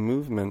isn't a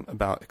movement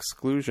about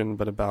exclusion,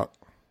 but about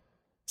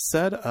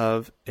said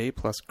of A+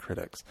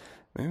 critics.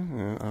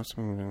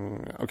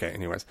 Okay,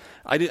 anyways.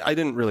 I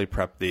didn't really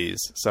prep these,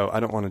 so I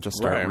don't want to just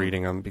start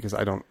reading them because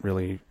I didn't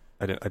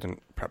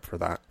prep for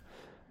that.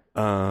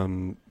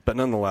 But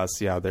nonetheless,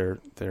 yeah, the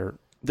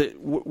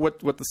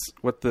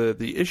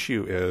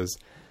issue is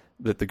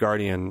that the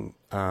Guardian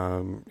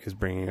is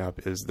bringing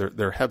up is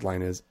their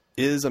headline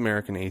is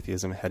American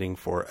atheism heading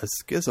for a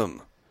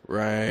schism?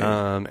 Right.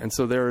 And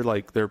so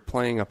they're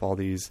playing up all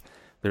these,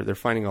 they're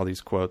finding all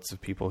these quotes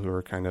of people who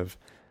are kind of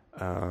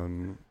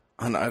on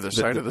either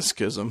side of the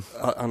schism.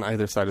 On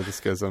either side of the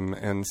schism,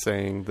 and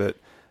saying that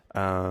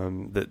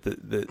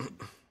that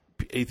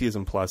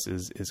Atheism Plus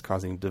is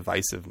causing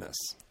divisiveness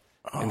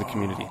in the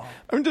community.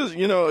 I'm just,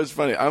 it's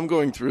funny. I'm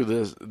going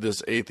through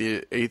this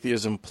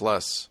Atheism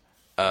Plus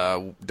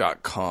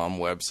 .com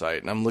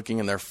website, and I'm looking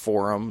in their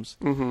forums.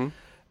 Mm-hmm.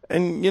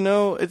 And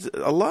it's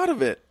a lot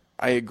of it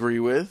I agree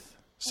with.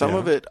 Some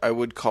of it I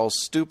would call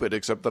stupid,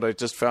 except that I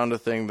just found a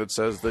thing that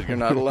says that you're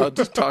not allowed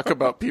to talk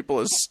about people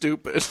as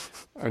stupid.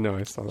 I know,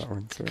 I saw that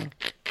one too.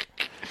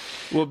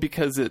 Well,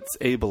 because it's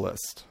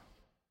ableist,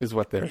 is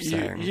what they're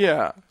saying.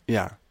 Yeah.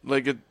 Yeah.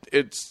 Like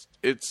it's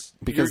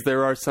because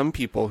there are some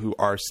people who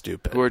are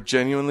stupid. Who are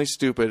genuinely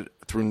stupid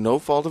through no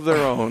fault of their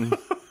own.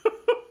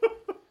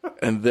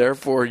 And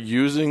therefore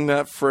using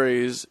that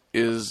phrase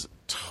is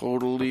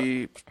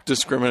totally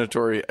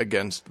discriminatory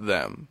against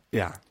them.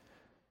 Yeah.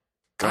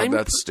 God,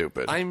 that's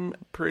stupid. I'm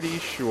pretty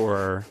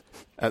sure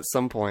at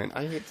some point,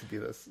 I hate to be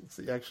this,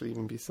 actually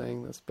even be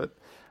saying this, but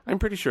I'm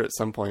pretty sure at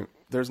some point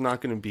there's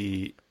not going to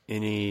be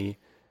any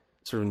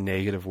sort of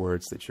negative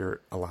words that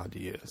you're allowed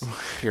to use,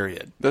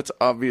 period. That's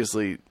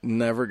obviously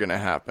never going to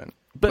happen.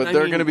 But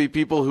there are going to be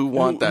people who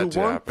want that to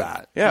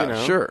happen.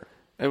 Yeah, sure.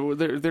 And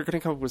they're going to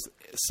come up with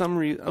some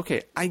reason.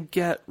 Okay, I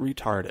get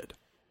retarded.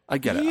 I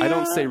get it. I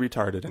don't say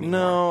retarded anymore.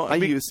 No, I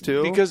used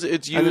to. Because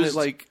it's used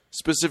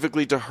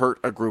specifically to hurt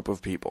a group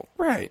of people.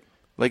 Right.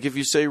 Like if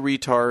you say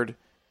retard,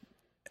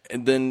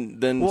 and then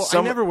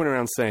I never went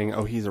around saying,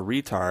 "Oh, he's a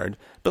retard,"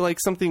 but like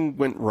something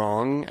went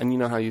wrong, and you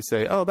know how you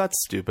say, "Oh, that's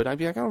stupid." I'd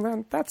be like, "Oh,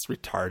 man, that's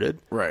retarded."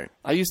 Right.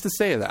 I used to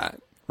say that.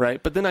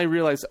 Right. But then I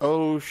realized,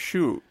 oh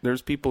shoot,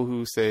 there's people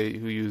who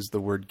use the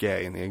word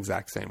gay in the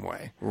exact same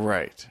way.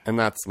 Right. And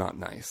that's not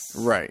nice.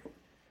 Right.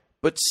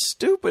 But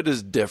stupid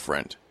is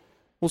different.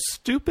 Well,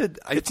 stupid,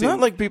 it's not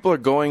like people are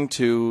going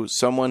to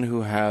someone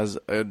who has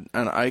an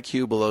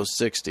IQ below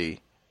 60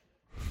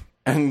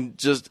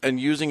 and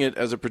using it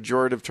as a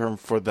pejorative term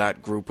for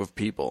that group of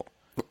people.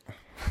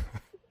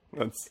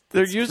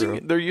 They're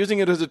using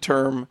it as a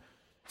term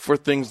for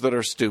things that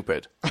are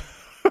stupid.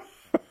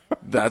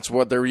 That's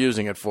what they're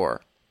using it for.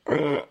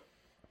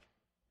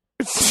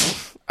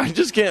 I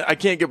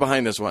can't get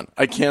behind this one.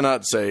 I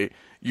cannot say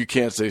you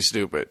can't say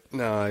stupid.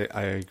 No,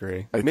 I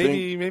agree.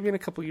 Maybe in a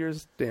couple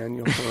years, Dan,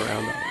 you'll come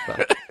around on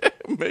that.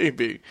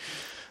 Maybe.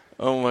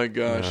 Oh my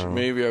gosh,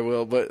 maybe I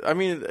will. But I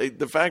mean,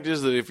 the fact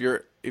is that if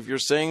you're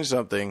saying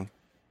something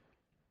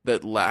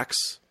that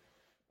lacks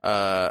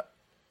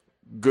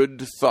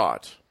good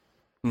thought,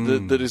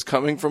 that is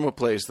coming from a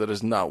place that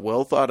is not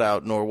well thought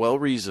out nor well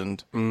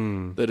reasoned,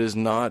 that is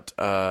not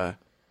that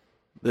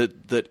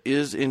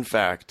is in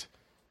fact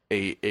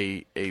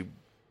a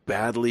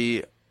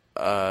badly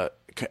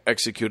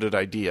executed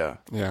idea.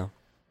 Yeah.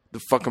 The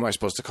fuck am I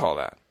supposed to call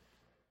that?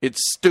 It's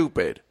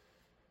stupid.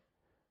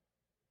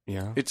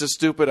 Yeah. It's a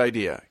stupid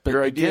idea. But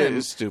your idea again,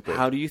 is stupid.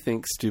 How do you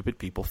think stupid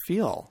people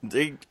feel?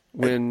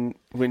 When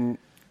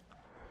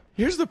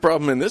Here's the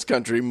problem in this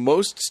country.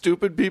 Most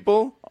stupid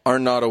people are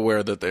not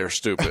aware that they're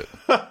stupid.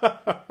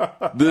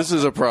 This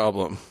is a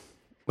problem.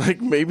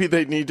 Like, maybe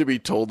they need to be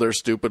told they're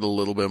stupid a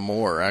little bit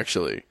more,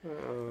 actually.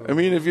 I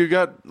mean, if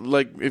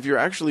you're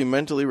actually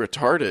mentally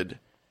retarded,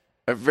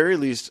 at very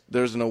least,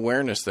 there's an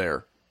awareness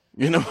there.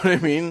 You know what I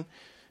mean?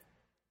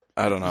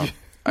 I don't know.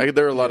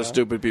 There are a lot of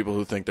stupid people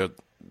who think that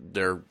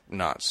they're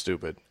not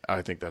stupid.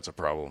 I think that's a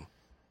problem.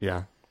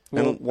 Yeah.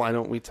 Well, why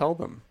don't we tell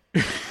them?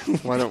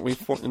 Why don't we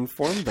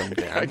inform them,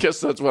 Dan? I guess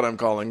that's what I'm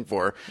calling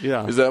for.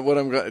 Yeah. Is that what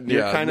I'm going?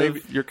 Yeah.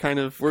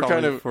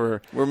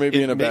 We're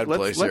maybe in a bad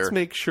place here. Let's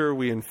make sure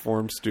we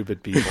inform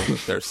stupid people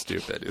that they're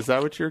stupid. Is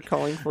that what you're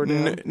calling for,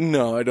 Dan?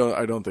 No, I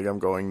don't think I'm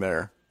going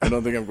there. I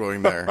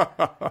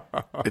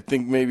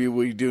think maybe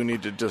we do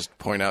need to just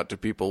point out to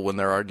people when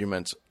their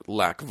arguments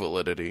lack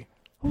validity.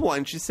 Why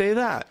don't you say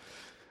that?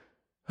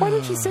 Why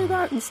don't you say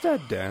that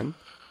instead, Dan?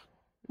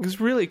 Because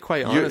really,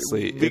 quite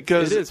honestly, it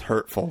is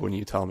hurtful when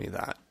you tell me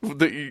that.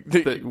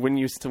 When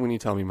you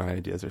tell me my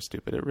ideas are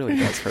stupid, it really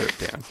does hurt,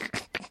 Dan.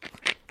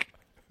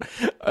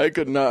 I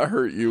could not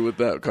hurt you with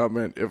that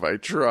comment if I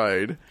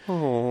tried.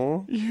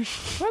 Oh, I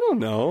don't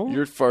know.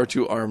 You're far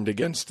too armed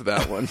against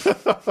that one.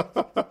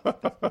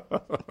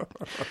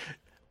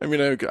 I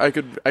mean, I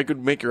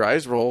could make your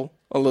eyes roll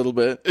a little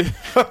bit. It's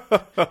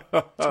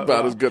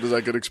about as good as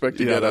I could expect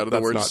to get out of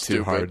the word not stupid.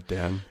 too hard,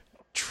 Dan.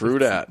 True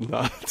that.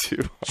 Not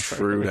too hard.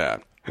 True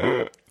that.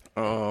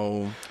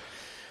 Oh.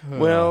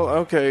 Well,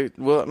 okay.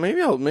 Well,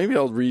 maybe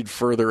I'll read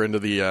further into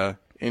the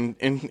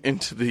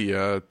into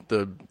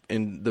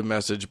the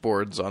message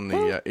boards on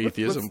the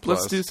Atheism Plus.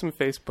 Let's do some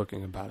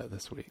Facebooking about it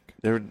this week.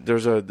 There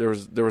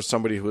was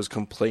somebody who was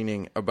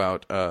complaining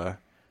about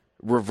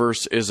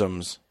reverse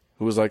isms,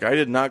 who was like, I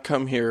did not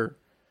come here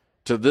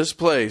to this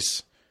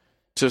place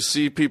to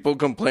see people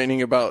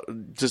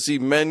to see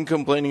men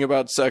complaining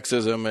about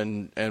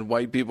sexism and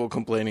white people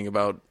complaining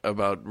about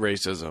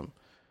racism.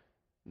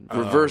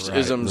 Reverse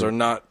isms are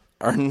not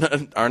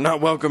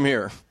welcome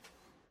here,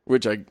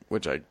 which I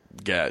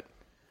get.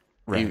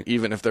 Right.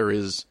 Even if there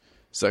is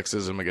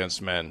sexism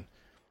against men,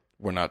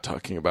 we're not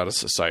talking about a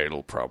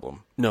societal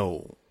problem.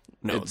 No,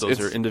 those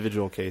are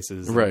individual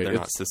cases. Right. They're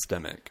not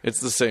systemic.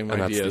 It's the same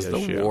And idea that's as the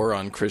the issue. war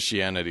on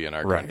Christianity in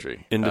our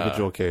country.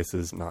 Individual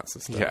cases, not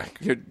systemic.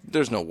 Yeah,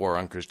 there's no war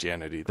on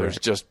Christianity. There's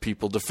Right. just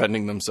people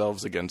defending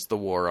themselves against the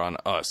war on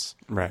us,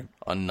 Right.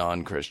 on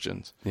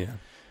non-Christians. Yeah.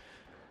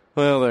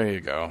 Well, there you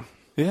go.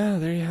 Yeah,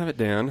 there you have it,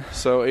 Dan.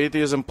 So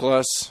Atheism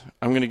Plus,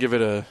 I'm going to give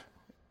it a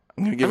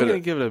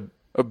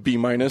a B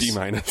minus. B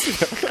minus.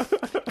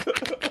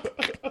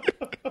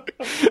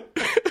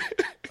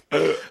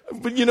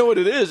 But you know what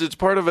it is? It's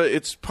part of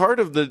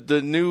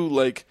the new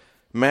like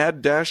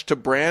mad dash to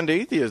brand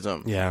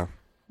atheism. Yeah.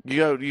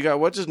 You got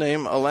what's his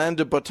name? Alain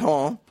de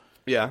Botton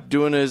Yeah.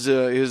 doing his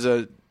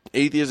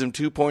atheism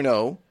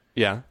 2.0.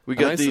 Yeah. We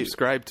got I the-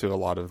 subscribe to a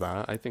lot of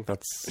that. I think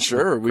that's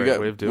Sure, a we great got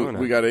way of doing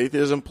we it. got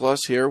Atheism Plus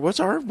here. What's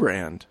our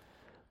brand?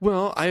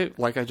 Well,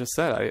 like I just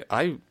said,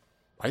 I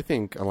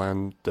think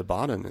Alain de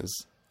Botton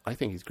I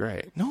think he's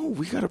great. No,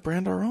 we got to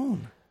brand our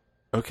own.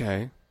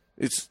 Okay.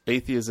 It's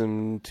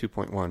Atheism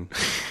 2.1.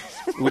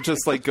 We'll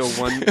just like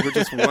we're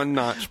just one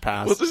notch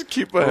past. we'll just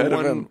keep ahead of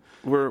one, him.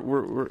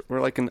 We're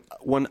like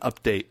one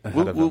update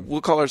ahead of him.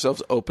 We'll call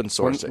ourselves open One,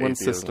 source one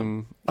atheism.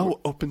 system. Oh,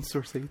 open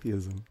source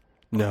atheism.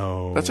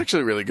 No. That's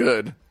actually really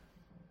good.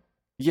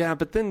 Yeah,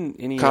 but then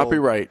any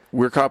Copyright.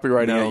 We're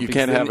copywriting No, it. You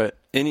because can't have it.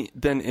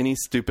 Any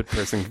stupid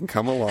person can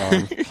come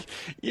along.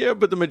 Yeah,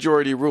 but the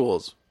majority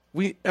rules.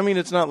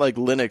 It's not like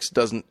Linux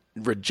doesn't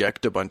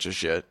reject a bunch of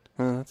shit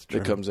That's true.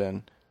 that comes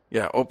in.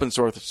 Yeah, open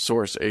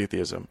source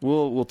atheism.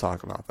 We'll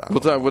talk about that.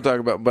 We'll talk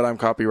about, but I'm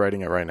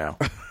copywriting it right now.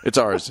 It's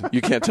ours. You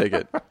can't take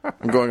it.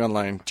 I'm going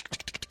online.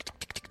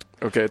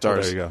 Okay, it's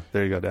ours. There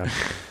you go, Dan.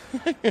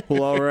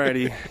 Well,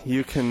 alrighty.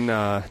 You can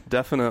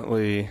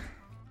definitely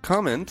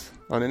comment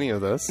on any of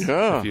this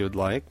if you would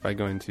like by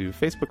going to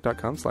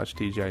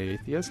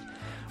facebook.com/TGIAtheist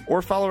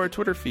or follow our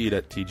Twitter feed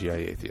at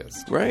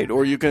TGIAtheist. Right,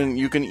 or you can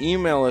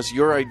email us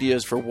your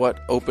ideas for what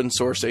open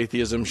source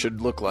atheism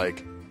should look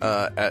like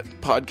at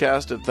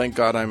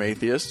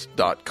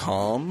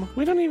podcast@thankgodimatheist.com.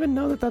 We don't even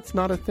know that that's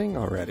not a thing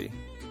already.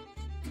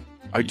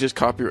 I just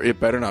it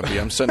better not be.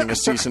 I'm sending a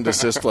cease and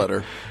desist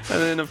letter. And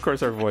then, of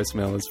course, our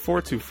voicemail is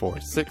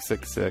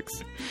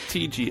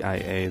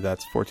 424-666-TGIA.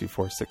 That's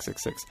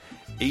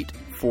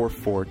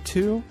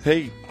 424-666-8442.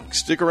 Hey,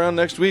 stick around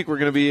next week.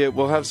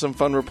 We'll have some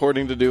fun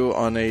reporting to do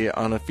on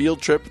a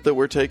field trip that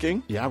we're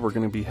taking. Yeah, we're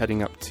going to be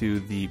heading up to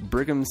the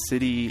Brigham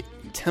City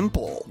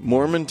Temple.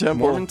 Mormon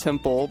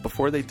Temple.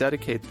 Before they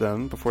dedicate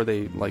them, before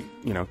they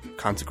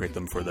consecrate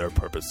them for their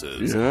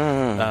purposes.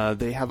 Yeah.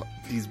 They have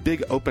these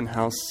big open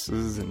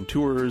houses and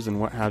tours and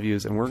what have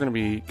yous, and we're going to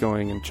be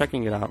going and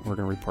checking it out. And we're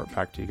going to report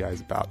back to you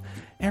guys about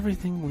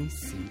everything we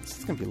see.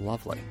 It's going to be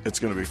lovely. It's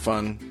going to be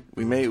fun.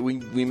 We may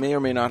or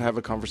may not have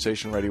a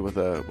conversation ready with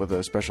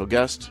a special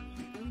guest.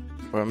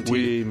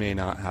 We may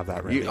not have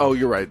that ready.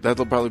 You're right.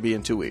 That'll probably be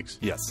in 2 weeks.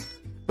 Yes.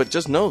 But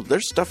just know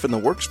there's stuff in the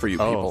works for you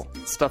people.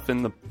 Stuff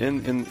in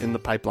the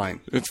pipeline.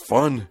 It's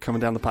fun.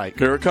 Coming down the pike.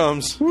 Here it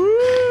comes.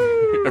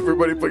 Woo!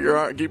 Everybody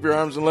keep your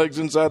arms and legs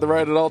inside the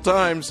ride at all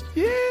times.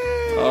 Yeah.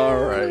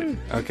 All right.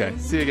 Okay.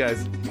 See you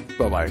guys.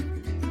 Bye-bye.